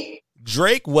like 8.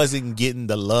 Drake wasn't getting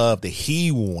the love that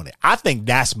he wanted. I think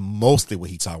that's mostly what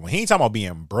he talking about. He ain't talking about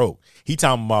being broke. He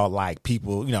talking about like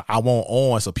people, I want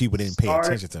on so people didn't pay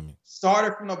attention to me.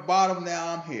 Started from the bottom,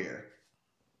 now I'm here.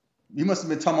 You must have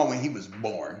been talking about when he was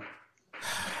born.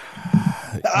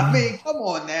 I mean, come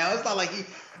on now. It's not like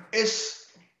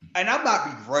and I'm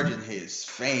not begrudging his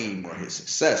fame or his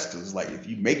success, because like if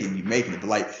you make it, you making it. But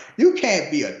like you can't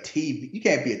be a teenage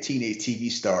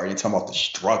TV star and you're talking about the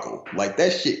struggle. Like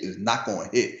that shit is not going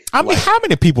to hit. I mean, how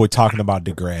many people are talking about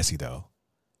Degrassi though?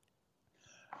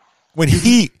 When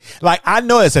he I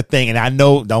know it's a thing, and I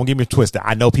know, don't get me twisted,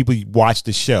 I know people watch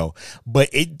the show, but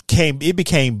it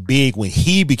became big when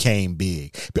he became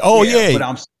big. Oh yeah, but what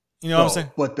I'm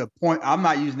saying? But the point, I'm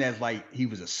not using that as like he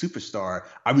was a superstar.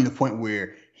 I mean the point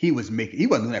where he wasn't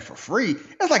doing that for free.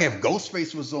 It's like if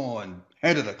Ghostface was on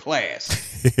Head of the Class.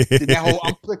 That whole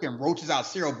I'm flicking roaches out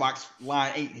cereal box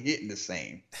line ain't hitting the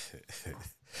same.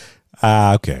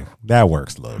 Okay, that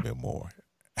works a little bit more.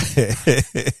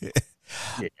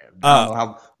 Yeah.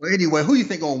 Well, anyway, who do you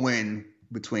think gonna win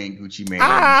between Gucci Mane?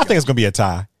 I think it's gonna be a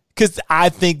tie, because I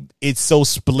think it's so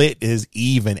split is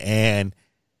even, and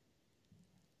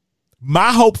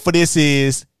my hope for this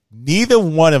is neither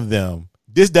one of them.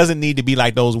 This doesn't need to be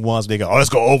like those ones they go, oh, let's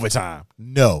go overtime.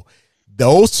 No,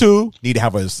 those two need to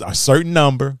have a certain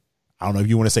number. I don't know if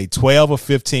you want to say 12 or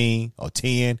 15 or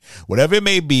 10, whatever it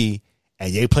may be,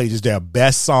 and they play just their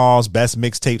best songs, best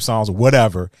mixtape songs, or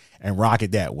whatever, and rock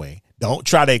it that way. Don't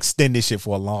try to extend this shit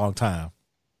for a long time.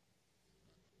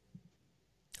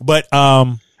 But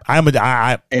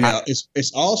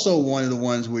it's also one of the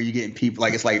ones where you're getting people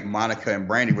like, it's like Monica and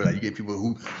Brandy, where like you get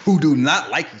people who do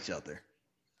not like each other.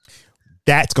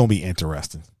 That's gonna be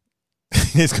interesting.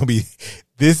 It's gonna be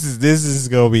this is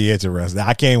gonna be interesting.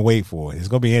 I can't wait for it. It's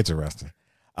gonna be interesting.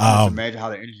 Imagine how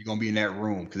the energy gonna be in that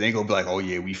room, because they ain't gonna be like, oh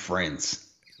yeah, we friends.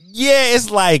 Yeah, it's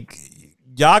like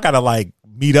y'all gotta like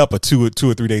meet up 2 or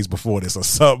 3 days before this or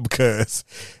something, because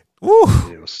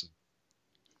if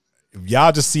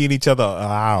y'all just seeing each other,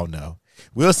 I don't know.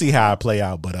 We'll see how it play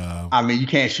out, but I mean, you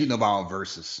can't shoot nobody on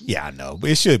versus. Yeah, I know, but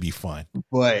it should be fun.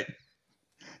 But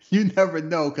you never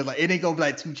know, because like it ain't gonna be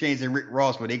like 2 Chainz and Rick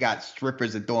Ross, where they got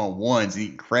strippers and throwing ones and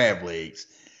eating crab legs.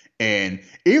 And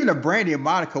even the Brandy and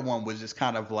Monica one was just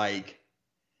kind of like,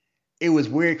 it was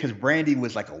weird because Brandy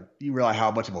was like you realize how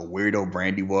much of a weirdo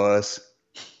Brandy was.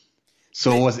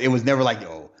 So it was never like,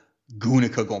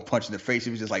 Gunica gonna punch in the face.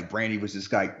 It was just like Brandy was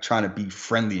just like trying to be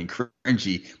friendly and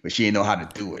cringy, but she didn't know how to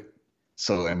do it.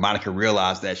 So, and Monica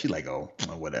realized that. She's like, oh,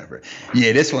 whatever.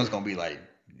 Yeah, this one's gonna be like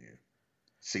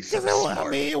 6 years. I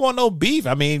mean, it wasn't no beef.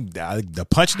 I mean, the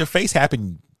punch in the face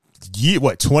happened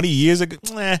 20 years ago?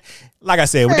 Like I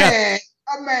said, imagine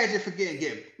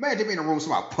imagine being in a room with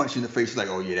somebody punch you in the face. Like,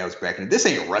 oh yeah, that was back in. This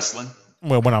ain't wrestling.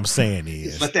 Well, what I'm saying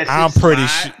is, I'm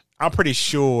pretty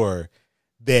sure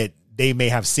that they may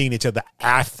have seen each other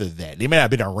after that. They may not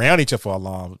have been around each other for a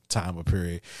long time or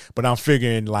period. But I'm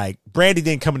figuring like Brandy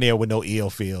didn't come in there with no ill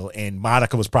feel, and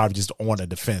Monica was probably just on the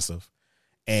defensive.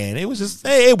 And it was just,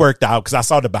 it worked out, because I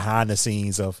saw the behind the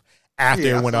scenes of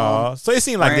after it went off. So it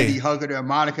seemed like Brandy hugging her,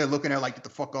 Monica looking at her like, get the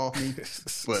fuck off me.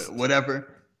 But whatever.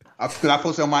 I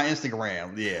posted on my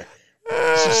Instagram. Yeah.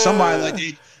 So somebody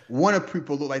like one of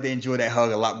people looked like they enjoyed that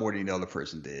hug a lot more than the other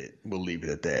person did. We'll leave it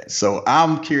at that. So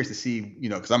I'm curious to see,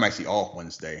 because I'm actually off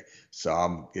Wednesday, so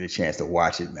I'm get a chance to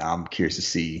watch it. I'm curious to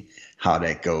see how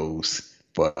that goes.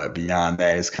 But beyond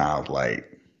that, it's kind of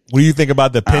like, what do you think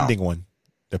about the pending one?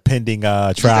 The pending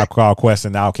Tribe Called Quest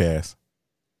and Outkast.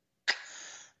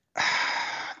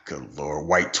 Good Lord,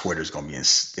 white Twitter's gonna be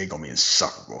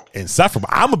insufferable. Insufferable.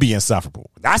 I'm gonna be insufferable.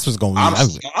 That's what's gonna be.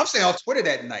 I'm saying on Twitter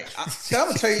that night. I'm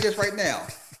gonna tell you this right now.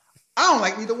 I don't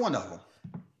like neither one of them.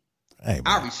 Hey,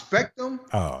 I respect them.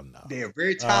 Oh no, they're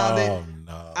very talented. Oh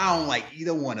no, I don't like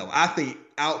either one of them. I think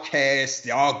Outkast,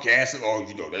 they all gas it. Oh,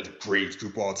 they're the greatest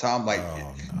group all the time. Like,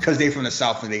 because they from the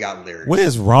South and they got lyrics. What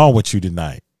is wrong with you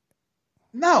tonight?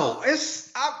 No,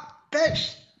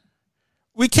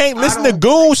 we can't listen to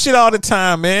goon shit all the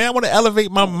time, man. I want to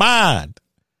elevate my mind.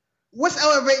 What's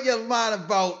elevating your mind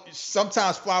about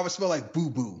sometimes flowers smell like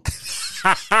boo-boo?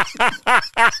 What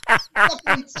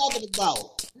are you talking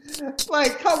about?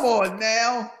 Like, come on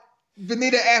now.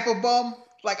 Vanita Applebum.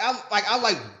 I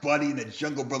like Buddy and the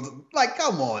Jungle Brothers. Like,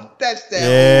 come on. That's that.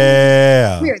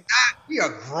 Yeah. We are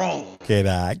grown. Can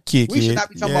I kick it? We should not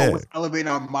be talking about what's elevating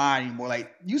our mind anymore.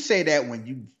 Like, you say that when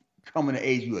you coming to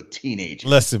age, you a teenager.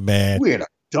 Listen, man. We're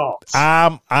adults.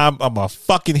 I'm a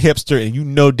fucking hipster, and you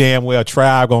know damn well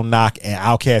Tribe gonna knock and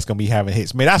Outkast gonna be having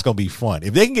hits. Man, that's gonna be fun.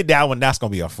 If they can get that one, that's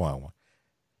gonna be a fun one.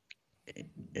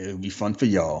 It'll be fun for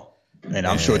y'all. And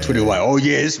I'm sure Twitter was like, oh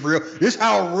yeah, it's real. This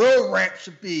how real rap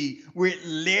should be, with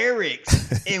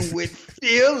lyrics and with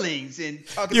feelings and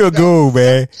talking. You're a goon,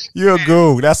 man. You're a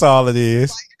goon. That's all it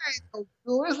is.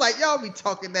 It's like y'all be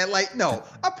talking that like, no,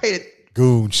 I paid it.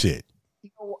 Goon shit. You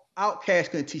know,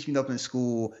 Outkast couldn't teach me nothing in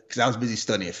school because I was busy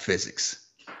studying physics.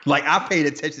 Like I paid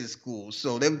attention to school,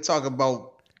 so them talking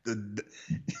about the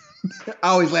I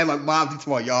always laugh. My mom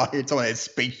talking about y'all here talking about that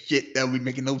space shit that be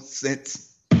making no sense.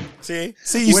 You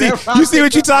see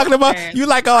what you talking about? You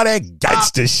like all that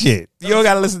gangster shit. You don't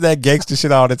gotta listen to that gangster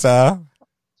shit all the time.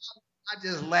 I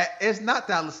just laugh. It's not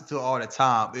that I listen to it all the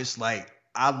time. It's like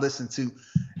I listen to.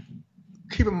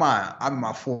 Keep in mind, I'm in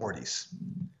my 40s.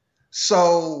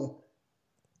 So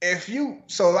I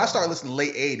started listening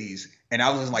late 80s, and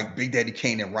I was like Big Daddy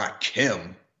Kane and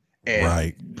Rakim, and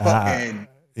right, and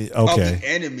okay, Public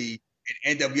Enemy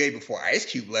and NWA before Ice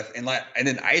Cube left, and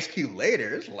then Ice Cube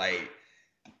later. It's like.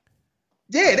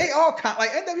 Yeah, they all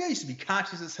like NWA used to be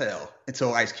conscious as hell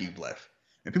until Ice Cube left,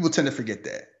 and people tend to forget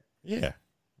that. Yeah,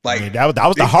 like I mean, that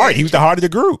was the heart. He was the heart of the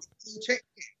group.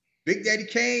 Big Daddy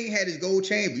Kane had his gold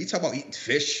chain, but you talk about eating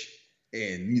fish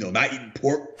and not eating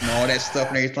pork and all that stuff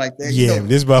and everything like that. Yeah,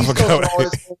 this motherfucker.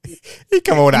 He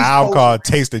come on with an album called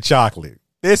 "Taste of Chocolate."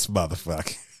 This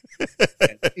motherfucker.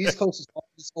 East Coast is all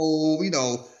this whole,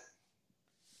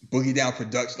 Boogie Down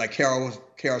production, like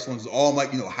KRS One was all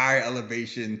like, higher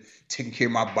elevation, taking care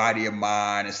of my body and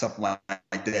mind and stuff like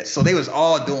that. So they was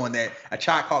all doing that. A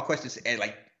Tribe Called Quest and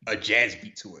like a jazz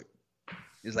beat to it.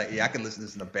 It's like, yeah, I can listen to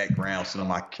this in the background, sit on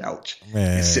my couch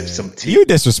and sip some tea. You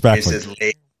disrespectful.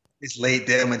 It's laid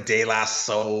down with De La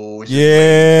Soul.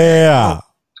 Yeah.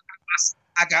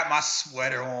 I got my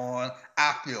sweater on.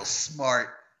 I feel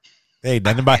smart. It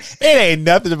ain't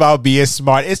nothing about being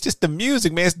smart. It's just the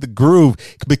music, man. It's the groove,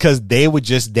 because they were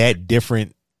just that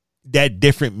different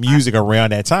music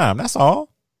around that time. That's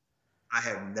all. I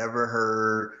have never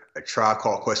heard a Tribe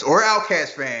Called Quest or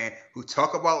Outkast fan who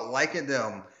talk about liking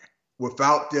them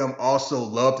without them also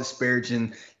love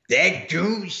disparaging that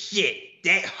goon shit,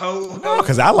 that ho. No,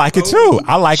 because I like it too.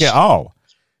 I like it all.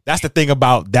 That's the thing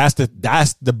about that's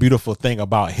the beautiful thing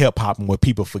about hip hop, and what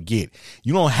people forget.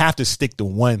 You don't have to stick to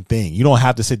one thing. You don't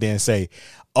have to sit there and say,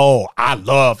 "Oh, I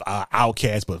love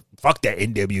Outkast, but fuck that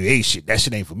NWA shit. That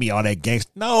shit ain't for me. All that gangsta."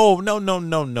 No.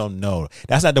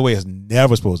 That's not the way it's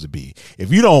never supposed to be.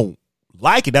 If you don't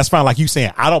like it, that's fine. Like you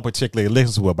saying, I don't particularly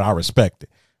listen to it, but I respect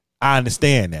it. I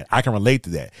understand that. I can relate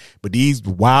to that. But these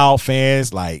wild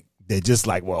fans, like, they're just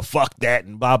like, well, fuck that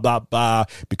and blah, blah, blah.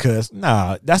 Because,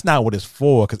 that's not what it's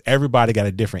for, because everybody got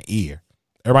a different ear.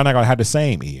 Everybody not going to have the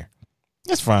same ear.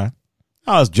 That's fine.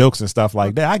 All those jokes and stuff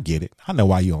like that, I get it. I know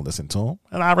why you don't listen to them,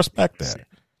 and I respect that.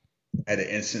 At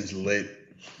the instance lit.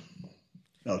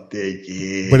 No,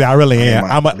 yeah. But I really am.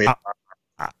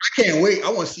 I can't wait. I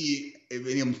want to see if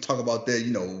any of them talk about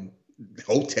that,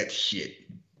 Hotep shit.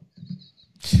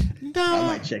 No. I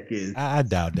might check in. I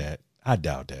doubt that.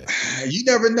 You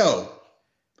never know.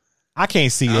 I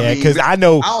can't see that, because I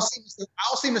know. I don't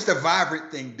see Mr.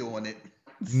 Vibrant thing doing it.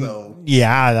 So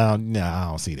yeah, I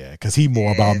don't see that, because he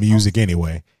more about music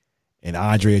anyway, and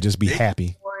Andre just be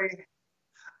happy.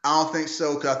 I don't think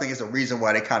so, because I think it's a reason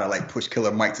why they kind of like push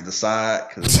Killer Mike to the side.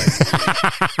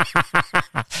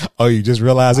 Oh, you just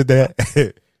realized that?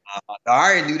 I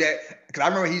already knew that, because I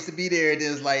remember he used to be there. And it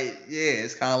was like, yeah,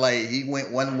 it's kind of like he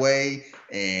went one way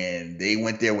and they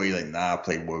went their way. Like, nah,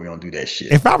 Playboy, we don't do that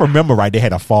shit. If I remember right, they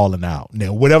had a falling out.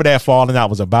 Now, whatever that falling out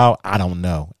was about, I don't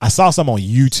know. I saw some on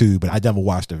YouTube, but I never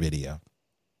watched the video,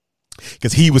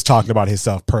 because he was talking about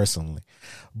himself personally.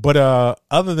 But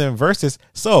other than Versus,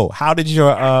 so how did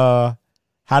your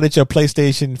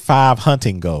PlayStation 5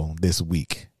 hunting go this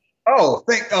week? Oh,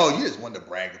 you just wanted to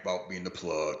brag about being the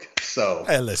plug. So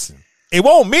hey, listen, it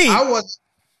won't me.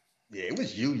 Yeah, it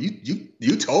was you.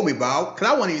 You told me about, because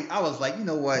I was like, you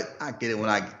know what? I get it when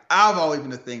I've always been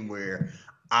the thing where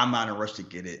I'm not in a rush to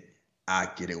get it. I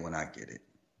get it when I get it.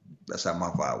 That's how my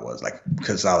vibe was. Like,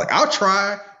 because I was like, I'll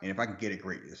try, and if I can get it,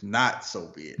 great. If not, so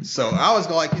be it. So I was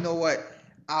going like, you know what?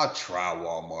 I'll try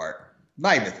Walmart.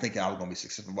 Not even thinking I was going to be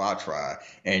successful, but I'll try.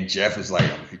 And Jeff is like, I'm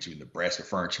going to hit you in Nebraska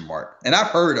Furniture Mart. And I've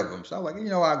heard of them. So I'm like,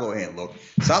 I'll go ahead and look.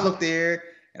 So I looked there,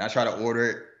 and I try to order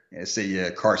it, and it said, yeah,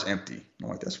 cart's empty. I'm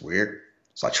like, that's weird.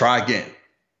 So I try again.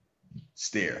 It's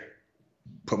there.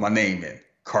 Put my name in.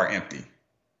 Cart empty.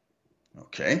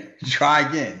 Okay. Try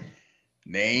again.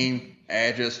 Name,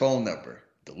 address, phone number,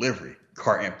 delivery,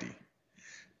 cart empty.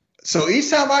 So each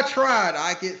time I tried,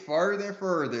 I get further and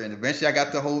further, and eventually I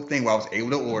got the whole thing where I was able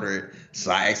to order it.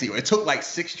 So it took like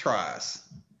 6 tries,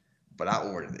 but I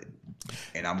ordered it.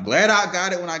 And I'm glad I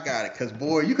got it when I got it, because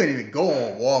boy, you couldn't even go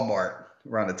on Walmart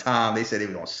around the time they said they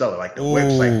were gonna sell it. Like the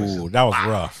website was that was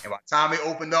rough. And by the time it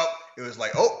opened up, it was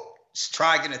like, oh, just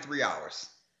try again in 3 hours.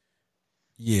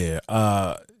 Yeah.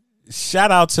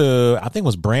 Shout out to, I think it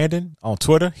was Brandon on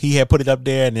Twitter. He had put it up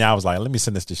there, and then I was like, let me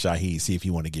send this to Shahid, see if he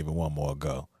want to give it one more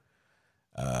go.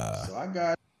 So I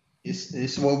got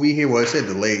it's what we hear. Well, it said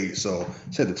delayed, so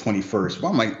it said the 21st. But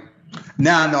I'm like,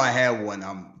 now I know I have one.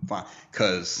 I'm fine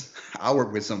because I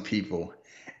work with some people,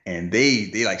 and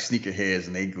they like sneakerheads,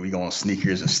 and we go on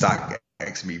sneakers and stock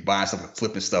X me buying stuff and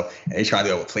flipping stuff, and they try to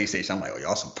do it with PlayStation. I'm like, oh,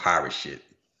 y'all some pirate shit.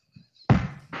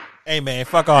 Hey man,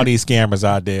 fuck all these scammers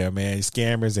out there, man. These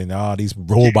scammers and all these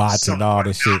robots and all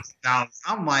this shit.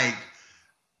 I'm like,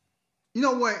 you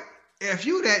know what? If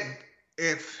you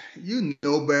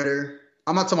know better,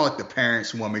 I'm not talking about like the parents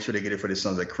who want to make sure they get it for their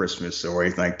sons at Christmas or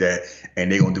anything like that,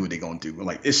 and they're gonna do what they're gonna do. I'm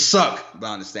like, it suck, but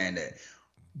I understand that.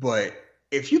 But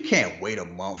if you can't wait a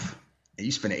month and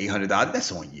you spend $800,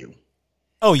 that's on you.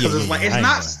 Oh yeah, because it's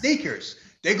not sneakers.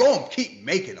 They're gonna keep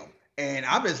making them. And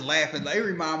I'm just laughing. Like, it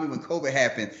reminded me when COVID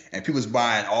happened and people was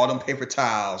buying all them paper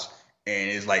towels. And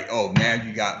it's like, oh, now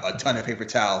you got a ton of paper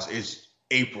towels. It's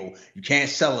April. You can't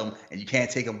sell them and you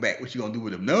can't take them back. What you going to do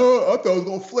with them? No, I thought I was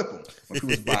going to flip them. When people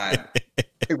was buying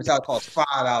paper towels cost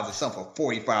 $5 or something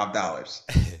for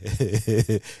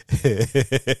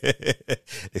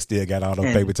 $45. They still got all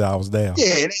those paper towels now.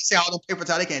 Yeah, and they say all those paper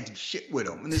towels, they can't do shit with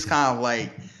them. And it's kind of like,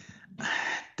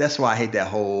 that's why I hate that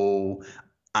whole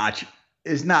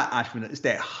it's not entrepreneur. It's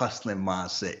that hustling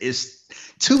mindset. It's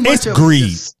too much. It's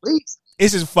greed.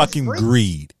 It's just fucking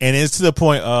greed. And it's to the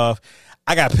point of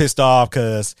I got pissed off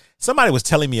because somebody was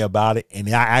telling me about it, and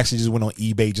I actually just went on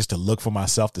eBay just to look for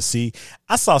myself to see.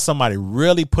 I saw somebody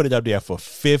really put it up there for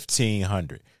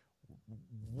 $1,500.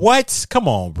 What? Come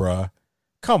on, bro.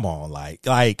 Come on, like.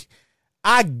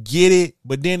 I get it,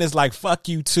 but then it's like, fuck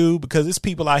you too, because there's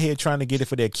people out here trying to get it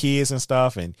for their kids and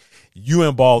stuff, and you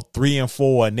involved 3 and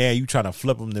 4, and now you trying to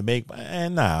flip them to make,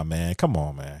 nah, man, come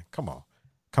on, man, come on.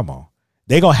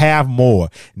 They're going to have more.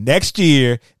 Next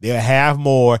year, they'll have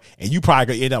more, and you probably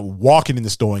going to end up walking in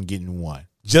the store and getting one,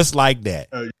 just like that.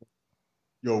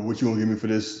 Yo, what you going to give me for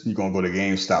this? You going to go to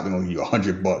GameStop, they're going to give you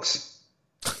 $100.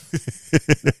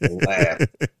 Laugh.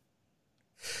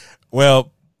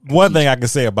 Well, one thing I can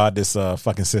say about this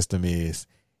fucking system is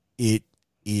it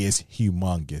is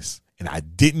humongous. And I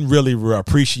didn't really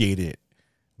appreciate it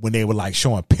when they were like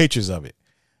showing pictures of it.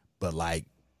 But like,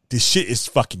 this shit is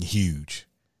fucking huge.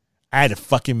 I had to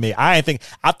fucking I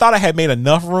thought I had made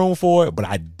enough room for it, but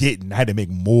I didn't. I had to make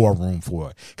more room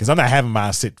for it. Because I'm not having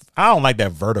mine sit. I don't like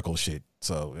that vertical shit.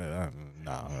 So,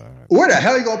 no. Where the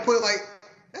hell you going to put it? Like,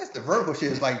 that's the vertical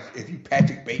shit. It's like if you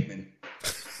Patrick Bateman.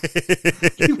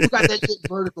 You got that shit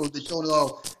vertical to show it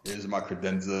off. Here's my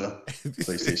credenza,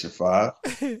 PlayStation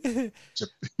 5.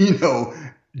 You know,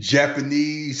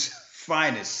 Japanese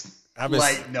finest.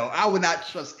 No, I would not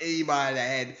trust anybody that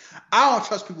had. I don't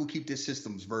trust people who keep their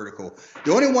systems vertical.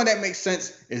 The only one that makes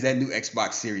sense is that new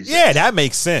Xbox Series. Yeah, that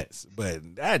makes sense, but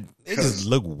it just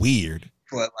look weird.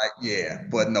 But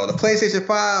but no, the PlayStation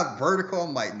 5 vertical.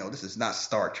 I'm like, no, this is not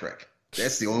Star Trek.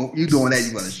 That's the only you doing that,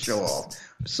 you're gonna show off.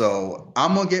 So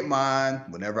I'm gonna get mine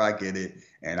whenever I get it,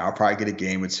 and I'll probably get a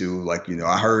game or two. Like, you know,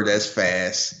 I heard that's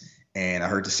fast, and I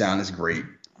heard the sound is great.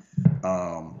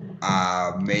 I'll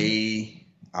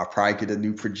probably get a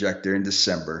new projector in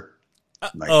December.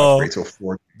 Wait till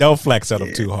 4. Don't flex on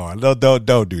them too hard. Don't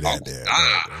do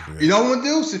that. You know what I'm gonna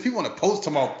do? Since people want to post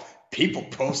about people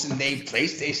posting their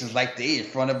PlayStations like they in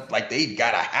front of like they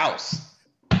got a house.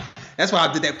 That's why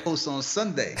I did that post on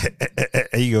Sunday.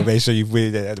 And you gonna make sure you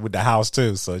put that with the house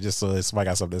too. So just so somebody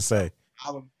got something to say.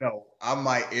 I don't know. I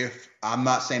might, if I'm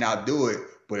not saying I'll do it,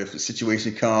 but if the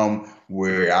situation come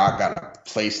where I got a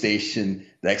PlayStation,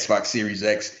 the Xbox Series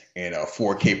X, and a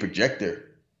 4K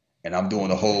projector, and I'm doing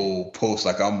the whole post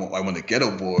like I'm like one of the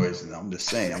Ghetto Boys, and I'm just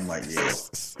saying, I'm like, yeah,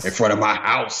 in front of my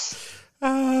house,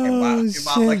 in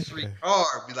my luxury car,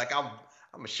 be like, I'm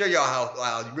gonna show y'all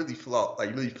how you really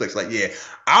flex. Like, yeah,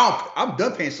 I'm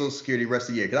done paying Social Security the rest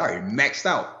of the year because I already maxed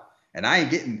out, and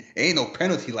ain't no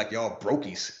penalty like y'all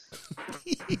brokies.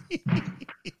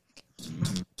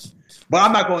 But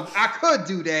I'm not going. I could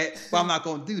do that, but I'm not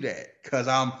going to do that because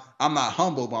I'm not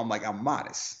humble, but I'm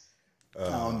modest.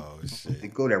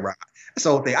 Shit. Go that route. That's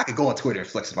the whole thing. I could go on Twitter and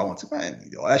flex if I want to. Man,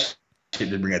 that shit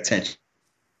to bring attention.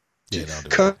 Yeah, don't do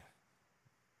that.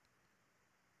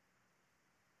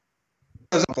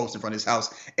 I'm posting in front of his house,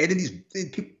 and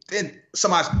then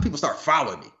people start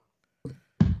following me.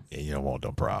 Yeah, you don't want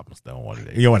them problems. You don't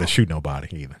want to shoot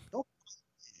nobody either.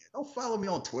 Don't follow me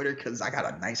on Twitter because I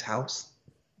got a nice house.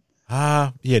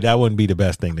 Yeah, that wouldn't be the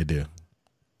best thing to do.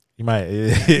 You might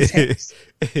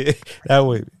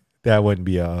that wouldn't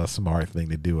be a smart thing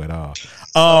to do at all.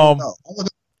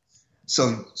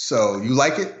 So you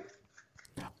like it?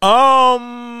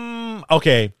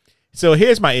 Okay. So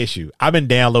here's my issue. I've been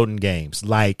downloading games.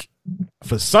 Like,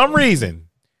 for some reason,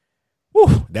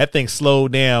 that thing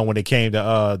slowed down when it came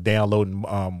to downloading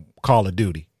Call of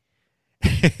Duty.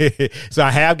 So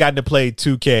I have gotten to play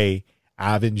 2K.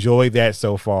 I've enjoyed that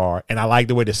so far, and I like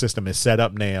the way the system is set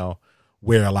up now,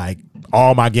 where like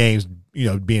all my games,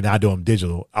 being I do them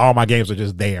digital, all my games are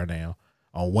just there now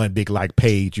on one big like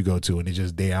page you go to, and it's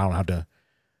just there. I don't have to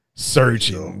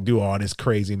search and do all this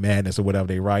crazy madness or whatever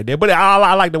they write there. But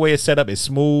I like the way it's set up. It's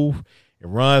smooth. It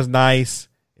runs nice.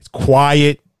 It's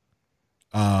quiet.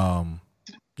 Yeah,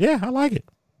 I like it.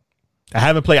 I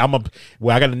haven't played. I got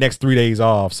the next 3 days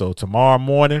off. So tomorrow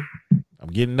morning, I'm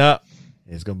getting up.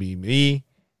 It's gonna be me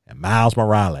and Miles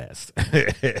Morales.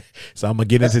 So I'm gonna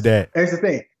get into that. Here's the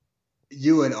thing.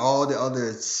 You and all the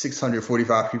other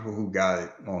 645 people who got it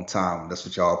on time, that's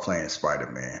what y'all playing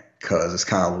Spider-Man. Because it's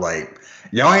kind of like,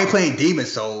 y'all ain't playing Demon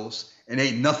Souls and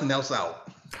ain't nothing else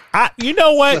out. You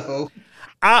know what? So,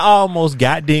 I almost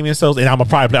got Demon Souls, and I'm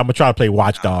gonna try to play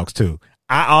Watch Dogs too.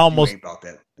 I almost. You ain't about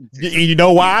that. You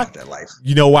know why? That life.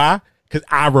 You know why? Because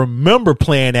I remember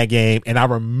playing that game, and I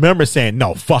remember saying,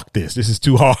 "No, fuck this. This is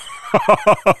too hard."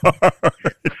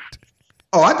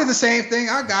 Oh, I did the same thing.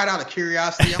 I got out of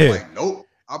curiosity. I'm like, nope.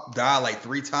 I died like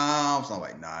 3 times. I'm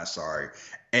like, nah, sorry.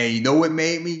 And you know what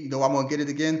made me? I'm gonna get it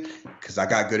again? Because I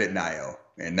got good at Nioh,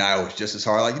 and Nioh was just as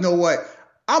hard. Like, you know what?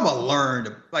 I'm gonna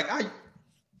learn.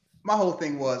 My whole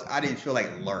thing was I didn't feel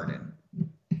like learning.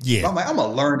 Yeah. So I'm like, I'm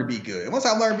gonna learn to be good. And once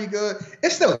I learn to be good,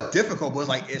 it's still difficult, but it's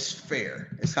like it's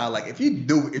fair. It's kind of like if you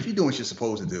do what you're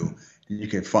supposed to do, you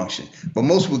can function. But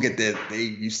most people get that they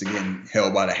used to getting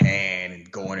held by the hand and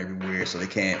going everywhere, so they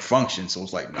can't function. So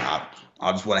it's like, nah,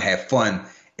 I just want to have fun.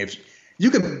 If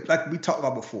you can, like we talked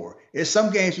about before, there's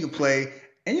some games you can play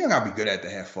and you don't gotta be good at it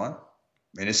to have fun.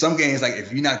 And in some games, like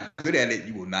if you're not good at it,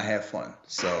 you will not have fun.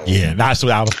 So yeah, that's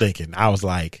what I was thinking. I was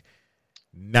like,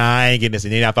 nah, I ain't getting this.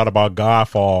 And then I thought about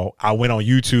Godfall. I went on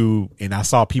YouTube and I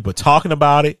saw people talking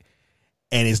about it,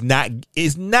 and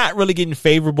it's not really getting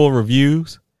favorable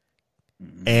reviews.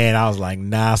 And I was like,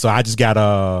 nah. So I just got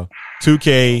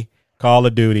 2K, Call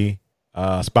of Duty,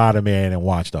 Spider-Man, and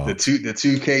Watch Dogs. The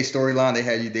 2K storyline, they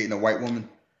had you dating a white woman.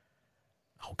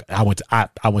 Oh, God.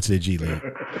 I went to the G League.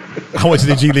 I went to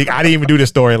the G League. I didn't even do the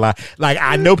storyline. Like,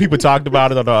 I know people talked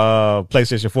about it on the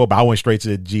PlayStation 4, but I went straight to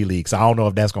the G League. So I don't know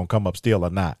if that's gonna come up still or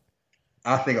not.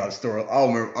 I think on the story, I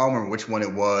don't remember which one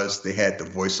it was. They had the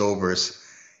voiceovers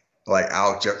like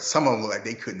out. Some of them like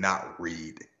they could not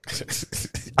read.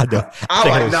 I know. I was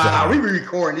like, nah, we be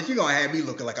recording this. You're gonna have me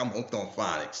looking like I'm hooked on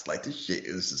phonics. Like this shit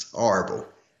is just horrible.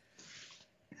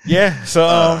 Yeah,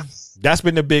 so that's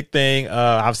been the big thing.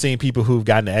 I've seen people who've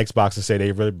gotten the Xbox and say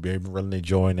they've really been really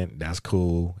enjoying it. That's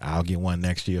cool. I'll get one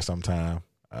next year sometime.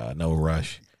 No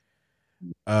rush.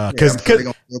 Because they're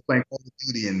gonna be playing Call of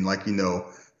Duty and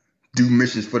do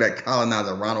missions for that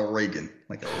colonizer Ronald Reagan,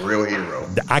 like a real hero.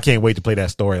 I can't wait to play that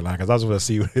storyline because I just want to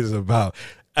see what it's about.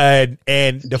 And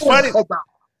the funny, are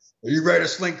you ready to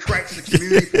sling crack to the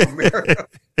community for America?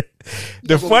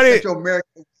 The funny, America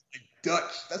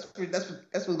Dutch. That's what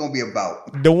it's gonna be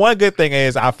about. The one good thing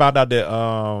is I found out that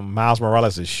Miles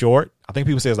Morales is short. I think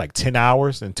people say it's like 10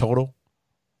 hours in total.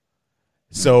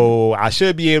 So I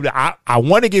should be able to. I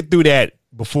want to get through that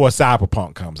before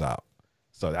Cyberpunk comes out.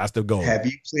 So that's the goal. Have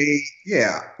you played?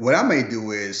 Yeah. What I may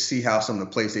do is see how some of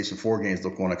the PlayStation 4 games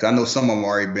look on it. Because I know some of them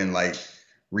already been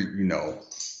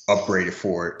upgraded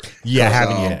for it. Yeah, I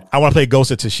haven't yet. I want to play Ghost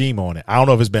of Tsushima on it. I don't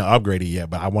know if it's been upgraded yet,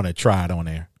 but I want to try it on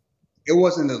there. It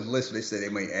wasn't in the list. They said they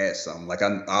may add something. Like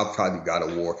I'll probably God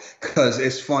of War. Because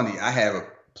it's funny. I have a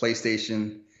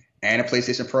PlayStation and a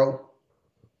PlayStation Pro.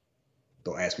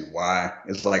 Don't ask me why.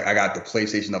 It's like I got the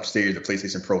PlayStation upstairs, the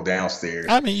PlayStation Pro downstairs.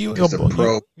 I mean, you're a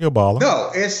baller.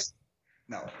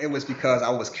 No, it was because I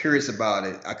was curious about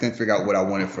it. I couldn't figure out what I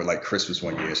wanted for like Christmas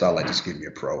one year, so I was like, just give me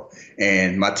a Pro.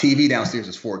 And my TV downstairs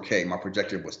is 4K. My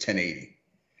projector was 1080.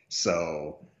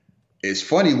 So it's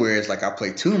funny where it's like I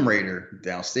play Tomb Raider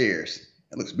downstairs.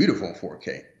 It looks beautiful in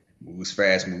 4K. Moves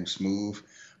fast, moves smooth.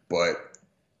 But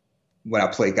when I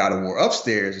play God of War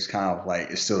upstairs, it's kind of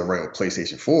like it's still a regular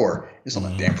PlayStation 4. It's on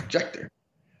a damn projector.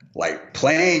 Like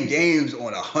playing games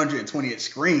on a 120-inch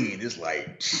screen is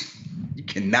like you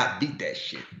cannot beat that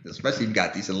shit, especially if you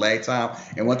got decent lag time.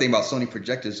 And one thing about Sony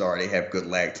projectors are they have good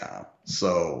lag time.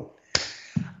 So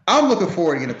I'm looking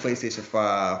forward to getting a PlayStation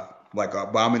 5.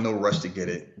 But I'm in no rush to get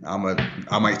it. I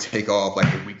might take off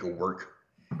like a week of work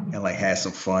and like had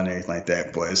some fun and everything like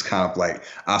that. But it's kind of like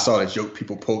I saw the joke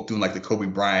people doing like the Kobe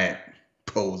Bryant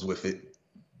pose with it.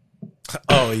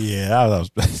 Oh yeah,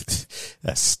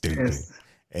 that's stupid.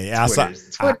 And I saw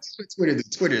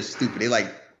Twitter is stupid. They like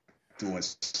doing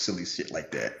silly shit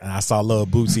like that. And I saw Lil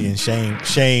Bootsy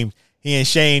and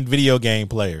Shane video game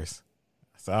players.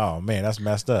 I said, oh man, that's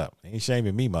messed up. He ain't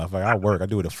shaming me, motherfucker. I work. I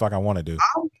do what the fuck I want to do.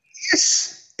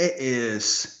 Yes, it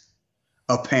is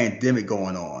a pandemic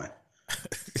going on.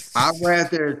 I'd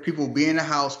rather people be in the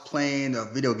house playing a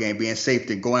video game, being safe,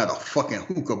 than going out a fucking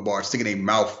hookah bar, sticking their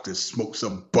mouth to smoke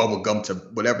some bubble gum to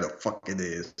whatever the fuck it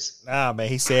is. Nah, man.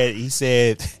 He said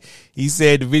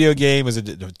the video game is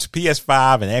the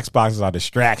PS5 and Xboxes are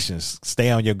distractions. Stay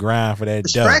on your grind for that.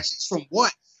 Distractions from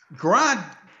what? Grind.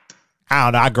 I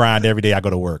don't know. I grind every day I go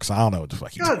to work, so I don't know what the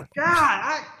fuck. Good God,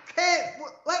 I can't.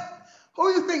 What? Who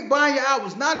you think buying your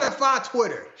hours? Not that fire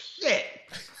Twitter. Shit.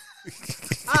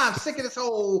 I'm sick of this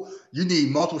whole you need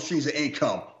multiple streams of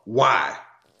income. Why?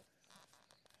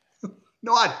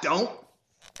 No, I don't.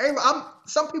 Hey,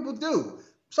 some people do.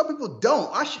 Some people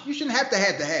don't. You shouldn't have to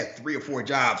have 3 or 4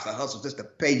 jobs to hustle just to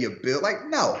pay your bill. Like,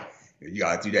 no. You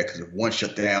gotta do that because if one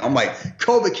shut down, I'm like,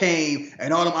 COVID came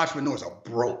and all them entrepreneurs are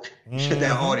broke. Shut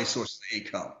down all their sources of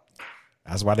income.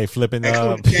 That's why they flipping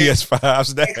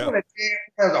PS5s down.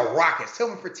 There's a rocket.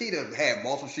 Tillman Fertitta had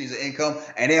multiple streams of income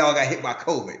and they all got hit by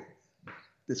COVID.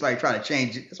 That's why he's trying to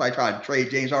change it. That's why he's trying to trade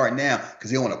James Harden now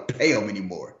because he don't want to pay him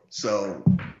anymore. So,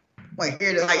 like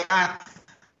here,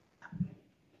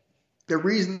 the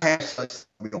reason I have such,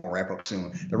 we're gonna wrap up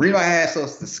soon. The reason I have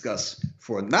such discuss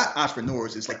for not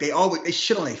entrepreneurs is like they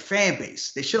shit on their fan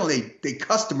base. They shit on their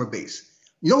customer base.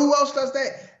 You know who else does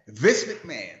that? Vince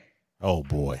McMahon. Oh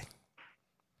boy.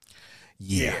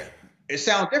 Yeah. It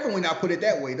sounds different when I put it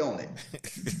that way, don't it?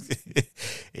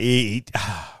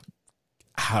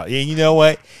 And you know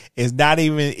what? It's not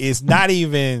even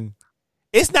hidden.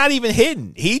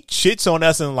 He shits on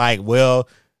us and like, well,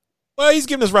 he's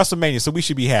giving us WrestleMania, so we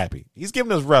should be happy. He's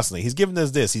giving us wrestling. He's giving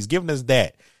us this. He's giving us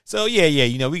that. So yeah,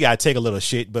 you know, we gotta take a little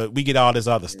shit, but we get all this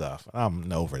other stuff.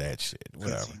 I'm over that shit.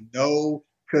 Whatever.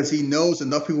 Because he knows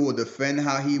enough people will defend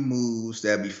how he moves,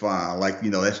 that'd be fine. Like, you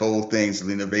know, that whole thing,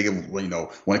 Selena Vega, you know,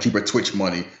 want to keep her Twitch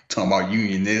money, talking about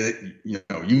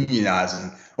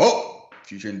unionizing. Oh,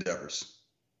 future endeavors.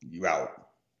 You out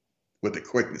with the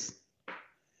quickness.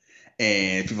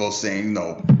 And people are saying, you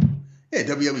know, yeah,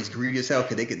 WWE's greedy as hell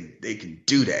because they can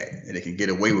do that and they can get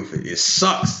away with it. It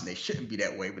sucks. They shouldn't be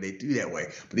that way, but they do that way.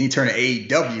 But then you turn to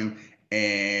AEW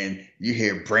and you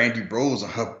hear Brandy Rose on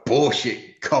her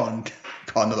bullshit calling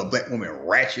another black woman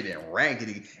ratchet and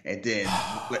raggedy, and then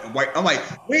white. I'm like,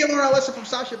 we ain't learn our lesson from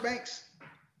Sasha Banks.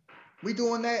 We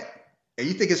doing that, and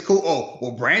you think it's cool? Oh,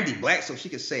 well, Brandy black, so she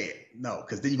can say it. No,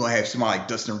 because then you're gonna have somebody like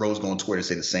Dustin Rose go on Twitter and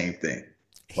say the same thing.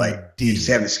 Like, you just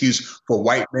have an excuse for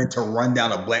white men to run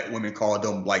down a black woman, call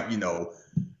them like, you know,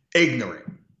 ignorant.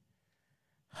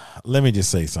 Let me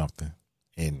just say something,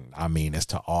 and I mean this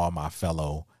to all my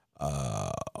fellow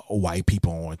white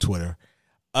people on Twitter.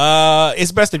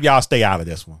 It's best if y'all stay out of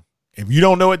this one. If you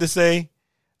don't know what to say,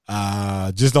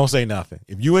 just don't say nothing.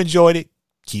 If you enjoyed it,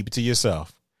 keep it to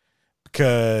yourself.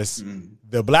 Because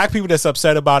the black people that's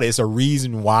upset about it, it's a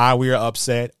reason why we're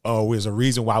upset, or there's a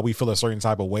reason why we feel a certain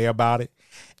type of way about it.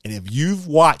 And if you've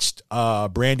watched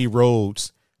Brandy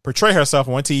Rhodes portray herself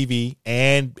on TV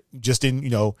and just in, you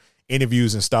know,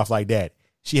 interviews and stuff like that,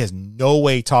 she has no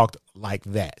way talked like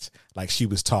that, like she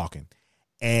was talking.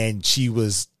 And she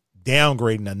was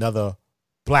downgrading another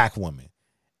black woman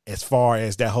as far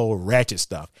as that whole ratchet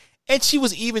stuff. And she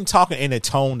was even talking in a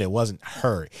tone that wasn't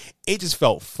her. It just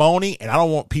felt phony, and I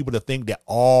don't want people to think that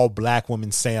all black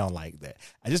women sound like that.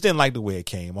 I just didn't like the way it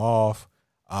came off.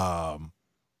 I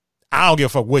don't give a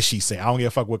fuck what she said. I don't give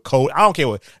a fuck what code. I don't care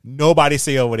what nobody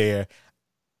say over there.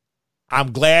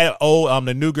 I'm glad,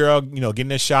 the new girl, you know,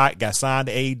 getting a shot, got signed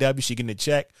to AEW, she getting a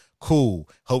check. Cool.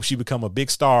 Hope she become a big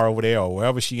star over there or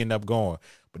wherever she end up going.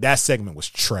 But that segment was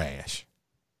trash.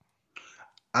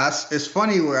 It's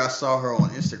funny where I saw her on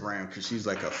Instagram because she's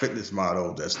like a fitness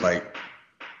model that's like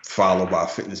followed by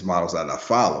fitness models that I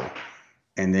follow.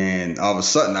 And then all of a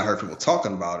sudden I heard people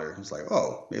talking about her. It's like,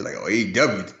 oh, they're like, oh,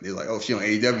 AEW. They're like, oh, she on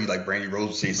AEW, like Brandy Rose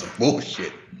was saying some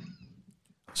bullshit.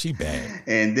 She bad.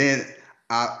 And then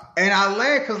I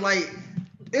laughed because like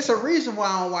it's a reason why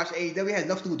I don't watch AEW. It has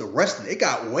nothing to do with the wrestling. It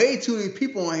got way too many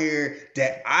people on here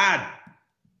that I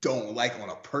don't like on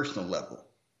a personal level.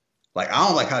 Like, I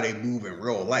don't like how they move in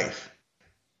real life.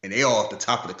 And they all off the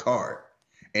top of the card.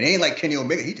 And it ain't like Kenny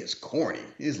Omega. He just corny.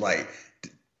 He's like,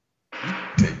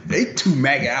 they too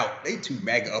MAGA out. They too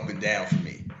MAGA up and down for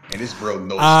me. And this bro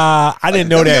knows. I didn't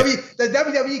know that. The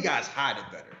WWE guys hide it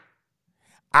better.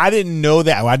 I didn't know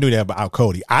that. Well, I knew that about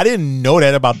Cody. I didn't know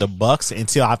that about the Bucks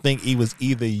until I think it was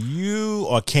either you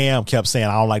or Cam kept saying,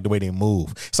 I don't like the way they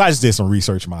move. So I just did some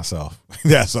research myself.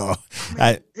 That's all.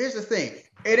 Here's the thing.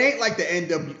 It ain't like the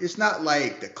NW. It's not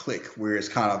like the Click where it's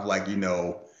kind of like,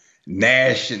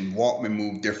 Nash and Waltman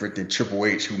move different than Triple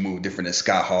H, who move different than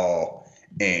Scott Hall,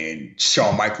 and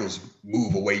Shawn Michaels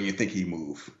move away you think he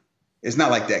move. It's not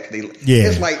like that.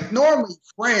 It's like normally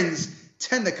friends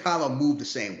tend to kind of move the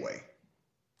same way.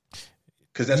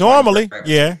 Because that's normally,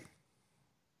 yeah.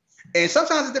 And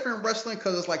sometimes it's different in wrestling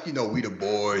because it's like, we the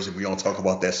boys and we don't talk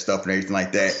about that stuff and everything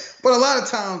like that. But a lot of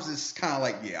times it's kind of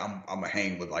like, I'm a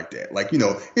hang with like that. Like,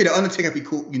 the Undertaker be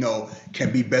cool,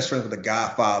 can be best friends with the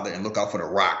Godfather and look out for the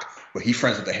Rock, but he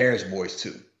friends with the Harris boys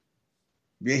too.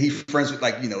 Yeah, he friends with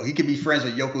he can be friends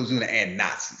with Yokozuna and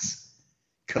Nazis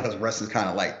because wrestling's kind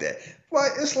of like that.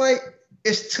 But it's like,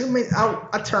 it's too many.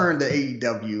 I turned to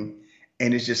AEW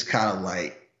and it's just kind of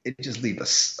like, it just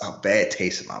leaves a bad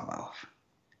taste in my mouth.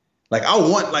 Like I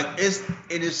don't want to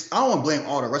blame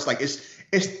all the rest. Like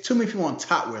it's too many people on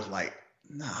top where it's like,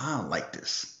 nah, I don't like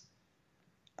this.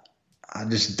 I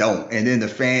just don't. And then the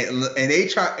fan and they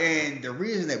try, and the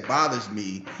reason it bothers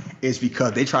me is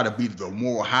because they try to be the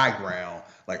moral high ground.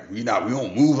 Like we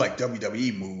don't move like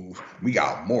WWE move. We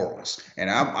got morals.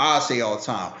 And I say all the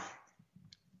time,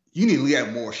 you need to leave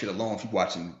that moral shit alone if you're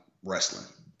watching wrestling.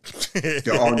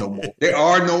 There are no more.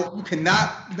 You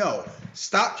cannot. No,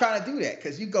 stop trying to do that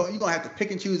because you're gonna have to pick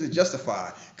and choose and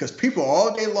justify. Because people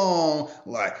all day long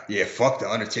like, yeah, fuck the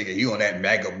Undertaker. He on that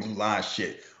MAGA blue line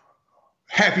shit.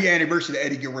 Happy anniversary to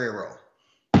Eddie Guerrero.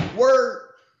 Word.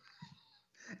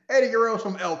 Eddie Guerrero's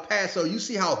from El Paso. You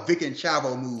see how Vic and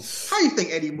Chavo move. How you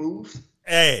think Eddie moves?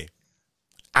 Hey,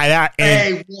 what?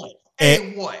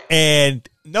 And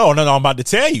no, I'm about to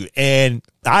tell you. And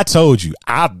I told you,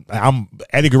 I'm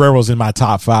Eddie Guerrero's in my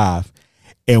top 5.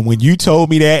 And when you told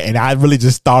me that, and I really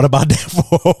just thought about that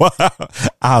for a while,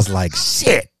 I was like,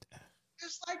 shit.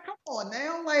 It's like, come on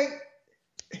now. Like,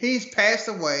 he's passed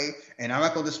away, and I'm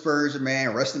not going to disparage the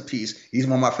man. Rest in peace. He's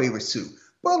one of my favorites, too.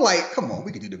 But, like, come on.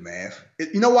 We can do the math.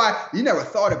 You know why? You never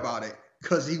thought about it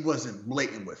because he wasn't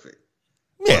blatant with it.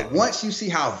 Yeah. But once you see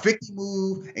how Vicky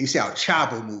moved and you see how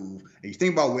Chavo moved and you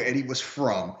think about where Eddie was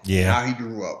from and how he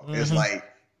grew up, it's like,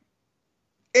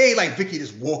 it ain't like Vicky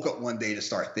just woke up one day to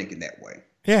start thinking that way.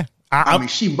 Yeah. I mean,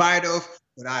 she might have,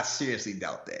 but I seriously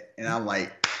doubt that. And I'm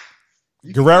like,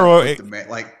 Guerrero,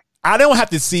 I don't have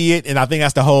to see it, and I think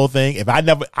that's the whole thing. If I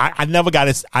never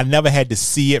had to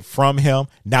see it from him.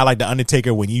 Not like the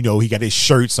Undertaker when he got his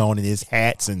shirts on and his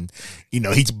hats, and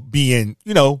he's being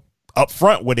up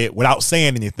front with it without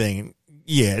saying anything.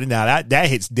 Yeah, now that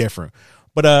hits different.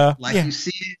 But you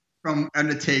see it from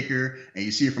Undertaker and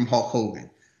you see it from Hulk Hogan.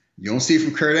 You don't see it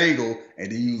from Kurt Angle,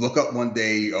 and then you look up one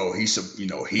day, he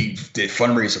did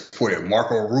fundraising supported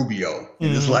Marco Rubio,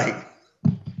 and it's like,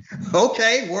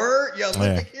 okay, word,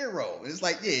 Olympic hero. It's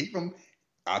like, it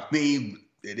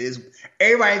is.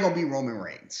 Everybody ain't gonna be Roman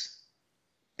Reigns,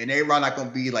 and everybody not gonna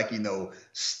be like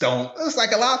Stone. It's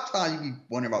like a lot of times you be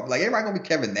wondering about like everybody gonna be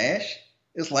Kevin Nash.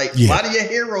 It's like a lot of your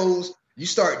heroes, you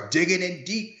start digging in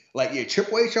deep. Like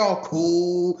Triple H all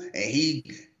cool, and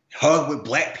he hug with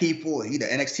black people. He the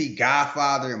NXT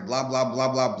Godfather and blah blah blah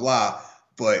blah blah.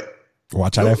 But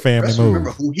watch how that family move.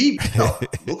 Remember who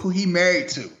look who he married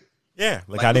to. Yeah,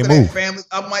 look how they move. Family,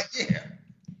 I'm like, yeah.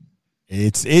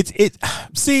 It's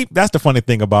see, that's the funny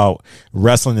thing about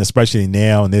wrestling, especially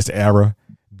now in this era,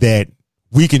 that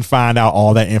we can find out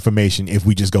all that information if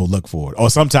we just go look for it. Or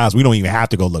sometimes we don't even have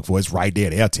to go look for it. It's right there.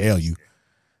 They'll tell you.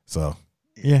 So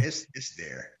yeah. It's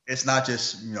there. It's not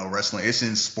just, wrestling. It's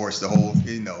in sports. The whole,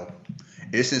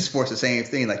 it's in sports the same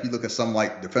thing. Like you look at something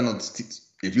like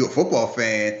if you're a football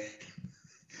fan,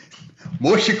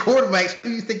 most of your quarterbacks, who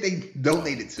do you think they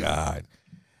donated to? God.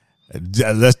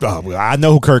 I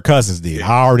know who Kirk Cousins did.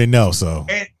 Yeah. I already know. So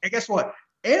and guess what?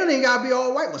 And it ain't gotta be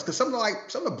all white ones because some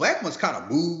of the black ones kind of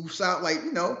moves out. Like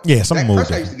yeah, some moves.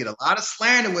 I used to get a lot of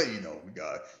slander with. We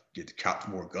gotta get the cops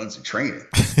more guns and training.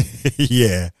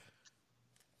 Yeah.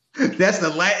 That's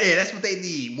that's what they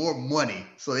need, more money.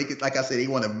 So they could, like I said, they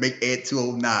want to make Ed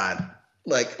 209.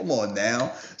 Like, come on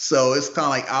now. So it's kind of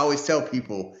like I always tell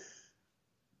people,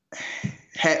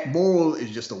 moral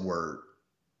is just a word.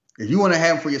 If you want to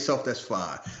have them for yourself, that's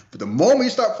fine. But the moment you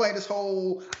start playing this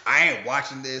whole, I ain't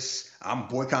watching this, I'm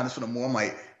boycotting this for the more, I'm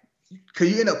like, because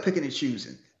you end up picking and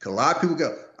choosing. Because a lot of people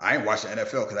go, I ain't watching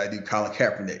NFL because I do Colin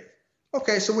Kaepernick.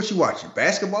 Okay, so what you watching?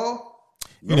 Basketball?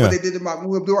 Remember what they did to my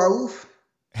movie Abdul Rauf?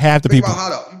 Half the people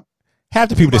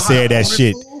that said that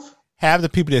shit. Half the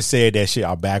people that said that shit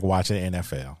are back watching the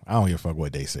NFL. I don't give a fuck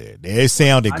what they said. It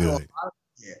sounded good.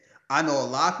 I know a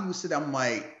lot of people said, I'm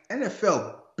like,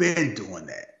 NFL been doing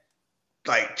that.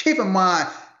 Like, keep in mind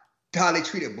how they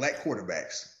treated black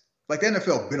quarterbacks. Like, the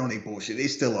NFL been on their bullshit. They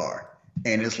still are.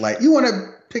 And it's like, you want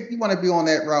to be on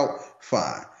that route,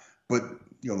 fine. But,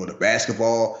 the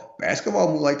basketball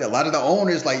move like that. A lot of the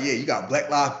owners, like, yeah, you got Black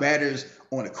Lives Matters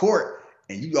on the court,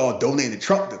 and you all donating to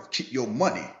Trump to keep your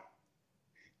money.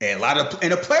 And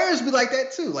the players be like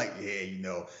that too. Like,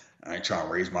 yeah, I ain't trying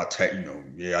to raise my tax.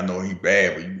 Yeah, I know he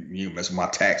bad, but you mess with my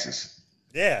taxes.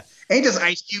 Yeah, ain't just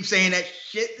Ice Cube saying that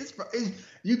shit.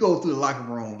 You go through the locker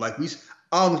room like I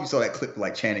don't know if you saw that clip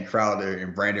like Channing Crowder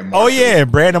and Brandon Marshall. Oh yeah,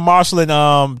 Brandon Marshall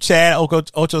and Chad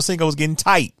Ochocinco was getting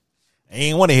tight. I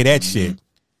ain't want to hear that shit.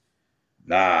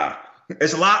 Nah,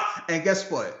 it's a lot. And guess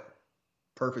what?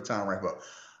 Perfect time right up.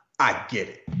 I get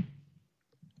it.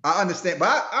 I understand, but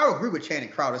I agree with Channing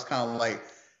Crowder. It's kind of like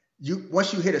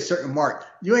once you hit a certain mark,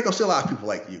 you ain't gonna see a lot of people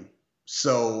like you.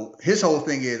 So his whole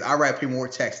thing is, I'd rather pay more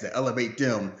taxes to elevate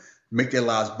them, make their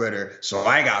lives better, so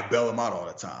I ain't gotta bail them out all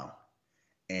the time.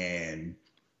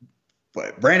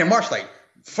 But Brandon Marsh, like,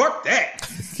 fuck that.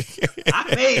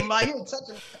 I made him like, he didn't touch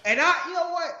him. And you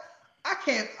know what? I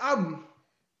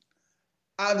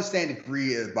understand the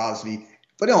greed, it bothers me,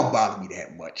 but it don't bother me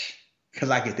that much. Because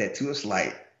I get that too. It's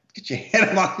like, get your hand out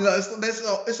of my,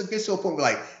 it's a good so point,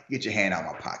 like, get your hand out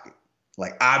of my pocket.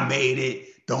 Like, I made it.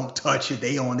 Don't touch it.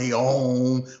 They on their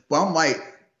own. But I'm like,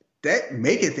 that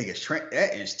make it think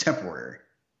that is temporary.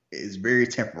 It's very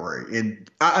temporary. And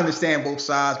I understand both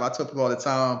sides, but I tell people all the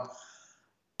time,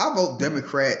 I vote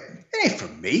Democrat. It ain't for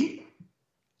me.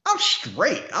 I'm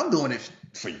straight. I'm doing it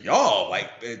for y'all. Like,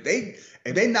 if they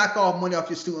knock off money off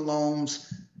your student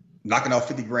loans, knocking off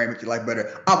 50 grand, make your life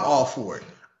better, I'm all for it.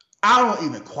 I don't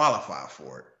even qualify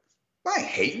for it. I ain't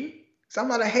hating, because I'm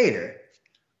not a hater.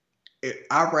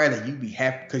 I'd rather you be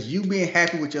happy, because you being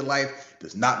happy with your life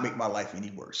does not make my life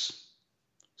any worse.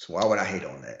 So why would I hate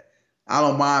on that? I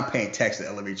don't mind paying taxes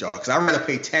to elevate y'all, because I'd rather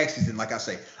pay taxes than, like I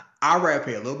say, I'd rather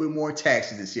pay a little bit more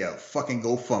taxes than see a fucking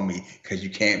GoFundMe because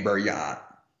you can't bury your aunt.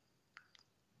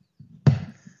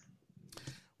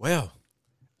 Well,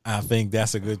 I think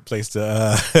that's a good place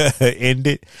to end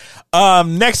it.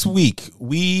 Next week,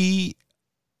 we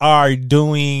are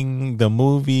doing the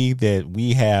movie that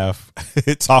we have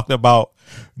talked about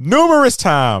numerous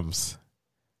times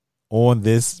on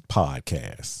this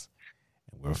podcast.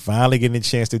 We're finally getting a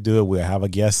chance to do it. We'll have a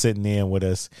guest sitting in with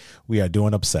us. We are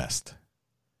doing Obsessed.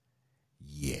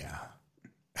 Yeah.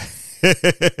 I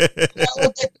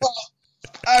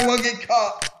won't get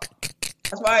caught.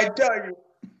 That's why I tell you.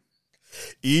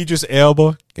 Idris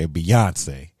Elba and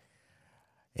Beyonce.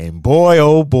 And boy,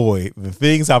 oh boy, the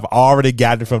things I've already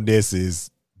gotten from this is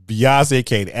Beyonce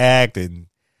can't act, and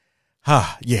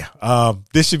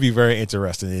this should be very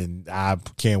interesting, and I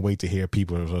can't wait to hear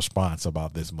people's response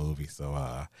about this movie. So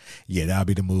that'll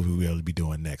be the movie we'll be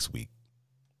doing next week.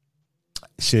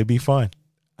 Should be fun.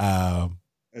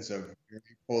 It's a very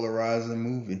polarizing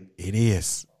movie. It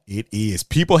is. It is.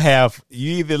 People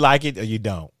you either like it or you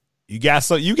don't. You got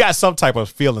some type of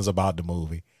feelings about the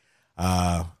movie.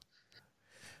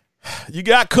 You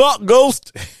got caught,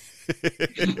 Ghost.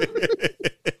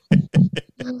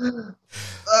 Look,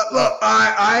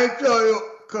 I tell you,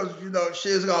 because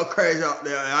shit's gone crazy out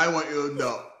there, and I want you to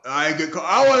know. I ain't get caught.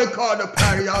 I want to call the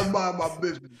party. I was minding my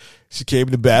business. She came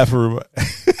in the bathroom.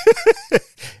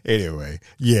 Anyway,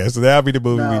 so that'll be the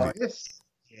movie we do.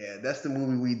 That's the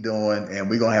movie we doing, and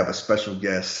we're gonna have a special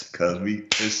guest because we're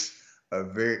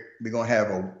gonna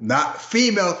have a not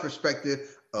female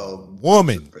perspective, a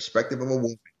woman perspective of a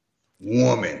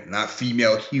woman, not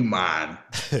female human.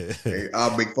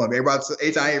 I'll make fun of everybody.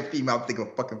 Anytime I hear female, I'm thinking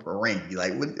of fucking Ferengi.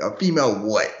 Like, what, a female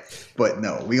what? But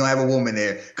no, we gonna have a woman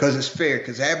there because it's fair.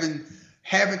 Because having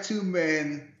two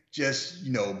men just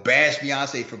bash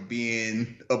Beyonce for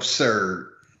being absurd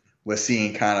was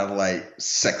seen kind of like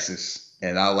sexist.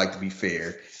 And I like to be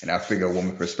fair, and I figure a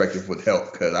woman perspective would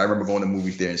help because I remember going to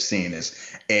movies there and seeing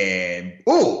this. And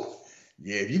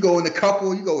if you go in the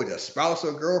couple, you go with a spouse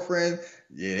or girlfriend,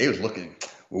 they was looking.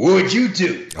 What would you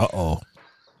do? I'll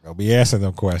be asking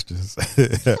them questions.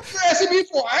 You're asking me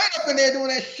for? I ain't up in there doing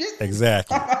that shit.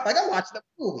 Exactly. Like, I'm watching the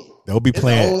movie. They'll be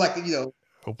playing.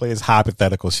 Don't play this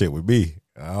hypothetical shit with me.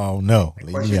 I don't know.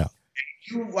 Leave me out.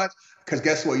 You watch, because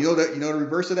guess what? You know the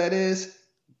reverse of that is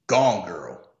Gone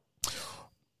Girl.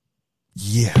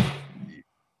 Yeah.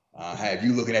 Have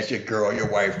you looking at your girl,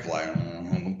 your wife, like,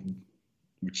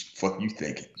 what the fuck you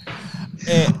thinking?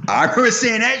 I remember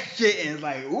saying that shit, and it's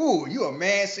like, ooh, you a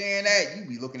man saying that? You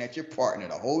be looking at your partner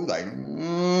the whole like,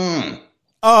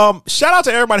 Shout out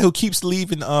to everybody who keeps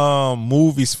leaving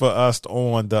movies for us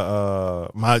on the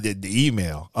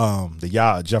email. The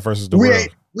y'all Jeff versus the world.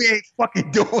 We ain't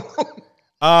fucking doing them.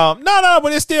 No,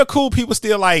 but it's still cool. People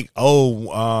still like,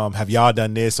 have y'all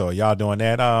done this or y'all doing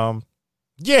that?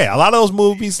 Yeah, a lot of those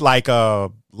movies like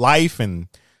Life and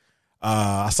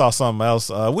I saw something else.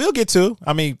 We'll get to.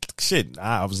 I mean, shit.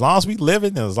 As long as we live it,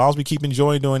 and as long as we keep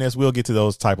enjoying doing this, we'll get to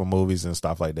those type of movies and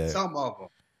stuff like that. Some of them.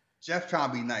 Jeff trying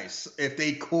to be nice. If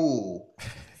they cool,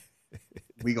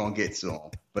 we gonna get to them.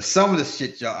 But some of the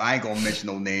shit, y'all, I ain't gonna mention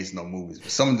no names, no movies.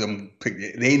 But some of them,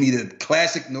 they need a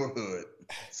classic nor hood.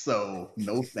 So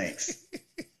no thanks.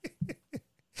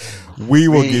 We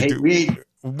will get to.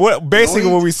 What basically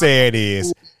what we said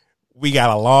is we got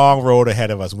a long road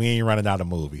ahead of us. We ain't running out of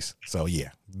movies. So yeah,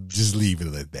 just leave it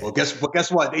at that. Well,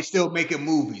 guess what? They still making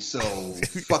movies. So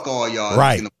fuck all y'all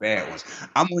right. making the bad ones.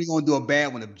 I'm only gonna do a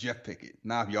bad one if Jeff pick it.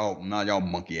 Not y'all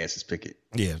monkey asses pick it.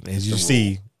 Yeah, as you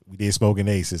see, we did Smoking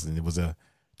Aces, and it was a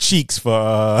cheeks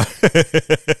for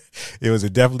it was a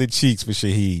definitely cheeks for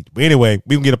Shahid. But anyway,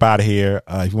 we can get up out of here.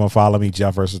 If you want to follow me,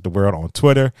 Jeff versus the World on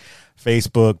Twitter,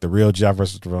 Facebook, The Real Jeff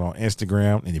versus the World on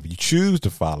Instagram. And if you choose to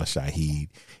follow Shahid,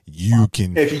 you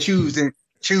can. If you choose, then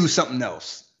choose something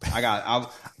else.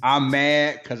 I'm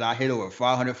mad because I hit over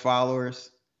 500 followers.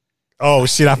 Oh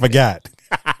shit, I forgot.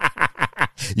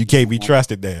 You can't be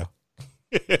trusted now.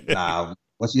 Nah,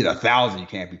 once you hit 1,000, you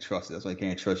can't be trusted. That's why I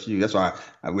can't trust you. That's why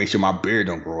I make sure my beard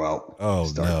don't grow out. Oh,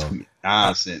 Start tweeting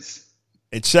nonsense.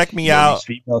 And check me out.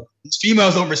 These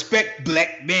females don't respect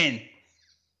black men.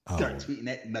 Start tweeting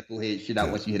that knucklehead shit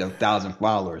out once you hit 1,000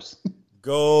 followers.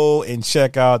 Go and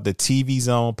check out the TV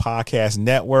Zone Podcast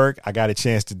Network. I got a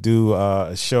chance to do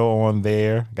a show on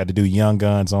there. Got to do Young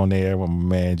Guns on there with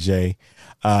my man Jay.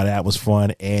 That was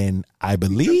fun. And I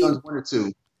believe 1 or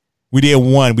 2. We did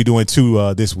 1. We're doing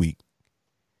 2 this week.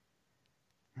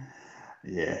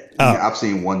 Yeah. I've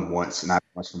seen 1 once, not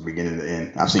much from beginning to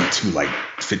end. I've seen 2 like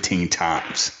 15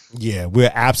 times. Yeah,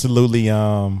 we're absolutely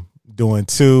doing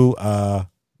 2.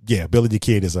 Yeah, Billy the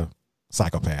Kid is a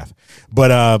psychopath,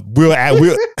 but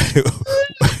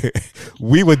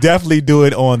we will definitely do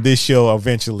it on this show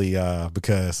eventually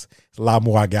because there's a lot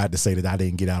more I got to say that I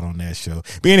didn't get out on that show.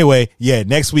 But anyway, yeah,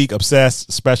 next week,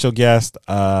 Obsessed, special guest.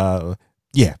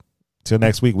 Yeah, till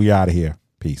next week, we out of here.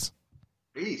 Peace.